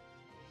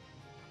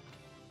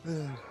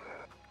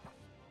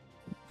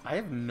 I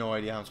have no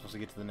idea how I'm supposed to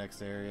get to the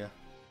next area.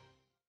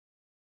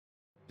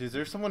 Is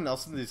there someone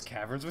else in these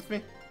caverns with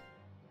me?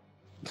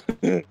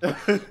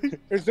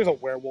 There's a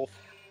werewolf.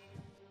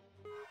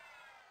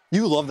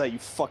 You love that, you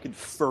fucking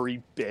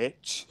furry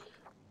bitch.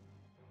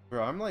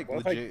 Bro, I'm like What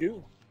if I legit.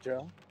 do,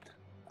 Joe?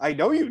 I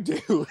know you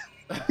do.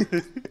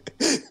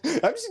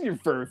 I've seen your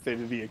fur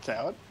affinity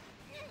account.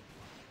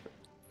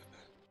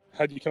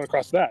 How'd you come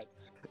across that?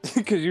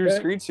 Because you were Man,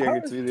 screen sharing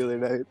it to me the other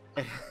night.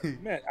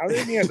 Man, out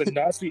of me as a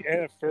Nazi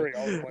and a furry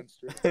all in one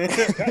stream.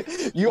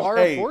 You are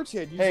Hey, a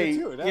 4chan user Hey,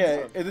 too. That's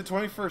yeah, fun. in the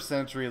 21st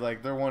century,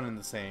 like, they're one and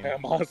the same.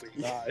 I'm honestly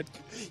not.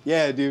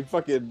 Yeah, dude,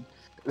 fucking.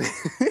 God,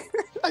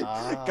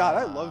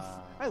 Ah.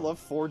 I love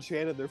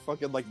 4chan and their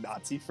fucking like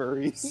Nazi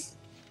furries.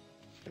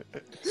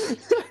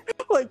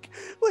 like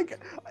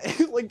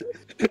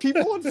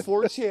people on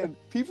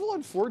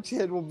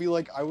 4chan will be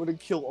like, I want to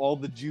kill all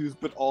the Jews,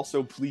 but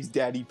also please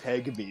daddy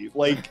peg me.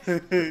 Like,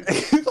 like,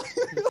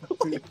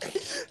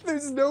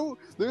 there's no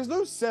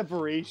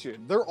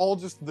separation. They're all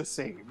just the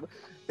same.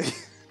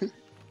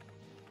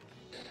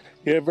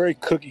 Yeah, very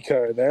cookie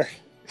cutter there.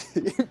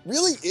 It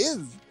really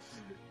is.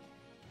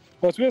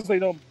 Well, it's because they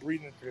don't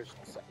breed in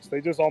traditional sense.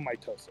 They just all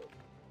mitoso.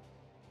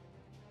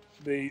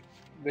 They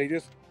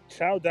just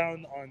chow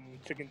down on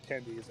chicken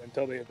tendies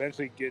until they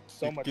eventually get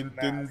so much Chicken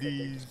mass that they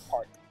tendies. just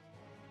part.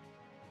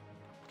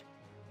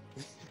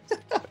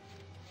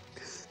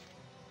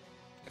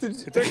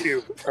 It's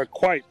actually a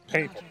quite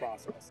painful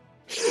process.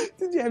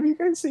 Have you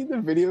guys seen the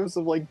videos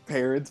of like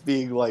parents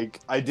being like,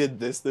 I did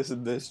this, this,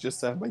 and this just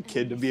to have my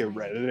kid to be a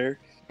redditor?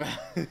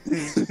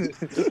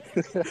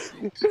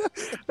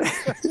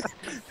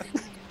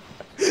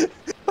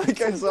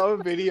 Like I saw a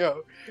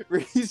video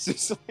where he's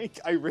just like,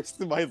 I risked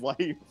my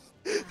life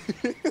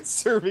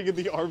serving in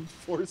the armed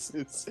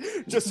forces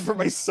just for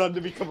my son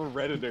to become a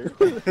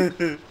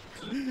redditor.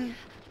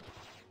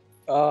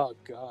 Oh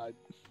God!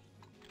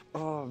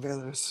 Oh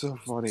man, that's so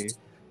funny.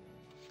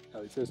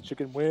 Oh, he says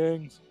chicken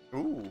wings.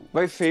 Ooh.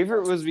 My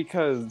favorite was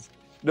because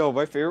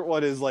my favorite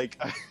one is like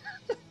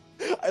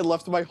I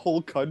left my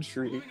whole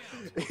country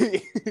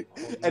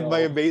and my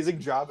no. amazing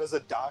job as a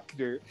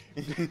doctor,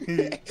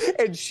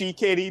 and she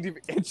can't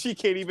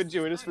even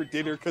join us for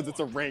dinner because it's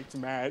a ranked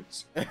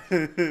match.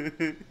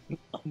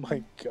 Oh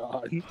my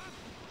God!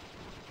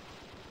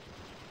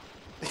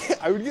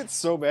 I would get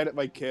so mad at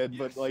my kid,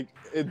 but like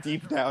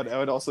deep down, I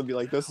would also be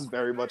like, "This is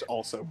very much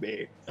also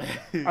me."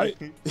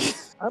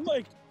 I'm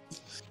like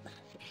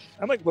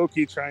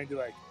low-key trying to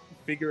like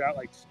figure out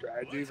like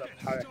strategies on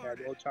how to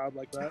handle a child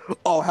like that.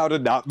 Oh, how to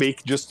not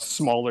make just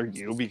smaller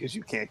you because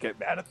you can't get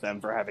mad at them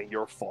for having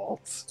your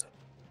faults.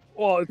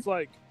 Well, it's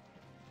like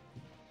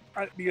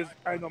because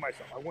I know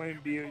myself, I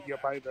wouldn't be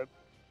probably the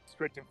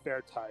strict and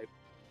fair type.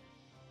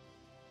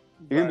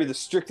 You're gonna be But- the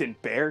strict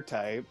and bear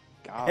type.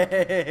 God.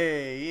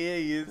 Hey, yeah,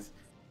 he is.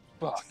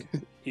 Fuck,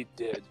 he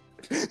did.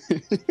 This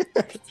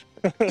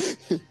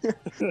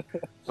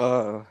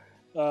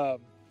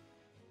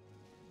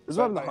is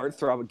one of the But,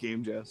 heartthrob of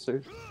Game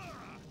Jester.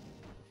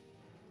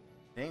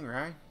 Dang,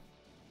 Ryan.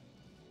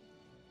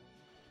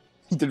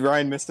 Did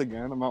Ryan miss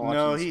again? I'm not watching.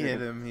 No, the he stream.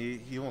 hit him.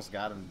 He almost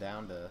got him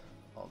down to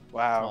small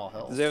Wow.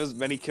 health. Does he have as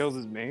many kills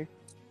as me?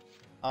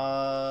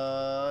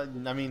 I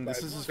mean,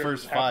 this is his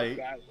first Half the fight.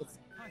 battles.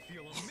 I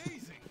feel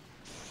amazing.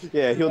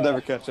 Yeah, he'll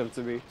never catch up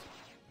to me.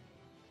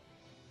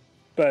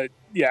 But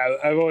yeah,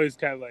 I've always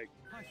kind of like,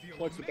 I feel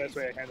what's the best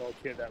way to amazing. handle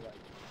a kid that like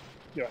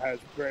has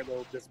very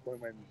little discipline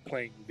when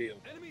playing the field.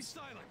 Enemy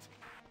silent.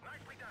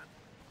 Nicely done.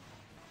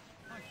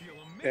 I feel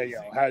And,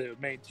 amazing. how to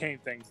maintain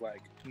things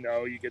like,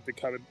 no, you get to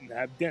come and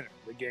have dinner.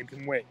 The game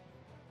can wait.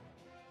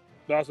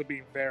 But also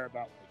being fair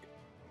about,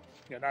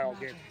 like, not all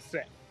games are the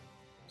same,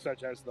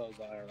 such as those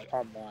that are like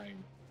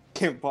online.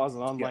 Can't pause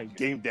an online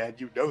game, Dad.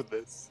 You know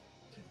this.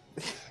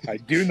 I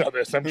do know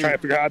this. I'm trying to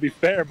figure out how to be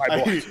fair, my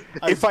boy.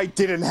 If I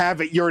didn't have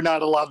it, you're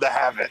not allowed to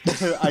have it.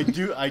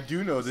 I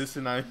do know this,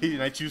 and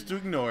I choose to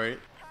ignore it.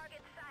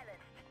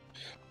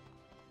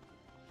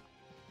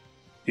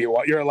 Do you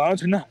want your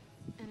allowance or not?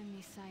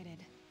 Enemy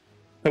sighted.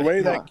 The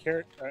way that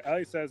character,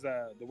 Ellie says,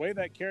 the way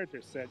that character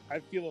said, "I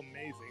feel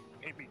amazing,"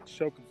 made me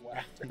choke with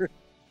laughter.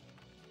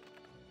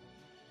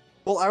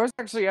 Well, I was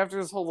actually, after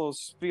this whole little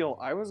spiel,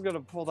 I was gonna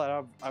pull that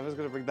up. I was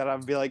gonna bring that up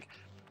and be like,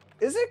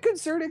 is it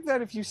concerning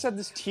that if you send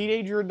this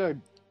teenager into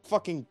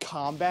fucking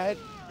combat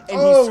and he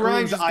Ryan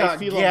screams, just "I got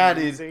feel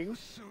gatted." amazing"?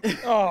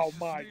 Oh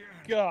my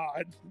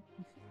god!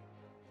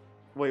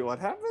 Wait, what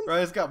happened?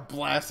 Ryan's got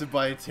blasted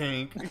by a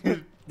tank.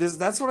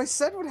 That's what I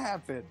said would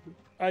happen.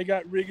 I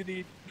got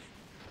riggedy.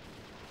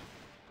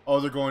 Oh,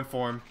 they're going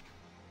for him.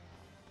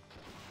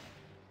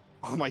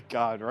 Oh my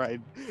god, right?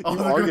 Oh, You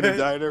they're are gonna gonna-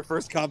 die in our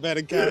first combat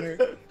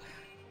encounter.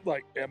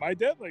 Like, am I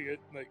dead? Is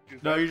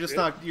No, that you're just it?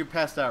 not. You're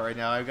passed out right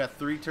now. I've got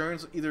 3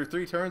 turns, either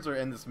 3 turns or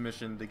end this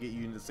mission to get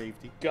you into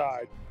safety.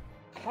 God,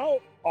 how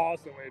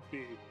awesome would it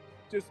be?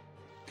 Just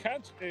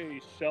catch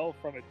a shell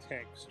from a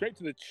tank straight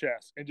to the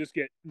chest and just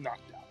get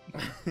knocked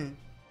out.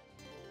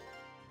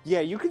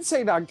 Yeah, you can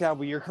say knocked out,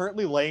 but you're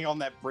currently laying on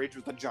that bridge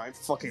with a giant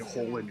fucking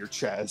hole in your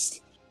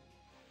chest.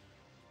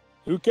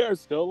 Who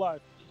cares? Still alive.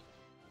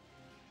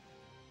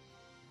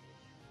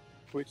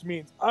 Which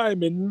means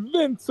I'm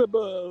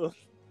invincible.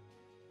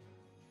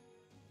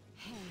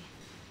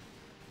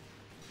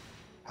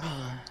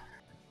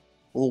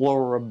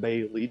 Laura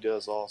Bailey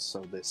does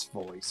also this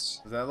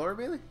voice. Is that Laura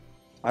Bailey?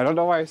 I don't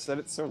know why I said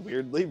it so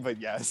weirdly, but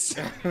yes.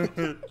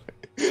 You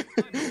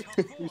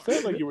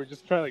said like you were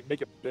just trying to like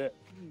make a bit,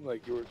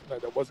 like you were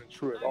like that wasn't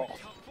true at all.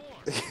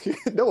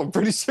 No, I'm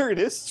pretty sure it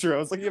is true. I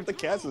was looking up the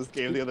cast of this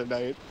game the other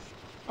night.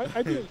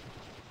 I did.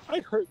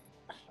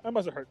 I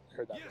must have heard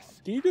that. Wrong.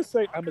 Did you just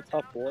say I'm a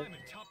tough boy? I'm in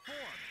top form.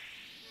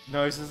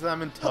 No, he says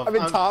I'm in top. I'm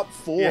in top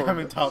 4. Yeah, I'm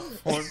in top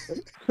 4.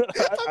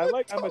 I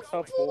like I'm a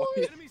tough boy.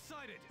 Enemy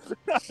sighted.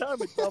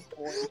 I'm a tough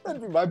boy.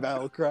 That'd be my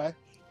battle cry.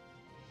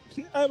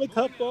 I'm a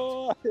tough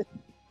boy.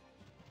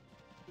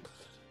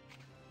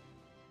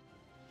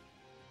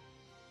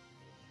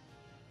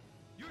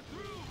 You're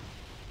through.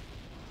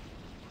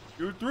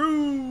 You're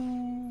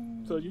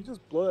through. So you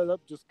just blow that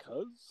up just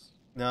cuz?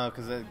 No,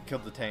 because it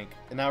killed the tank,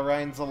 and now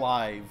Ryan's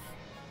alive.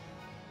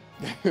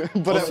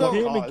 But Also- at I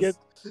didn't what even cause? get.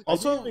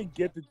 Also- I didn't even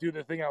get to do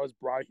the thing I was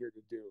brought here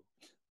to do.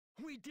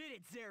 We did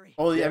it, Zeri.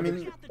 Oh, yeah, I Yeah,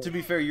 mean, to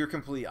be fair, you're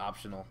completely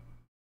optional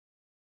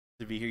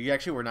to be here. You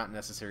actually were not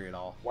necessary at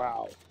all.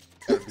 Wow,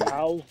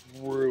 how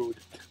rude.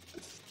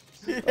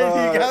 You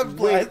got wait.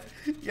 blasted.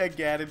 You got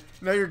gatted.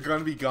 Now you're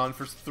gonna be gone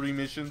for 3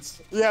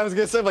 missions. Yeah, I was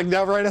gonna say, like,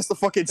 now Ryan has to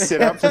fucking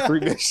sit out for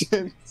 3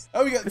 missions.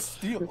 Oh, we got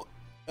steel.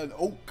 An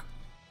oak.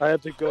 I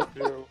have to go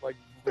through like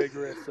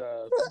vigorous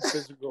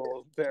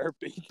physical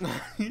therapy.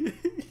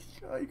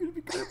 Oh, you're gonna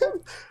be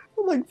good.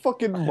 Like,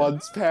 fucking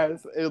months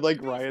pass, and,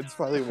 like, Ryan's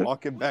finally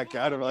walking back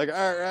out, and we're like,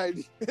 alright,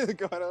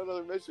 go on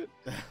another mission.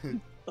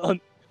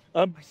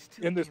 I'm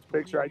in this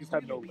picture. I just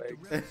have no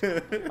legs.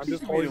 I'm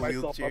just holding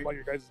myself up on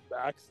your guys'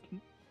 backs.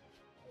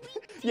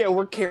 Yeah,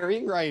 we're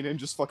carrying Ryan and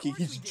just fucking,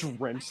 he's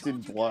drenched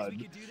in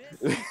blood.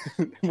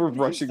 We're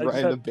rushing I just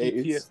Ryan to have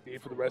base.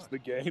 PTSD for the rest of the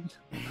game.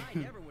 I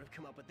never would have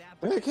come up with that.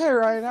 Okay,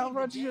 Ryan, how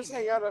about you just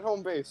hang out at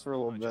home base for a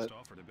little I bit? just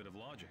offered a bit of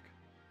logic.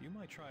 You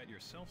might try it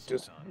yourself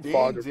Just sometime. Dang,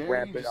 fond of Zeri,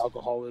 rampant just-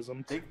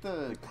 alcoholism. Take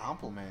the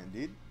compliment,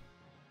 dude.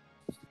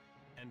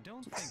 And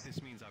don't think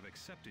this means I've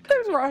accepted you.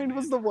 And as a Ryan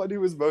was the commander. one who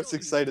was most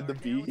excited to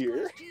be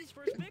here.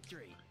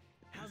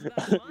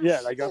 Yeah,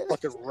 and I got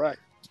fucking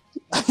wrecked.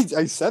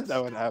 I said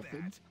that would Stop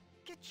happen. that.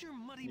 Get your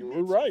muddy You were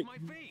mitts right. off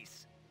my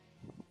face.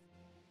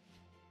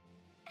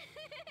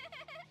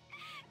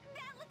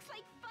 That looks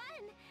like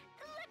fun.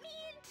 Let me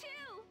in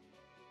too.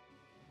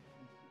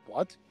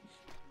 What?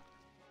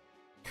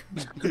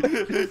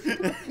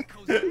 Enough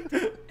already,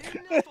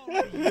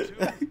 you two.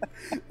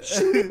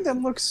 Shooting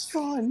them looks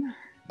fun.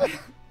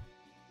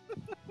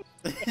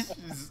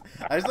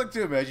 I just like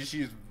to imagine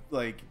she's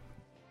like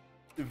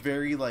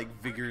very like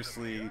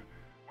vigorously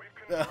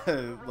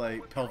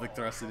like pelvic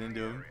thrusted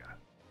into him.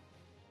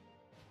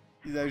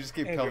 I just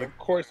get Andrew, pelvic. of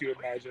course you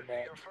imagine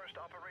that.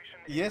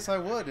 Yes, I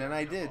would, and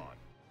I did.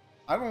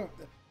 I don't,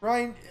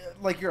 Ryan.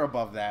 Like you're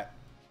above that.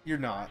 You're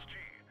not.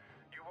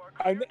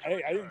 I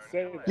didn't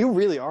say that. You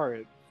really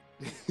aren't.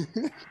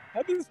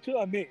 How can this chill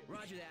on me?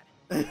 Roger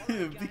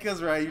that.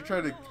 Because Ryan, you're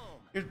trying to,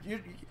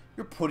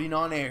 you're putting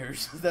on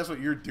airs. That's what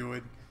you're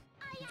doing.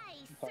 Aye, aye,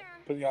 sir.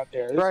 Putting out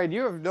airs. Ryan,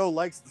 you have no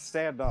legs to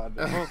stand on,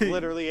 both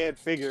literally and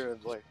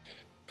figuratively.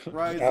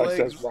 Ryan's Alex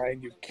legs. says,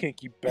 Ryan, you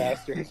kinky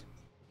bastard.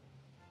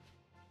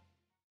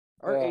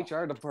 Our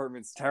HR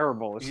department's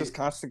terrible. It's just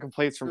constant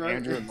complaints from Right.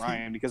 Andrew and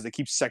Ryan because they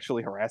keep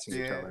sexually harassing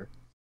each other.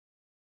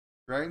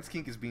 Ryan's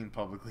kink is being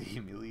publicly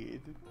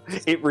humiliated.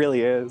 It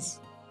really is.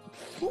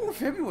 Ooh,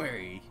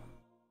 February.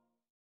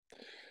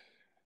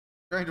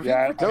 Ryan, don't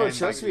Yeah, you No, pretend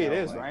trust like me, you it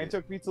don't is. like Ryan it.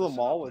 took me to the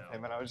mall with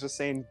him, and I was just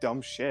saying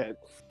dumb shit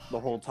the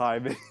whole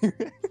time,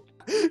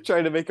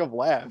 trying to make him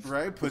laugh.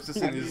 Ryan puts us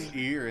in his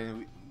ear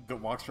and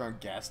walks around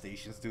gas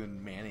stations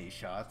doing mayonnaise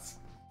shots.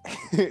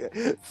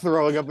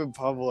 Throwing up in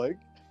public.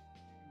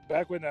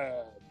 Back when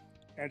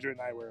Andrew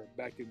and I were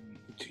back in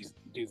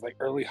like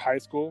early high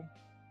school,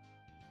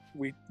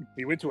 we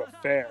went to a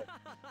fair,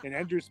 and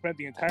Andrew spent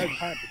the entire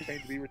time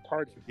pretending to be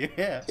retarded.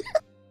 Yeah.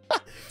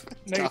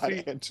 Now God, you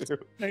see, Andrew.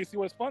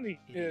 what's funny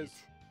is,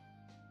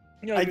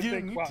 you know, I you do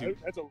think, need wow, to.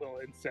 that's a little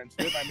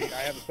insensitive. I mean,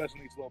 I have a special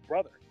needs little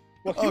brother.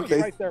 Well, he Okay.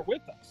 was right there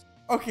with us.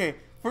 Okay,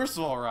 first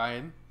of all,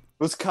 Ryan.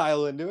 Was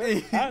Kyle into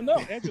it? No,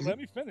 Andrew, let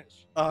me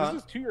finish. Uh-huh.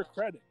 This is to your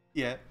credit.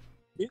 Yeah.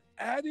 It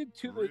added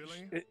to the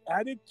Really? it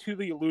added to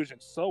the illusion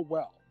so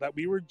well that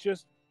we were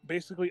just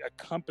basically a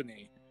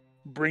company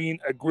bringing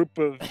a group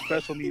of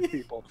special needs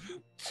people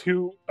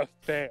to a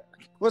fair.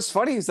 What's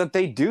funny is that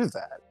they do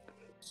that.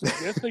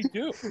 Yes, they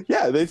do.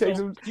 Yeah, they take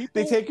So them. They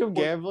people take them would-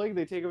 gambling.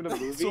 They take them to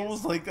movies. It's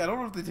almost like, I don't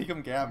know if they take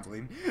him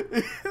gambling.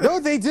 No,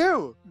 they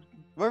do.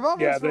 My mom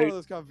Yeah, works for one they- of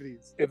those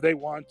companies. If they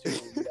want to,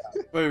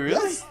 yeah. Wait,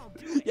 really?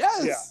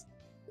 Yes. Yes.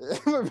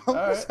 My mom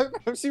Alright.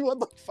 she won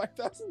like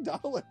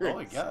 $5,000. Oh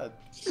my god.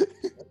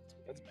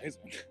 That's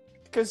amazing.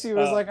 Because she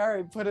was like, "All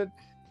right, put in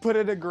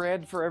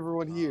 $1,000 for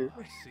everyone here,"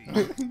 I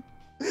see.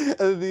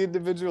 and the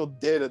individual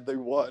did, and they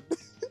won.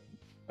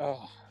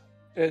 Oh,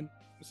 and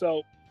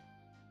so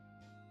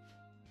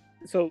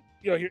you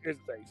know, here's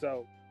the thing.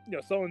 So, you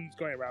know, someone's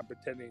going around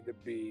pretending to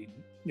be,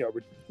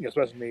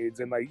 special needs,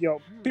 and like, you know,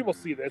 people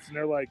see this and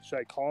they're like, "Should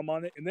I call him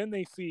on it?" And then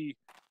they see,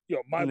 you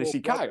know, my And they little see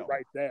brother Kyle.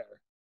 right there,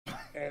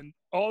 and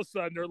all of a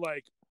sudden they're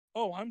like,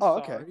 "Oh, I'm Oh,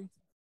 okay.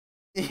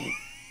 sorry."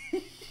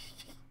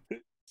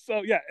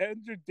 So yeah,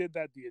 Andrew did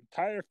that the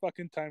entire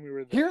fucking time we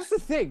were there. Here's the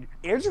thing: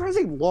 Andrew has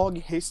a long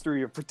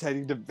history of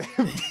pretending to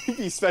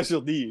be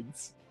special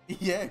needs.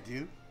 Yeah,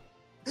 dude.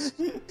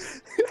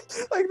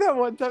 Like that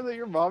one time that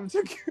your mom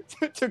took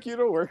you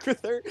to work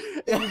with her,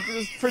 and you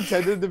just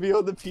pretended to be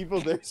all the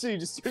people there, so you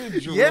just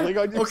started Yeah. drooling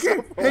on Okay.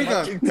 yourself. while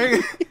watching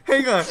TV.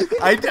 Hang on.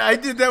 I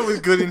did that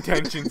with good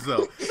intentions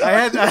though. I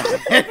had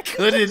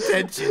good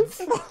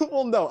intentions.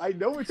 Well, no, I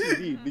know what you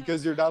mean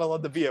because you're not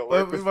allowed to be at My,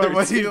 work. with my 13 mom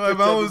was pretending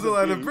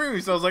allowed to be. bring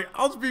me, so I was like,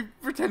 I'll just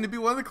pretend to be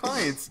one of the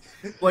clients.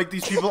 Like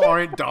these people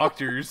aren't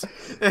doctors,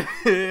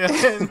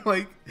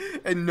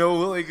 and know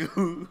like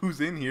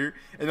who's in here,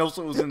 and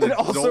also it was in the And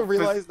also adult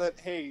realize that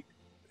hey,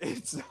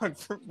 it's not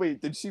for.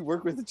 Wait, did she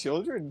work with the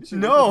children? Did she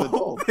work with No,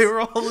 adults? they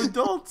were all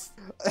adults.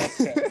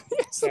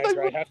 So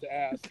Andrew, then- I have to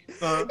ask.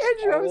 Andrew, I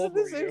was How in the old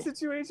were same you?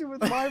 situation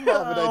with my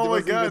mom, and I Oh my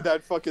wasn't even God.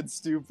 that fucking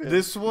stupid.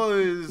 This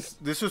was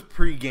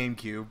pre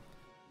GameCube,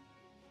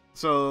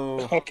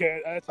 so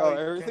Okay, that's how Oh, you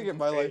everything change in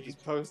my the life age. is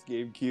post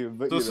GameCube,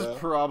 but this you know. is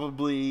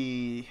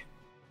probably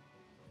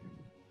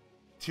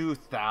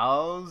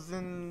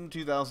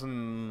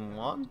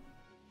 2001.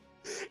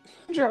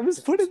 Andrew, I was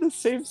put in the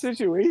same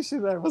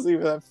situation. I wasn't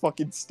even that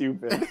fucking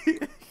stupid.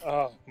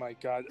 Oh my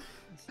god.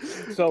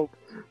 So,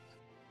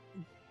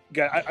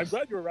 God, I'm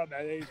glad you were around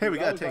that age. Hey, we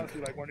because I got was Tank.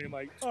 honestly like wondering,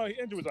 like, oh,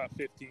 Andrew was on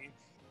 15.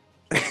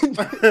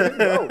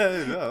 No.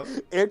 No.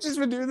 Andrew's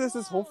been doing this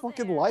his whole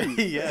fucking life.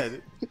 Yeah.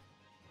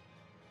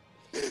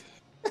 My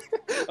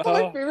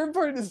Oh. favorite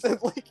part is that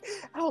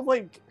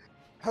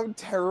how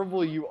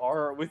terrible you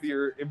are with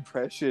your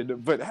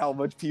impression, but how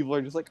much people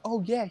are just like,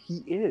 oh yeah, he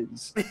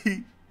is.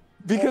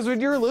 Because when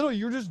you're little,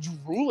 you're just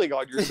drooling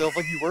on yourself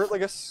like you weren't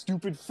like a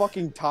stupid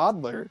fucking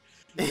toddler.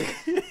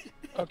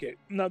 Okay,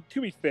 now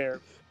to be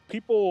fair,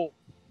 people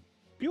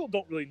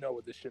don't really know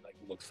what this shit like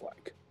looks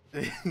like.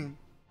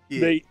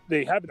 Yeah.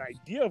 They have an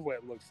idea of what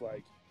it looks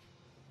like.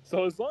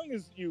 So as long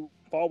as you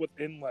fall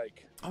within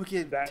like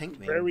Okay, that Tank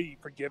Man. very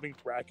forgiving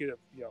bracket of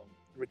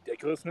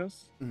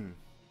ridiculousness, Mhm.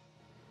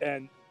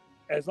 and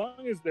as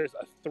long as there's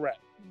a threat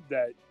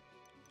that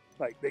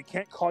like they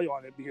can't call you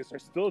on it because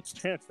there's still a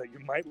chance that you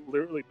might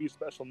literally be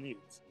special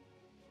needs,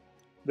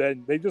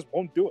 then they just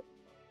won't do it.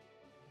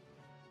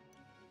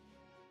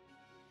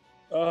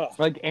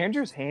 Like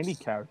Andrew's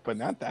handicapped, but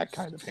not that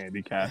kind of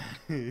handicap.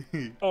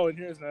 Oh, and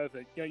here's another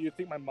thing. You'd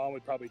think my mom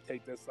would probably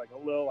take this like a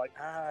little like,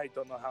 I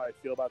don't know how I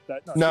feel about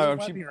that. No, No, she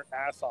was she- laughing her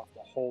ass off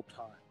the whole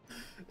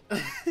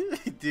time.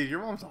 Dude, your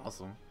mom's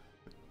awesome.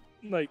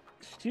 Like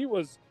she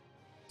was.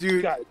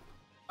 Dude, God,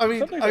 I mean,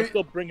 sometimes I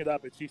still bring it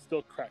up, and she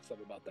still cracks up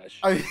about that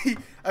shit.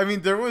 I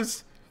mean, there.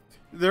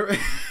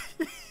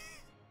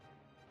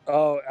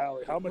 Oh,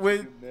 Allie, how much When-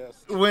 did you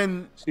miss?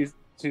 when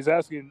She's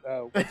asking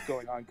what's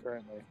going on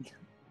currently.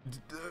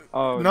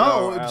 Oh,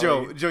 no, no,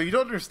 Joe, Allie. Joe, you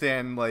don't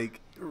understand like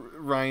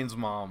Ryan's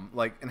mom,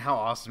 like, and how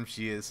awesome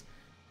she is.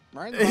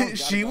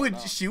 she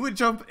would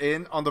jump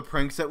in on the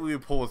pranks that we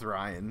would pull with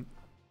Ryan.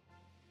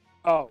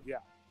 Oh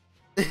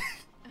yeah.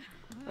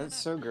 That's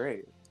so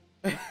great.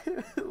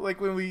 Like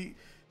when we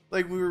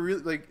Like we were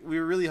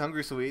really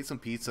hungry, so we ate some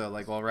pizza.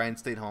 Like while Ryan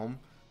stayed home,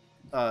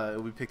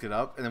 we picked it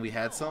up and then we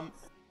had some.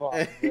 Oh,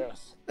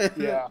 yes. And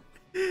Yeah.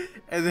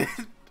 And then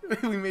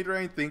we made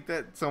Ryan think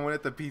that someone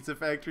at the pizza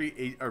factory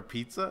ate our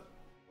pizza.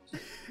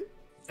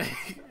 And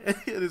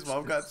his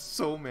mom got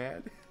so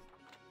mad.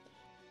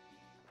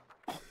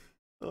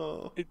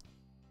 Oh.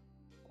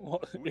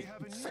 Well,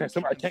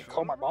 I can't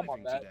call my mom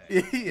on that.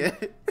 Yeah.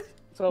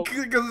 So,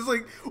 because it's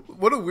like,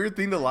 what a weird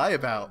thing to lie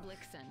about.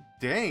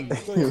 Dang,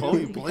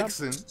 Chloe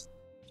Blixen.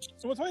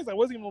 So what's funny is I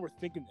wasn't even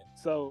overthinking it.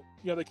 So,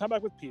 they come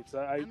back with pizza.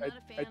 I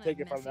take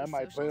it from them.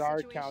 I put it on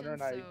our counter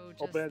and I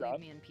open it up.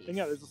 And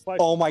yeah, there's a slice.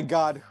 Oh my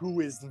god,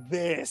 who is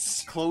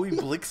this? Chloe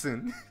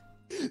Blixen.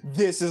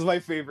 This is my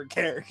favorite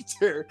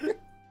character.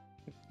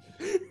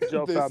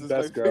 Joe This found is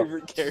best my girl.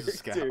 favorite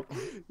character.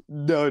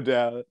 No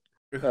doubt.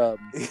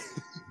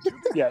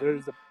 Yeah, there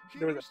was a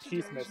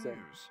piece missing.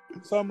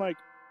 So I'm like,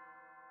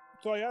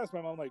 so I asked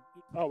my mom, like,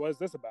 oh, what is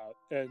this about?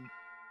 And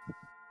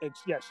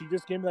yeah, she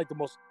just gave me like the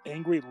most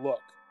angry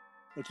look.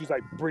 And she's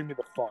like, bring me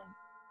the phone.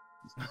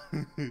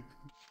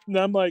 And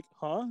I'm like,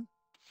 huh?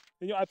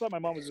 And, I thought my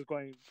mom was just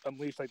going to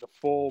unleash like the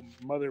full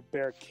Mother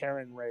Bear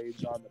Karen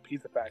rage on the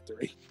pizza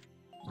factory.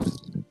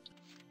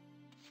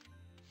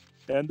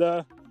 And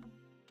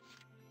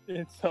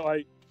so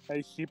I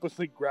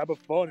sheepishly grab a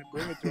phone and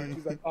bring it to her, and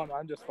she's like, "Oh no,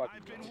 I'm just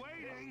fucking."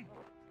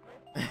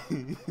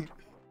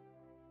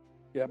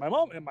 Yeah, my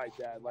mom and my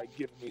dad like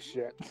giving me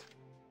shit.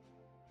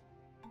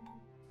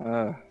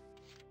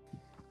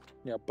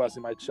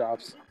 Busting my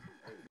chops.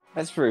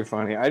 That's pretty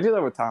funny. I do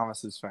that with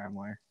Thomas's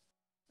family.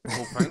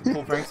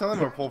 Pull pranks on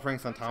them, or pull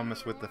pranks on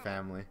Thomas with the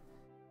family?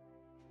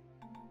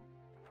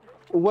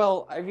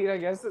 Well, I mean, I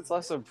guess it's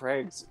less of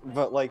pranks,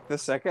 but like the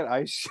second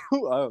I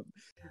show up,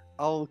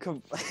 I'll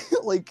come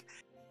like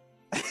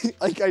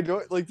I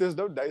don't like. There's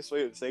no nice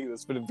way of saying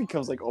this, but it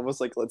becomes like almost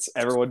like let's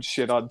everyone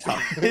shit on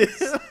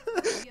Thomas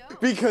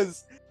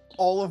because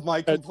all of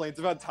my complaints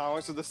about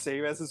Thomas are the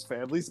same as his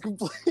family's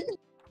complaints.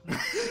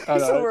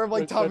 So where I'm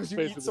like, Thomas, you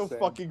eat so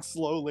fucking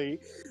slowly.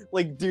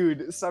 Like,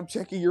 dude, stop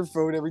checking your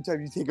phone every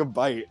time you take a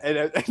bite.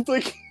 And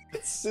like,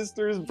 his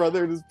sister, his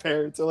brother, and his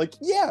parents are like,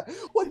 yeah,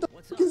 what the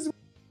fuck is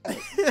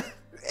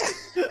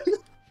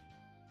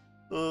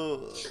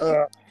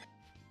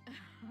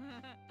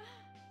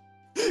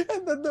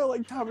And then they're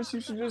like, Thomas,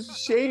 you should just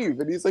shave.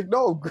 And he's like,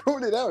 no, I'm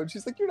growing it out. And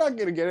she's like, you're not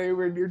going to get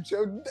anywhere near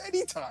Joe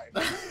anytime.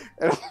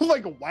 And I'm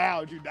like,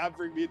 wow, do not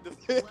bring me into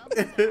this.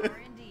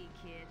 R&D,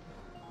 kid.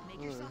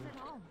 Make yourself at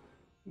home.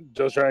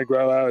 Joe's trying to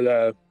grow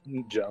out,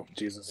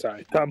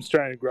 sorry. Tom's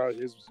trying to grow out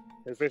his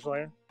facial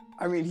hair.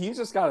 I mean, he's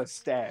just got a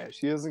stash.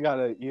 He doesn't have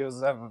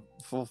a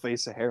full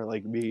face of hair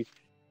like me.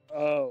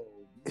 Oh,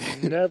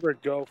 never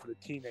go for the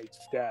teenage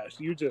stash.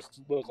 You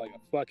just look like a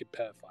fucking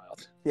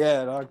pedophile.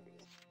 Yeah, dog.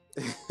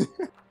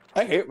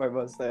 I hate my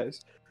mustache,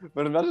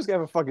 but I'm not just gonna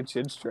have a fucking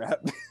chin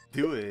strap.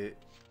 Do it.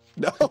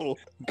 No.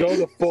 Go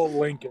the full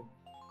Lincoln.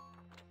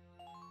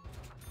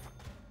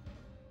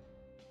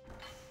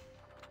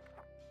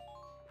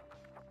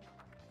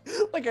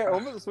 Like, I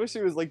almost wish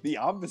it was like the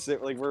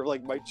opposite, like where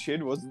like my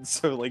chin wasn't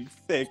so like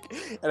thick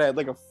and I had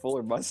like a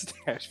fuller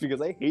mustache,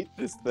 because I hate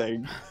this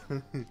thing.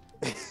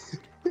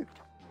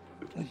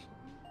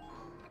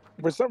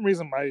 For some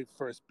reason, my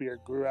first beard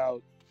grew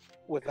out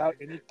without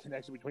any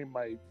connection between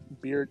my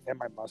beard and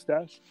my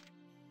mustache.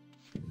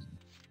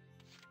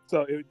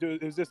 So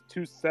it was just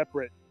two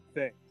separate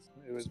things.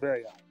 It was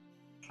very odd.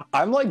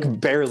 I'm like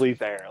barely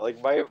there.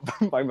 Like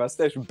my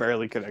mustache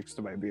barely connects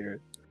to my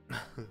beard.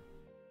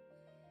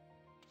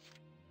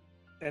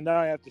 And now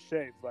I have to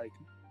shave like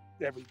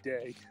every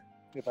day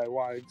if I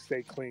want to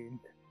stay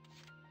clean.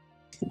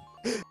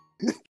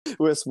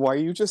 Wes, why are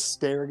you just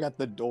staring at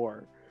the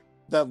door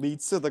that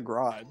leads to the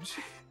garage?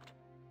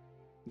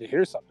 You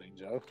hear something,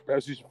 Joe.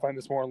 Perhaps you should find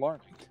this more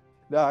alarming.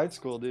 Nah, it's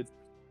cool, dude.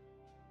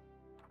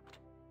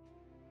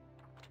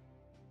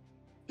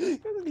 He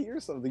doesn't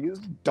hear something. His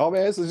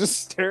dumbass is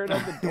just staring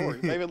at the door.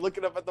 He's not even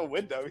looking up at the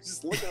window. He's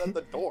just looking at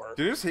the door.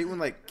 Do you just hate when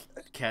like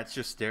cats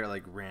just stare at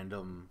like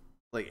random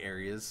like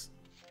areas?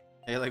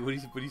 Hey, like what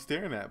are you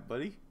staring at,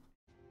 buddy?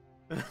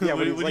 Yeah,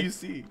 what like, do you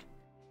see?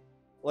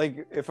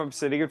 Like, if I'm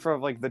sitting in front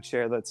of like the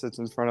chair that sits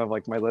in front of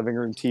like my living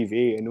room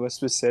TV, and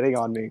Wisp is sitting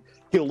on me,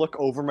 he'll look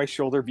over my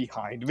shoulder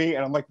behind me,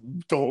 and I'm like,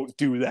 don't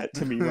do that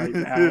to me right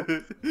now.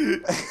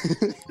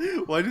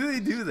 Why do they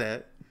do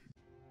that?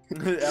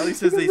 Allie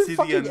says they see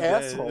the undead.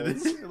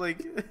 Assholes.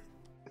 Like,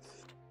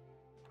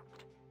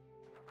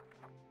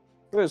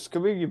 Wisp,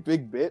 come here, you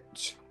big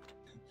bitch.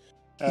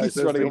 He's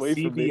Says running they away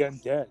see from the me.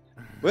 undead.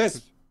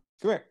 Wisp,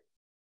 come here.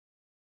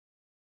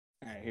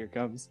 Alright, here it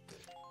comes.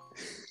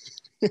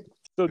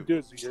 So,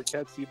 dude, so your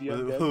cat see the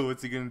undead?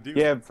 what's he gonna do?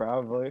 Yeah,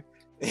 probably.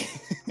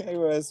 Hey,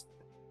 Wisp.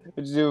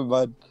 What you doing,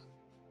 bud?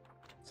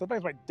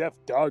 Sometimes my deaf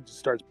dog just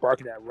starts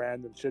barking at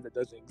random shit that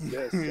doesn't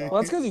exist. So.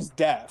 Well, that's because he's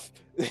deaf.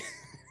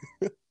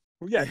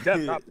 Well, yeah, deaf,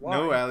 not blind.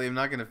 No, Allie, I'm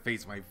not gonna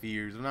face my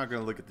fears. I'm not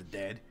gonna look at the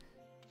dead.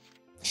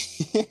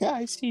 Yeah,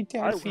 I see I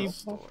deaf will.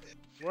 people.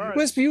 Right.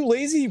 Wisp, you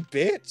lazy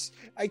bitch!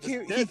 I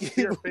can't. Dead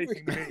fear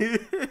facing me.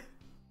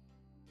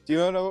 Do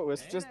you know what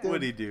Wisp just did?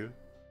 What'd he do?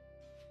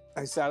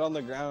 I sat on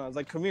the ground. I was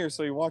like, "Come here."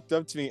 So he walked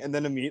up to me and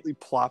then immediately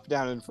plopped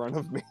down in front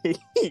of me.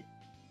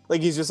 Like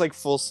he's just like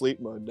full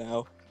sleep mode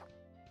now.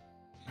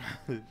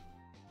 Where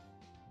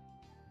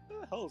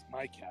the hell is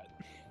my cat?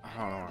 I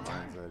don't know where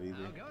mine's at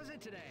either. How goes it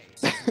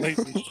today?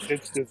 Lately,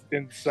 it's just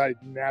inside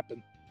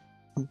napping.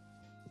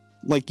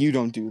 Like you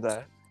don't do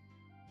that.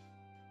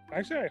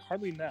 Actually, I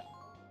hardly nap.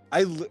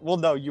 Well,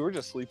 no, you were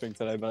just sleeping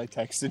today, but I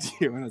texted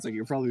you and I was like,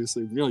 "You're probably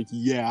asleep." And you're like,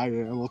 "Yeah, I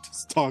am. I'll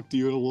just talk to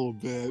you in a little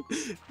bit."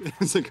 I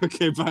was like,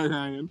 "Okay, bye,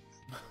 Ryan."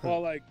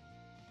 Well, like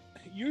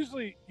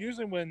usually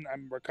when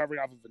I'm recovering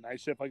off of a night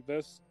shift like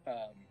this,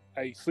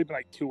 I sleep in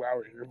like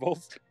 2-hour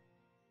intervals.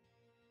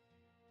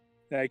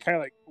 And I kind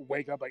of like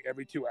wake up like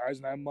every 2 hours,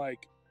 and I'm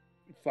like,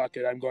 "Fuck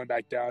it, I'm going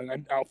back down." And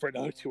I'm out for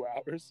another 2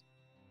 hours.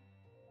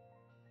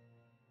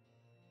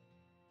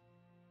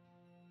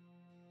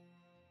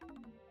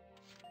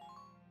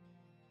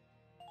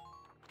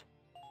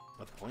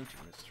 What's the point to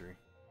mystery?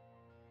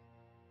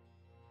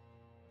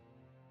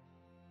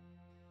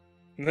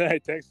 And then I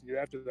texted you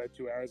after that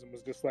 2 hours and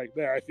was just like,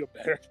 "There, I feel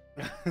better."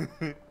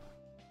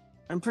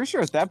 I'm pretty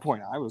sure at that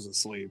point I was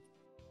asleep.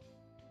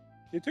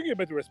 It took you a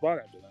bit to respond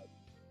after that,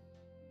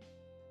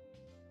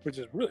 which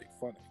is really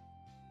funny.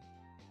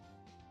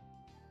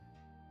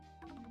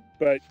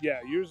 But yeah,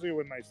 usually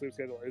when my sleep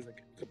schedule isn't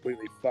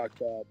completely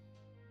fucked up,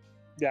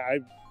 yeah,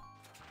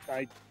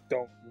 I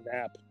don't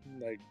nap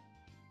like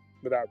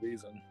without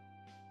reason.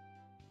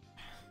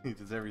 He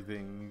does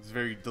everything. He's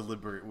very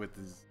deliberate with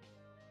his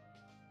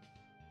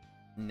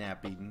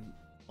napping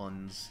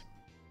puns.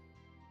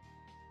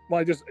 Well,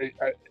 I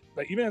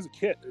like even as a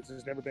kid, it's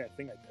just never been a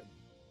thing I did.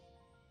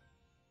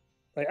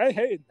 Like I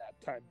hated nap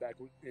time back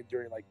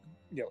during like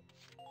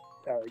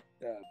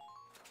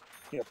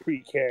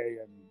pre-K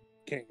and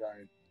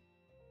kindergarten.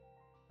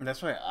 And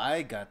that's why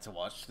I got to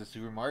watch the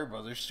Super Mario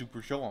Brothers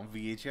Super Show on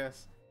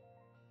VHS.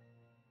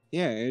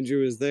 Yeah,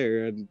 Andrew was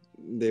there, and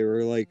they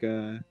were like,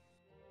 it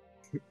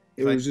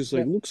Like- was just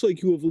like, "Looks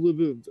like you have a little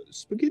bit of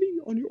spaghetti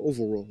on your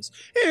overalls."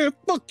 "Hey,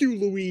 fuck you,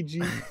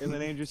 Luigi!" And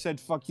then Andrew said,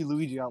 "Fuck you,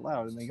 Luigi," out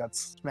loud, and they got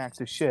smacked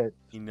to shit.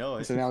 You know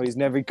it. So now he's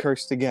never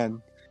cursed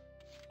again.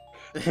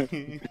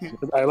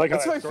 I like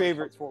That's how my that story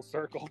favorite. comes full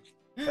circle.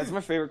 That's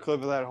my favorite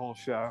clip of that whole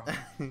show.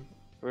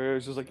 Where it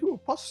was just like, "You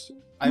have pus.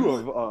 I'm- You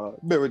have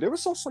marinara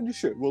sauce on your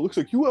shirt. Well, it looks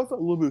like you have a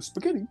little bit of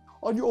spaghetti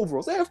on your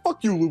overalls. Hey,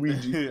 fuck you,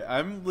 Luigi."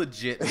 I'm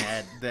legit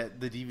mad that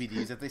the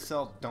DVDs that they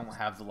sell don't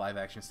have the live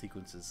action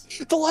sequences.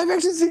 The live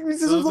action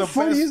sequences Those are the best-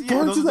 funniest yeah,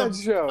 parts those of are that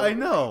the- show. I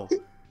know.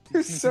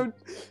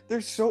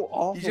 They're so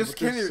awful. You just but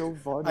they're can't. so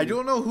funny. I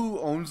don't know who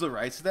owns the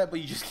rights to that,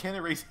 but you just can't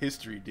erase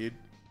history, dude.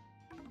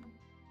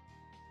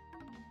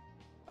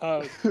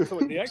 So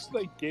they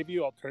actually like, gave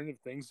you alternative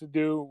things to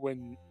do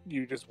when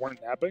you just weren't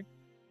napping.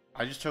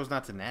 I just chose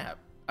not to nap.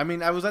 I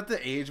mean, I was at the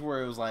age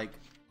where it was like,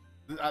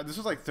 this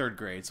was like 3rd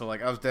grade, so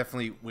like I was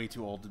definitely way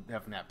too old to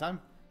have nap time.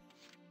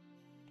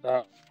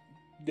 Yeah,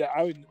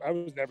 I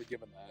was never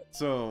given that.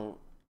 So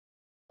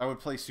I would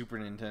play Super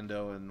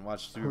Nintendo and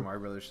watch Super Mario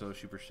Brothers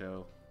Super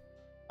Show.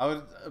 I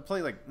would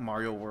play like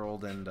Mario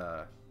World and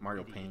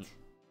Mario Paint.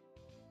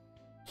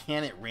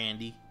 Can it,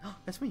 Randy?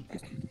 That's me.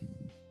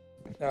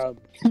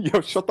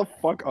 Yo, shut the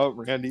fuck up,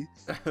 Randy.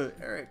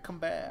 Eric, come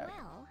back.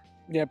 Well,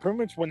 Yeah, pretty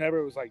much whenever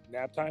it was like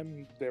nap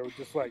time, they were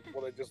just like,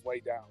 well, they just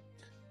lay down.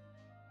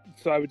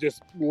 So I would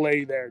just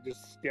lay there,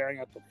 just staring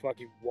at the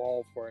fucking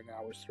wall for an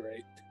hour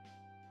straight.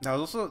 Now,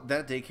 also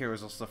that daycare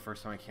was also the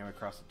first time I came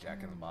across a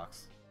Jack in the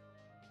Box.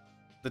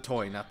 The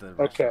toy, not the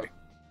restaurant.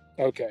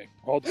 Okay,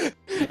 hold on.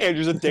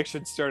 Andrew's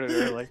addiction started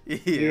early.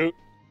 Yeah.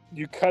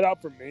 You cut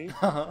out for me,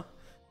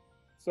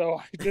 so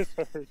I just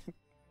heard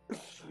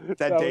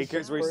That was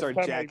daycare's the where you first start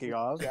time I jacking was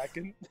off.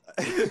 jacking.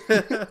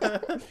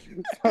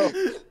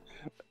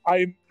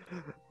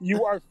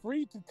 You are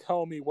free to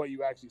tell me what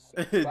you actually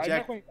said. But I'm Jack-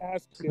 not going to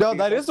ask. No,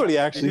 that is what he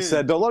actually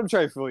said. Don't let him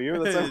try to fool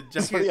you.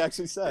 That's what he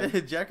actually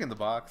said. Jack in the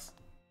Box.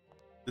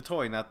 The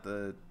toy, not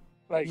the,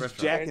 like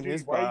Restaurant. Jacking Andrew,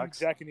 his why are you box.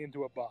 jacking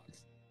into a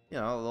box? you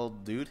know, little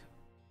dude.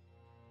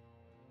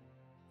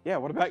 Yeah,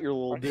 what about your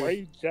little Why dude? are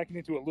you jacking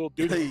into a little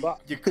dude in a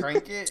box? You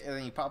crank it, and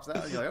then he pops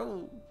out, and you're like,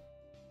 oh.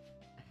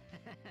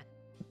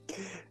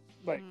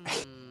 Like,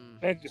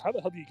 Andrew, how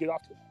the hell do you get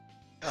off to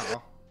that?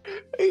 Oh.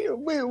 Hey,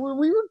 wait, were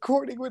we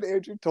recording when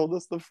Andrew told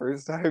us the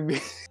first time?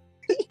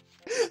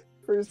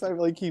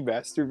 Like he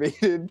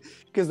masturbated?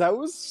 Because that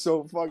was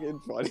so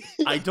fucking funny.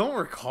 I don't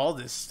recall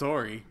this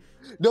story.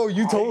 No,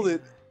 you told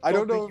it. I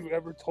don't know. think you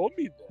ever told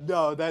me that.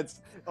 No,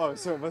 that's. Oh,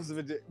 so it must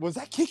have been. Was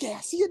that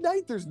Kick-Assy at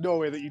night? There's no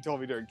way that you told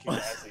me during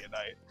Kick-Assy at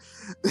night.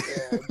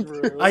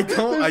 Andrew. I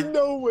don't. There's I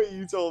no way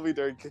you told me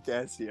during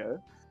Kick-Assy.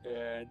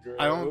 Andrew.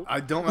 I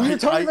don't. We were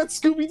talking I- about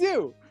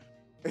Scooby-Doo.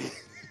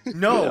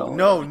 No,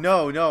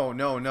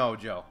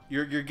 Joe.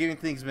 You're getting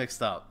things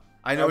mixed up.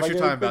 I know Am what I you're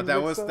talking getting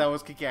about. things That mixed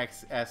was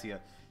Kick-Assy.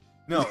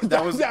 No,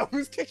 that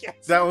was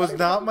Kick-Assy. that was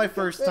not my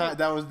first time.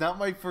 That was not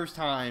my first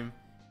time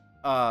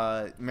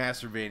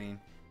masturbating.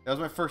 That was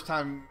my first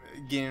time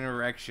getting an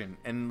erection,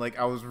 and like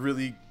I was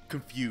really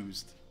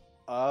confused.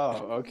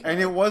 Oh, okay. And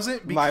it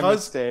wasn't My because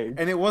mistake.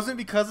 and it wasn't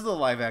because of the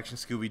live action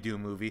Scooby-Doo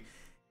movie.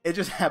 It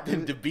just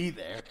happened to be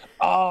there.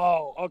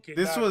 Oh, okay.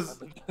 This now I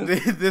was remember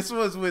this. this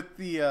was with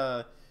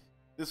the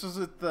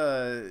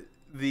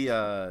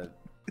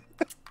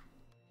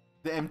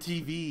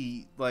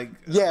MTV like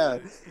Yeah,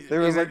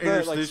 there was like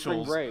the spring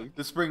interstitials, break.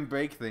 the spring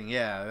break thing.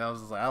 Yeah, and I was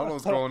just like, I don't know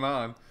what's going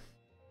on.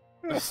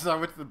 So I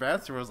went to the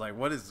bathroom. I was like,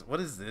 what is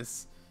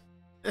this?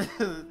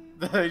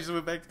 Then I just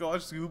went back to go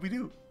watch Scooby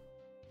Doo.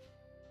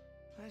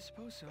 I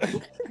suppose so.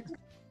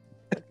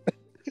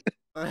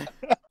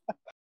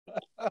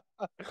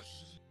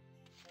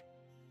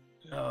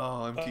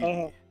 Oh,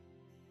 MTV.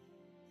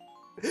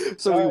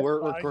 So we Oh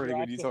weren't my recording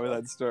when God. you told me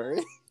that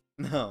story.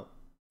 No.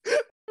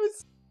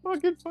 It's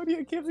fucking funny.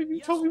 I can't believe you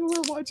told me we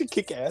were watching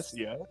Kick-Ass,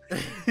 yeah.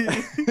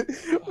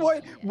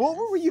 What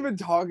were we even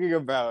talking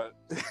about?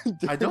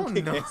 I don't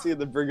know. Kick-Ass and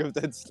the bring up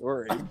that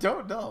story. I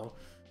don't know.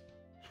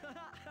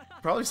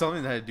 Probably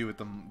something that had to do with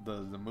the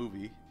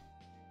movie.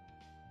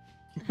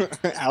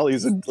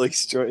 Allie's like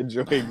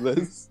enjoying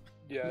this.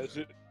 Yeah,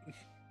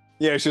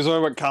 Yeah, she was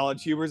wondering what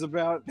college humor's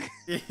about.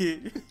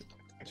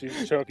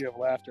 she's choking of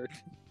laughter.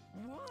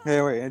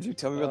 Hey, wait, Andrew,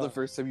 tell me about the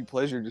first time you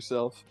pleasured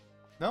yourself.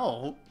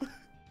 No.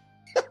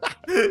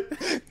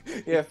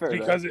 Yeah, fair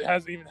Because it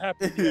hasn't even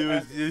happened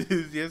it yet.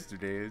 was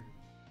yesterday.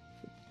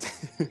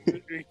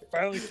 We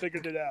finally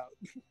figured it out.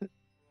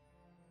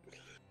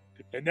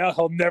 And now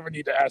he'll never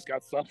need to ask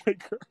out Subway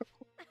Girl.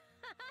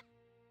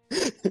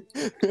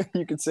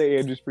 You could say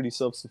Andrew's pretty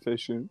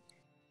self-sufficient.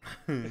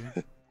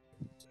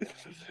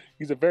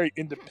 He's a very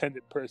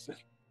independent person.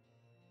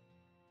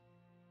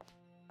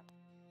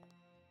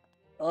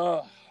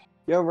 Yo,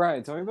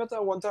 Ryan, tell me about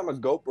that one time a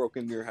goat broke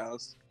into your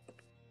house.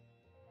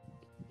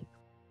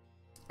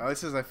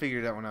 Alex says I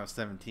figured it out when I was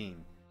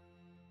 17.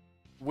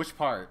 Which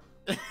part?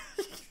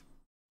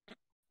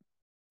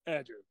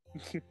 Andrew.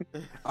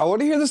 I want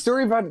to hear the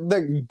story about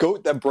the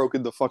goat that broke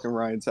into fucking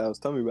Ryan's house.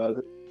 Tell me about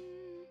it.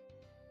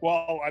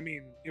 Well, I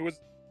mean, it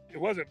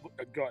wasn't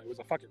a goat, it was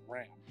a fucking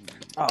ram.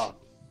 Oh.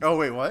 Oh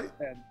wait, what?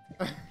 And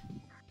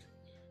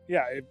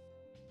yeah,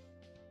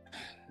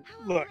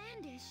 How look,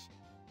 outlandish.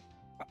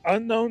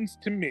 unknowns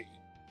to me,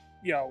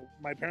 you know,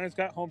 my parents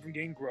got home from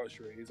getting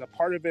groceries. A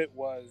part of it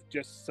was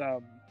just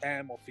some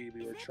animal feed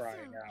we were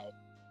trying out.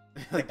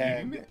 Like,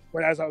 And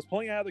when as I was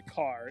pulling out of the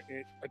car,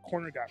 a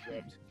corner got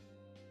ripped,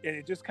 and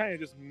it just kind of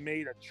just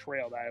made a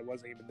trail that I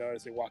wasn't even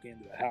noticing walking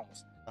into the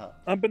house.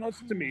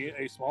 Unbeknownst to me,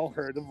 a small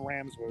herd of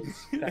rams was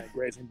kind of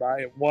grazing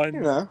by, and one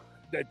You know.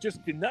 that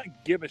just did not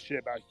give a shit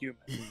about humans.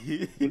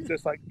 It was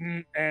just like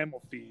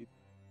animal feed,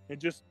 and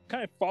just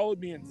kind of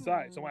followed me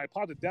inside. So when I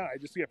popped it down, I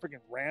just see a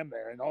freaking ram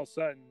there, and all of a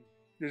sudden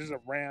there's just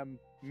a ram,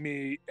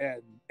 me,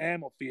 and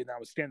animal feed, and I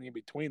was standing in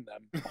between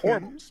them.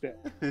 Horrible stare.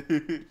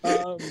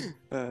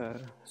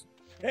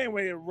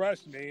 Anyway, it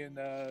rushed me, and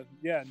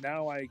yeah,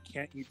 now I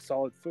can't eat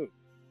solid food.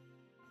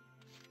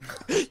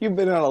 You've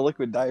been on a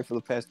liquid diet for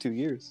the past 2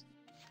 years.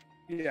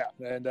 Yeah,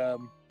 and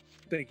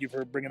thank you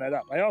for bringing that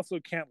up. I also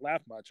can't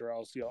laugh much, or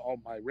else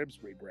all my ribs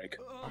re-break.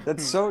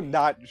 That's so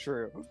not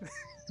true.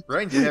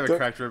 Ryan did have a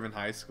cracked rib in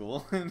high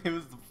school, and it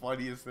was the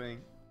funniest thing.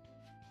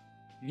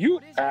 You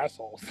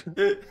assholes!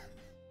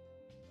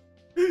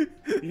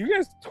 You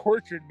guys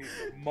tortured me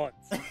for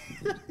months.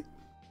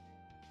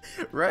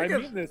 Ryan I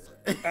mean this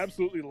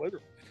absolutely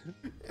literally.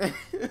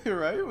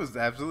 Ryan was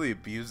absolutely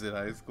abused in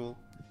high school.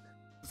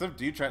 Some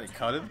dude trying to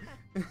cut him.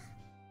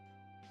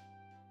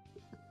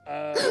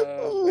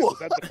 Was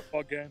that the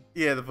football game?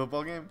 Yeah, the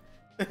football game.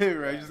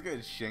 Ryan just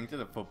got shanked at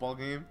a football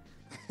game.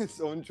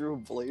 Someone drew a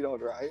blade on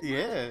Ryan.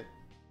 Yeah.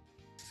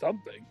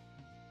 Something.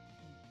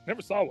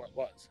 Never saw what it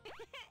was.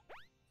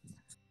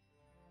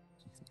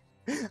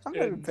 I'm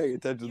not even paying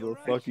attention to the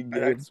fucking I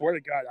game. swear to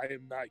God, I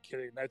am not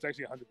kidding. That's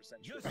actually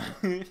 100% true.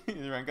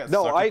 Ryan got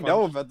No, sucker I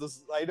know punched. about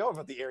this. I know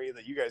about the area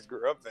that you guys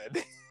grew up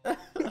in.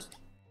 The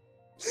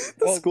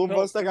Well, school no,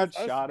 bus that got it was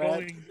us shot at.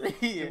 going-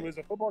 It was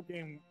a football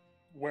game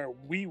where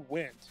we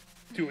went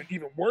to an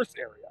even worse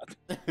area.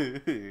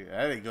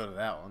 I didn't go to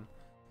that one.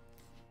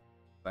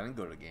 I didn't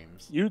go to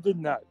games. You did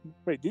not.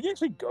 Wait, did you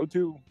actually go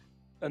to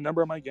a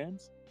number of my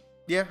games?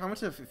 Yeah, how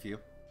much of a few?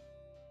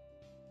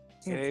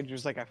 And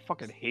Andrew's like, I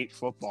fucking hate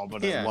football,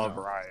 but Yeah, I love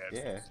no. Ryan.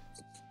 Yeah.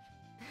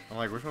 I'm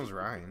like, which one's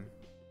Ryan?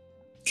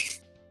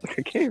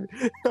 I can't.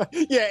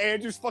 Yeah,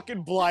 Andrew's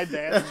fucking blind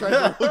ass trying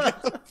to look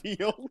at the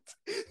field.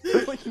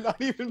 Like, not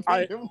even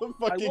being able to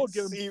I fucking will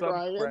give him see some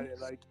Ryan. credit.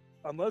 Like,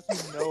 unless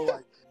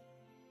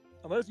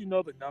you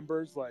know the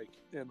numbers, like,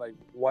 and like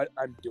what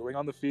I'm doing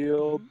on the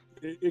field,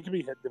 it can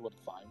be hit with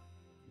fine.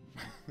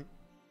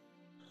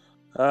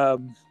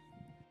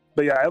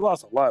 But yeah, I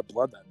lost a lot of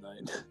blood that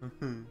night.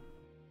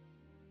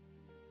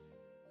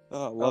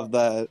 Oh, I love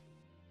that.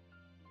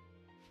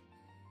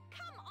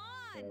 Come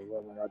on. Yeah,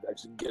 well, we're not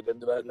actually get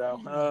into that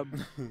now.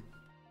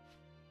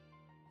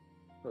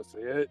 Let's see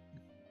it.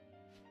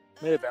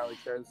 Maybe if Allie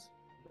cares,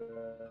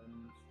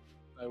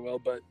 I will.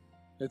 But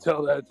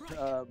until then,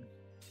 let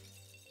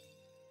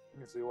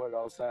me see what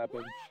else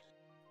happened.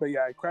 But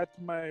yeah, I cracked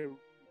my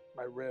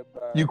rib.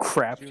 You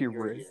crapped your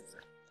junior rib? year.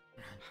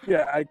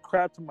 Yeah, I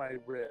crapped my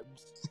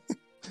ribs.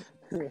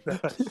 It's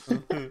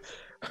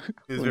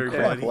very Yeah,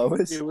 bloody.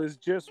 Lois? It was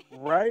just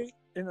right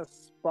in a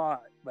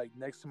spot, like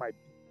next to my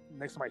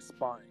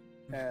spine,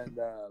 and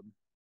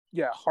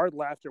yeah, hard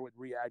laughter would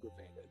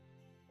re-aggravate it.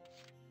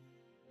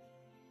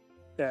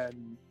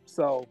 And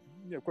so,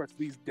 of course,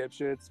 these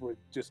dipshits would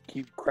just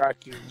keep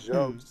cracking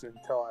jokes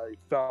until I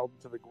fell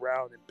to the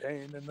ground in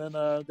pain, and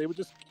then they would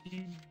just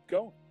keep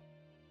going.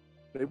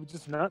 They would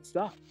just not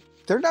stop.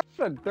 They're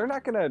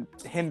not gonna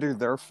hinder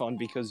their fun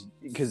because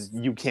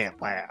you can't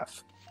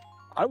laugh.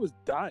 I was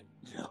dying.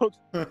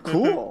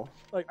 Cool.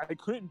 Like I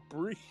couldn't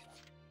breathe.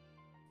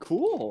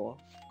 Cool.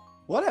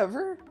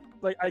 Whatever.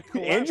 Like I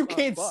And you collapsed on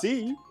can't butt.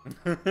 see.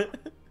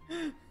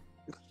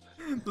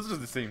 Those are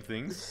the same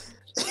things.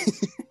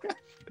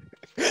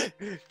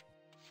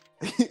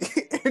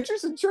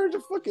 Andrew's in charge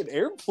of fucking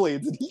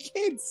airplanes and he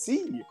can't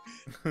see.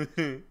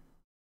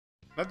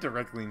 Not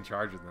directly in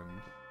charge of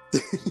them.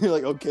 You're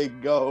like, okay,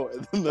 go.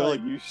 And then they're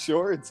like, you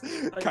sure? It's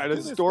kind of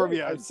to this stormy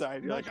day,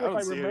 outside. You're not like, sure I don't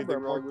if see remember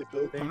anything wrong about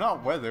with the it. I'm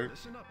not weather.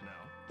 Listen up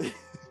now.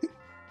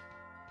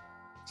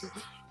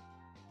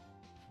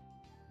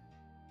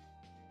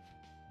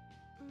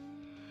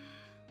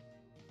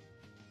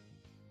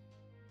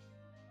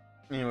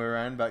 Anyway,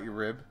 Ryan, about your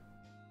rib.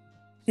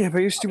 Yeah, but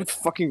your stupid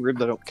fucking rib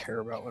that I don't care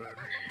about,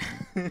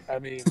 whatever. I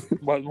mean,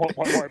 one more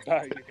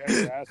about you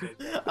guys are assholes.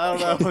 I don't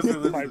know. I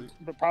wasn't My, listening.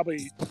 but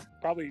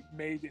probably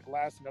made it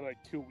last another like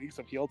 2 weeks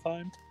of heal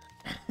time.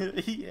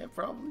 Yeah,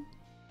 probably.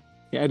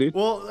 Yeah, dude.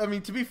 Well, I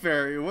mean, to be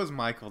fair, it was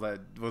Michael that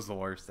was the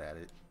worst at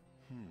it.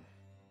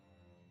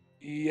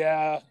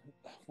 Yeah.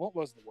 What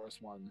was the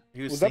worst one?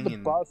 He was that the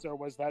singing- bus or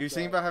was that? he was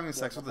singing about having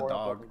sex with a memorial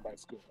dog. building by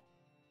school?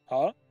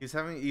 Huh?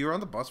 You were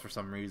on the bus for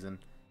some reason,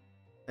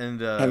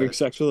 and Having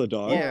sex with a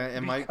dog? yeah,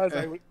 and Mike.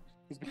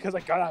 It's because I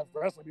got out of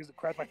wrestling because it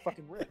cracked my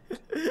fucking rib.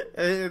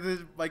 and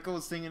then Michael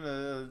was singing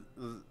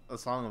a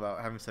song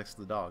about having sex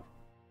with a dog.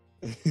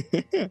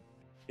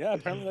 Yeah,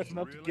 apparently that's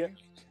enough to get.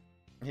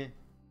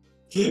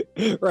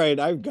 Yeah. Right,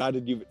 I've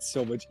gotten you with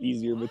so much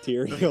easier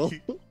material.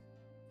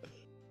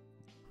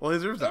 Well,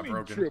 his ribs I not mean,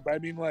 broken. true, but I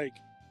mean, like,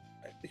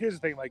 here's the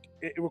thing: like,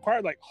 it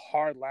required like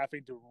hard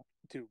laughing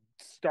to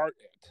start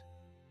it,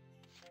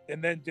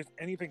 and then just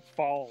anything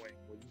following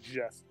was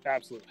just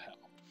absolute hell.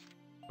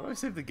 Why do I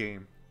save the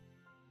game?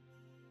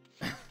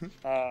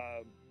 But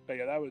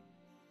yeah,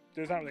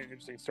 there's not really an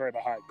interesting story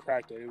about how I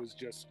cracked it.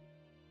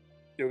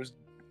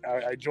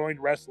 I joined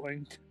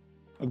wrestling.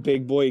 A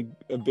big boy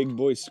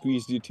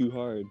squeezed you too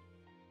hard.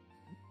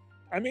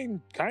 I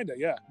mean, kinda,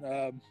 yeah.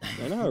 I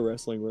know how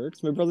wrestling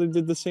works. My brother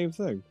did the same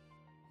thing.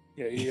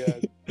 Yeah,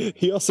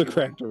 He also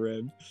cracked a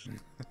rib.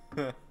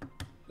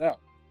 no,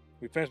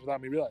 we finished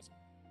without me realizing.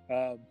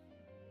 I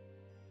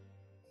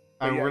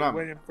But mean, yeah, we're not. He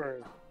went in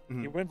for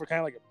Mhm. kind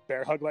of like a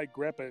bear hug like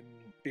grip, and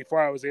before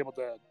I was able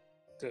to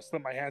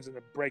slip my hands in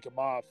and break him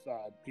off,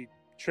 he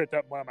tripped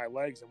up one of my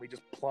legs, and we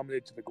just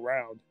plummeted to the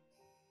ground.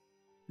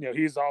 You know,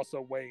 he's also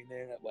weighing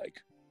in at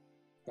like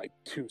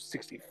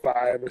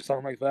 265 or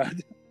something like that.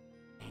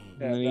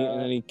 And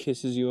then he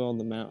kisses you on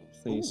the mouth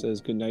and he Ooh. says,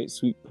 "Good night,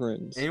 sweet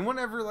prince." Anyone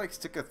ever like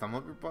stick a thumb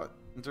up your butt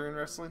during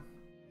wrestling?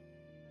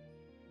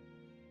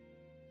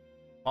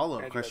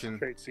 Follow-up And that's a question.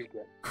 trade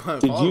secret.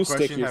 Follow-up you stick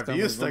question, your have thumb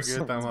you up stuck your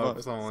thumb someone's up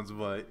butt? someone's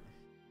butt?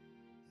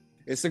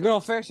 It's the good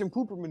old-fashioned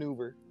pooper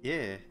maneuver.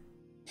 Yeah.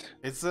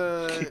 It's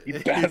a You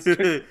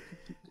bastard.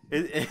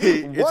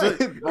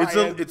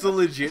 it's a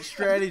legit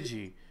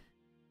strategy.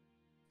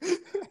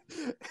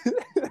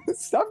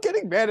 Stop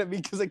getting mad at me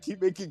because I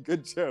keep making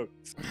good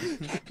jokes.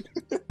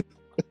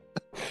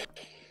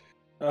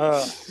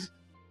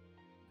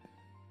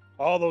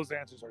 All those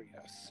answers are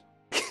yes.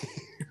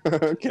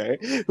 Okay,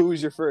 who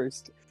was your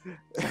first?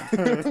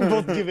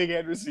 Both giving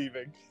and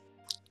receiving.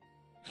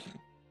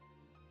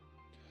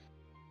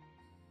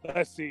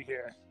 Let's see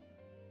here.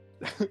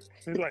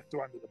 Who do I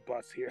throw under the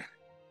bus here?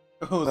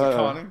 Oh, was it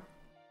Connor?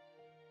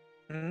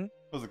 Hmm?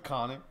 Was it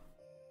Connor?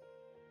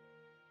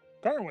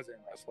 Connor was in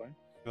wrestling.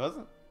 It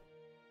wasn't?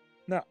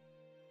 No.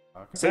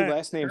 Okay. Say And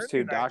last names Ernie too.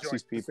 and I Dox joined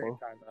these at the same people.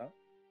 time, though.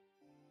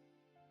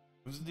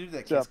 Who's the dude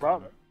that Yeah, kissed Connor?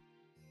 probably.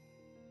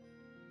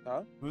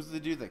 Huh? Who's the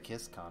dude that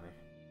kissed Connor?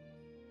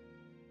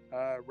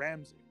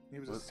 Ramsey. He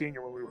was a What?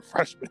 senior when we were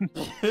freshmen.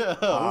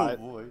 Oh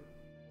boy.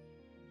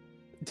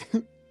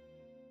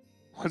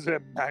 Was it a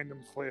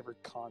Magnum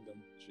flavored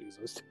condom?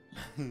 Jesus.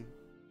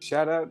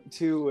 Shout out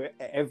to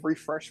every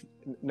freshman.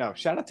 No,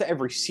 shout out to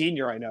every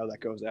senior I know that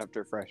goes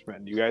after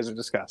freshmen. You guys are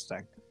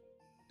disgusting.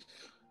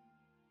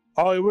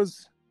 Oh,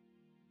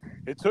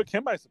 it took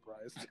him by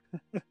surprise.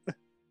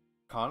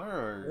 Connor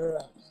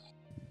or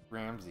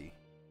Ramsey?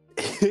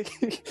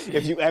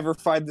 If you ever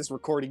find this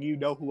recording, you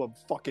know who I'm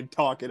fucking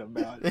talking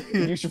about.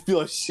 And you should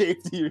feel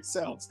ashamed of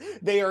yourselves.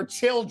 They are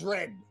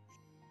children.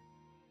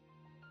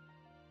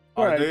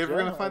 Are Alright, they ever Joe,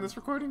 gonna find this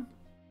recording?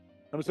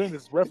 I'm assuming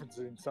this is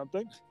referencing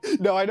something.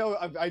 No, I know.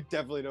 I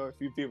definitely know a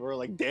few people are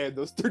like, "Damn,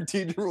 those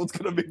 13-year-olds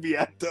gonna make me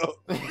act up."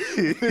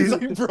 It's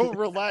like, bro,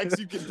 relax.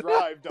 You can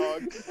drive,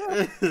 dog.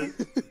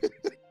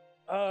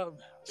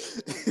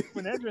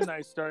 When Andrew and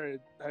I started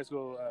high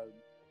school,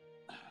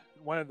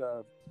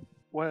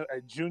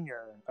 a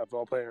junior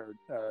football player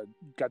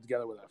got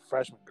together with a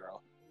freshman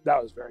girl.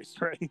 That was very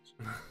strange.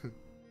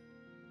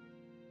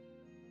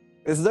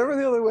 It's never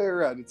the other way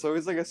around. It's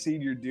always like a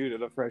senior dude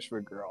and a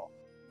freshman girl.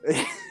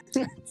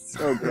 It's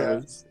so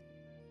gross.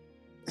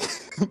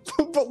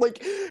 but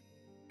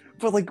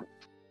like,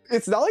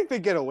 it's not like they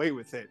get away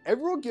with it.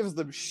 Everyone gives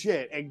them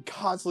shit and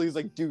constantly is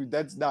like, dude,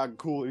 that's not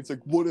cool. It's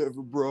like,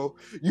 whatever, bro.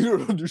 You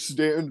don't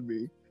understand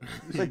me.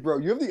 It's like, bro,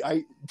 you have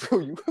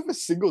a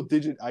single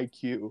digit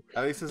IQ.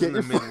 At least in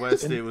the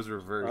Midwest, it was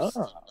reversed.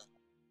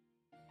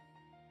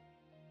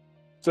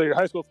 So your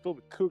high school's filled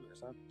with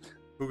cougars, huh?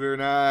 Cougar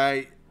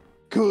night.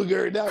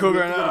 Cougar night.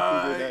 Cougar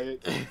night.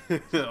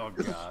 Oh,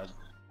 God.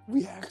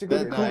 We have to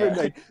go to Cougar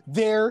night.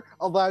 They're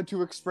allowed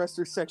to express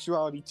their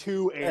sexuality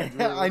too,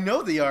 Andrew. I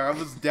know they are. I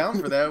was down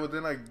for that, but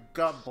then I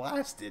got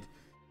blasted.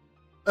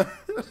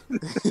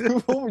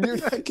 Well,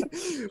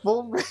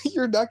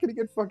 you're not gonna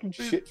get fucking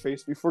shit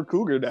faced before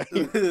Cougar night.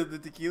 The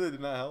tequila did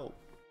not help.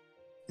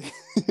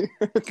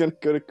 We're gonna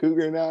go to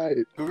Cougar night.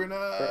 Cougar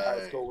Our high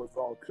night. school was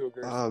all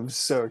cougars. I'm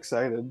so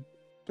excited.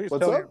 Please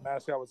what's tell me up? your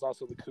mascot was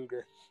also the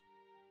cougar.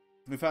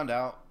 We found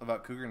out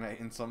about Cougar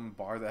night in some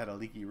bar that had a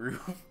leaky roof.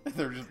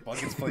 There were just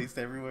buckets placed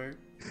everywhere.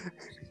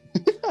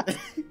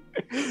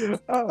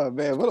 Oh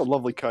man, what a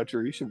lovely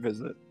country. You should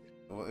visit.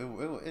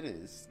 Well, it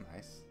is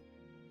nice.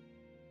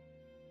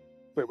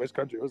 Wait, which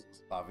country was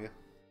this? Lavia.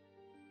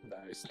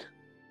 Nice.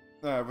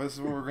 Alright, but this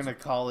is what we're gonna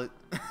call it.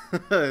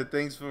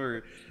 Thanks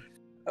for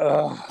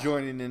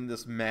joining in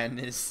this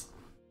madness.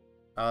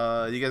 You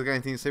guys got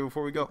anything to say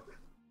before we go?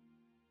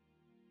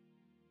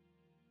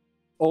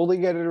 Only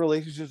get in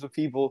relationships with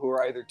people who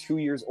are either 2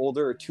 years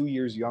older or 2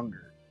 years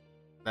younger.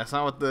 That's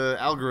not what the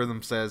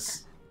algorithm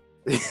says.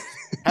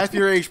 Half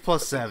your age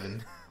plus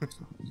 7.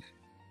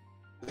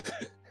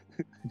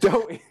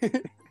 Don't.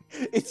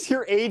 It's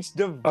your age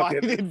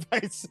divided by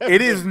 7.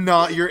 It is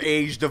not your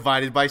age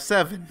divided by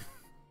 7.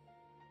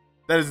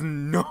 That is it's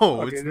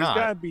not. There's Wait,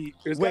 gotta be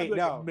like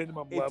no. a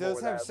minimum It level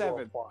does where have that 7.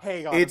 will apply.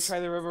 Hang on, It's- I'm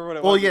trying to remember what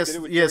it Well, was. yes, Did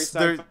it with yes.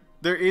 Jerry Seinfeld?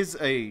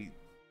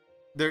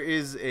 There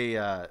is a.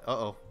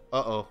 Uh-oh.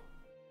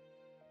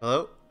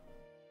 Hello.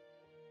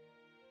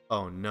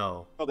 Oh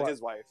no. Oh,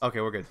 his wife. Okay,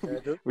 we're good.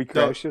 Andrew? We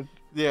crashed it.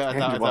 Yeah,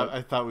 Andrew,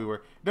 I thought we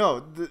were.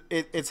 No,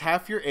 it's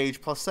half your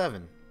age plus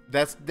 7.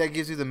 That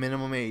gives you the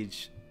minimum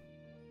age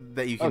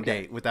that you can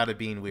Okay. date without it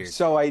being weird.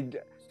 So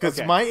Because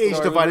okay, my age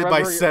so I divided by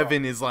remember-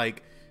 7 is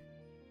like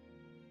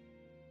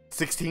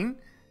 16.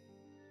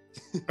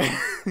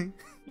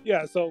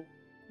 Yeah, so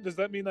does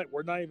that mean like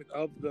we're not even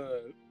of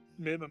the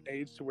minimum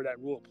age to where that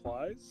rule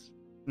applies?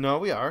 No,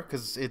 we are,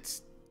 because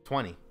it's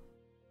 20.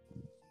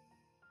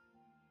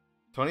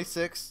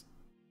 26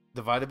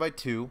 divided by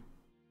 2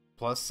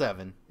 plus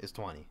 7 is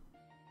 20.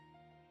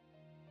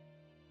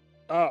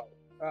 Oh,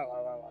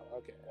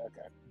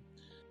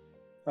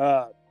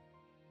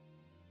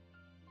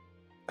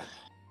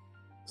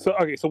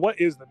 okay. So what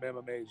is the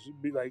minimum age?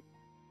 Be like,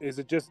 is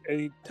it just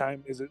any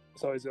time? Is it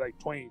like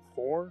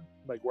 24?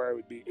 Like where it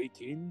would be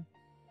 18?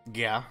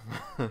 Yeah.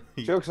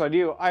 Joke's on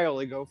you. I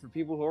only go for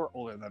people who are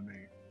older than me.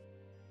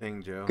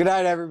 Thing, Joe. Good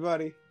night,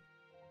 everybody.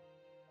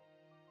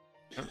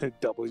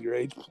 Double your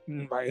age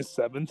minus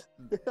 7.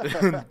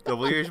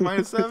 Double your age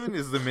minus 7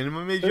 is the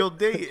minimum age you'll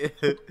date.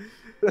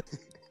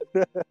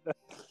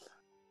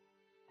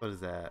 What is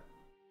that?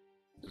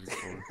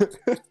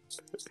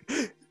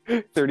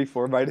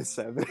 34 minus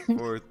 7.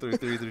 4, 3,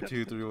 3, 3,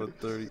 2, 3, 1,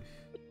 30,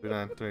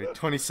 39, 30,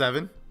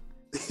 27?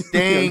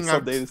 Dang,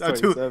 Some days it's I'm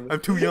 27.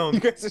 too young. You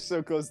guys are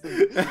so close to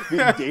being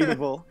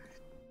dateable.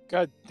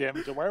 God damn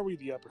it! Why are we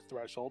the upper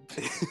threshold?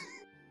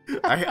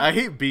 I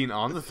hate being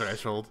on the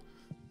threshold.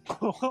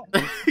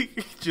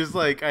 Just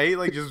like, I hate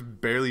like just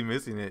barely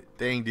missing it.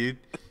 Dang, dude.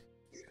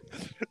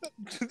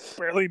 Just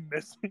barely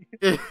missing.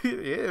 Yeah,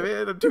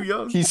 man, I'm too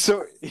young. He's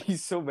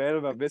so mad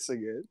about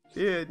missing it.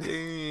 Yeah,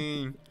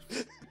 dang.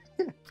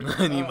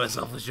 I need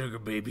myself a sugar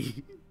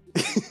baby.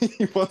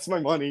 He wants my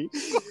money.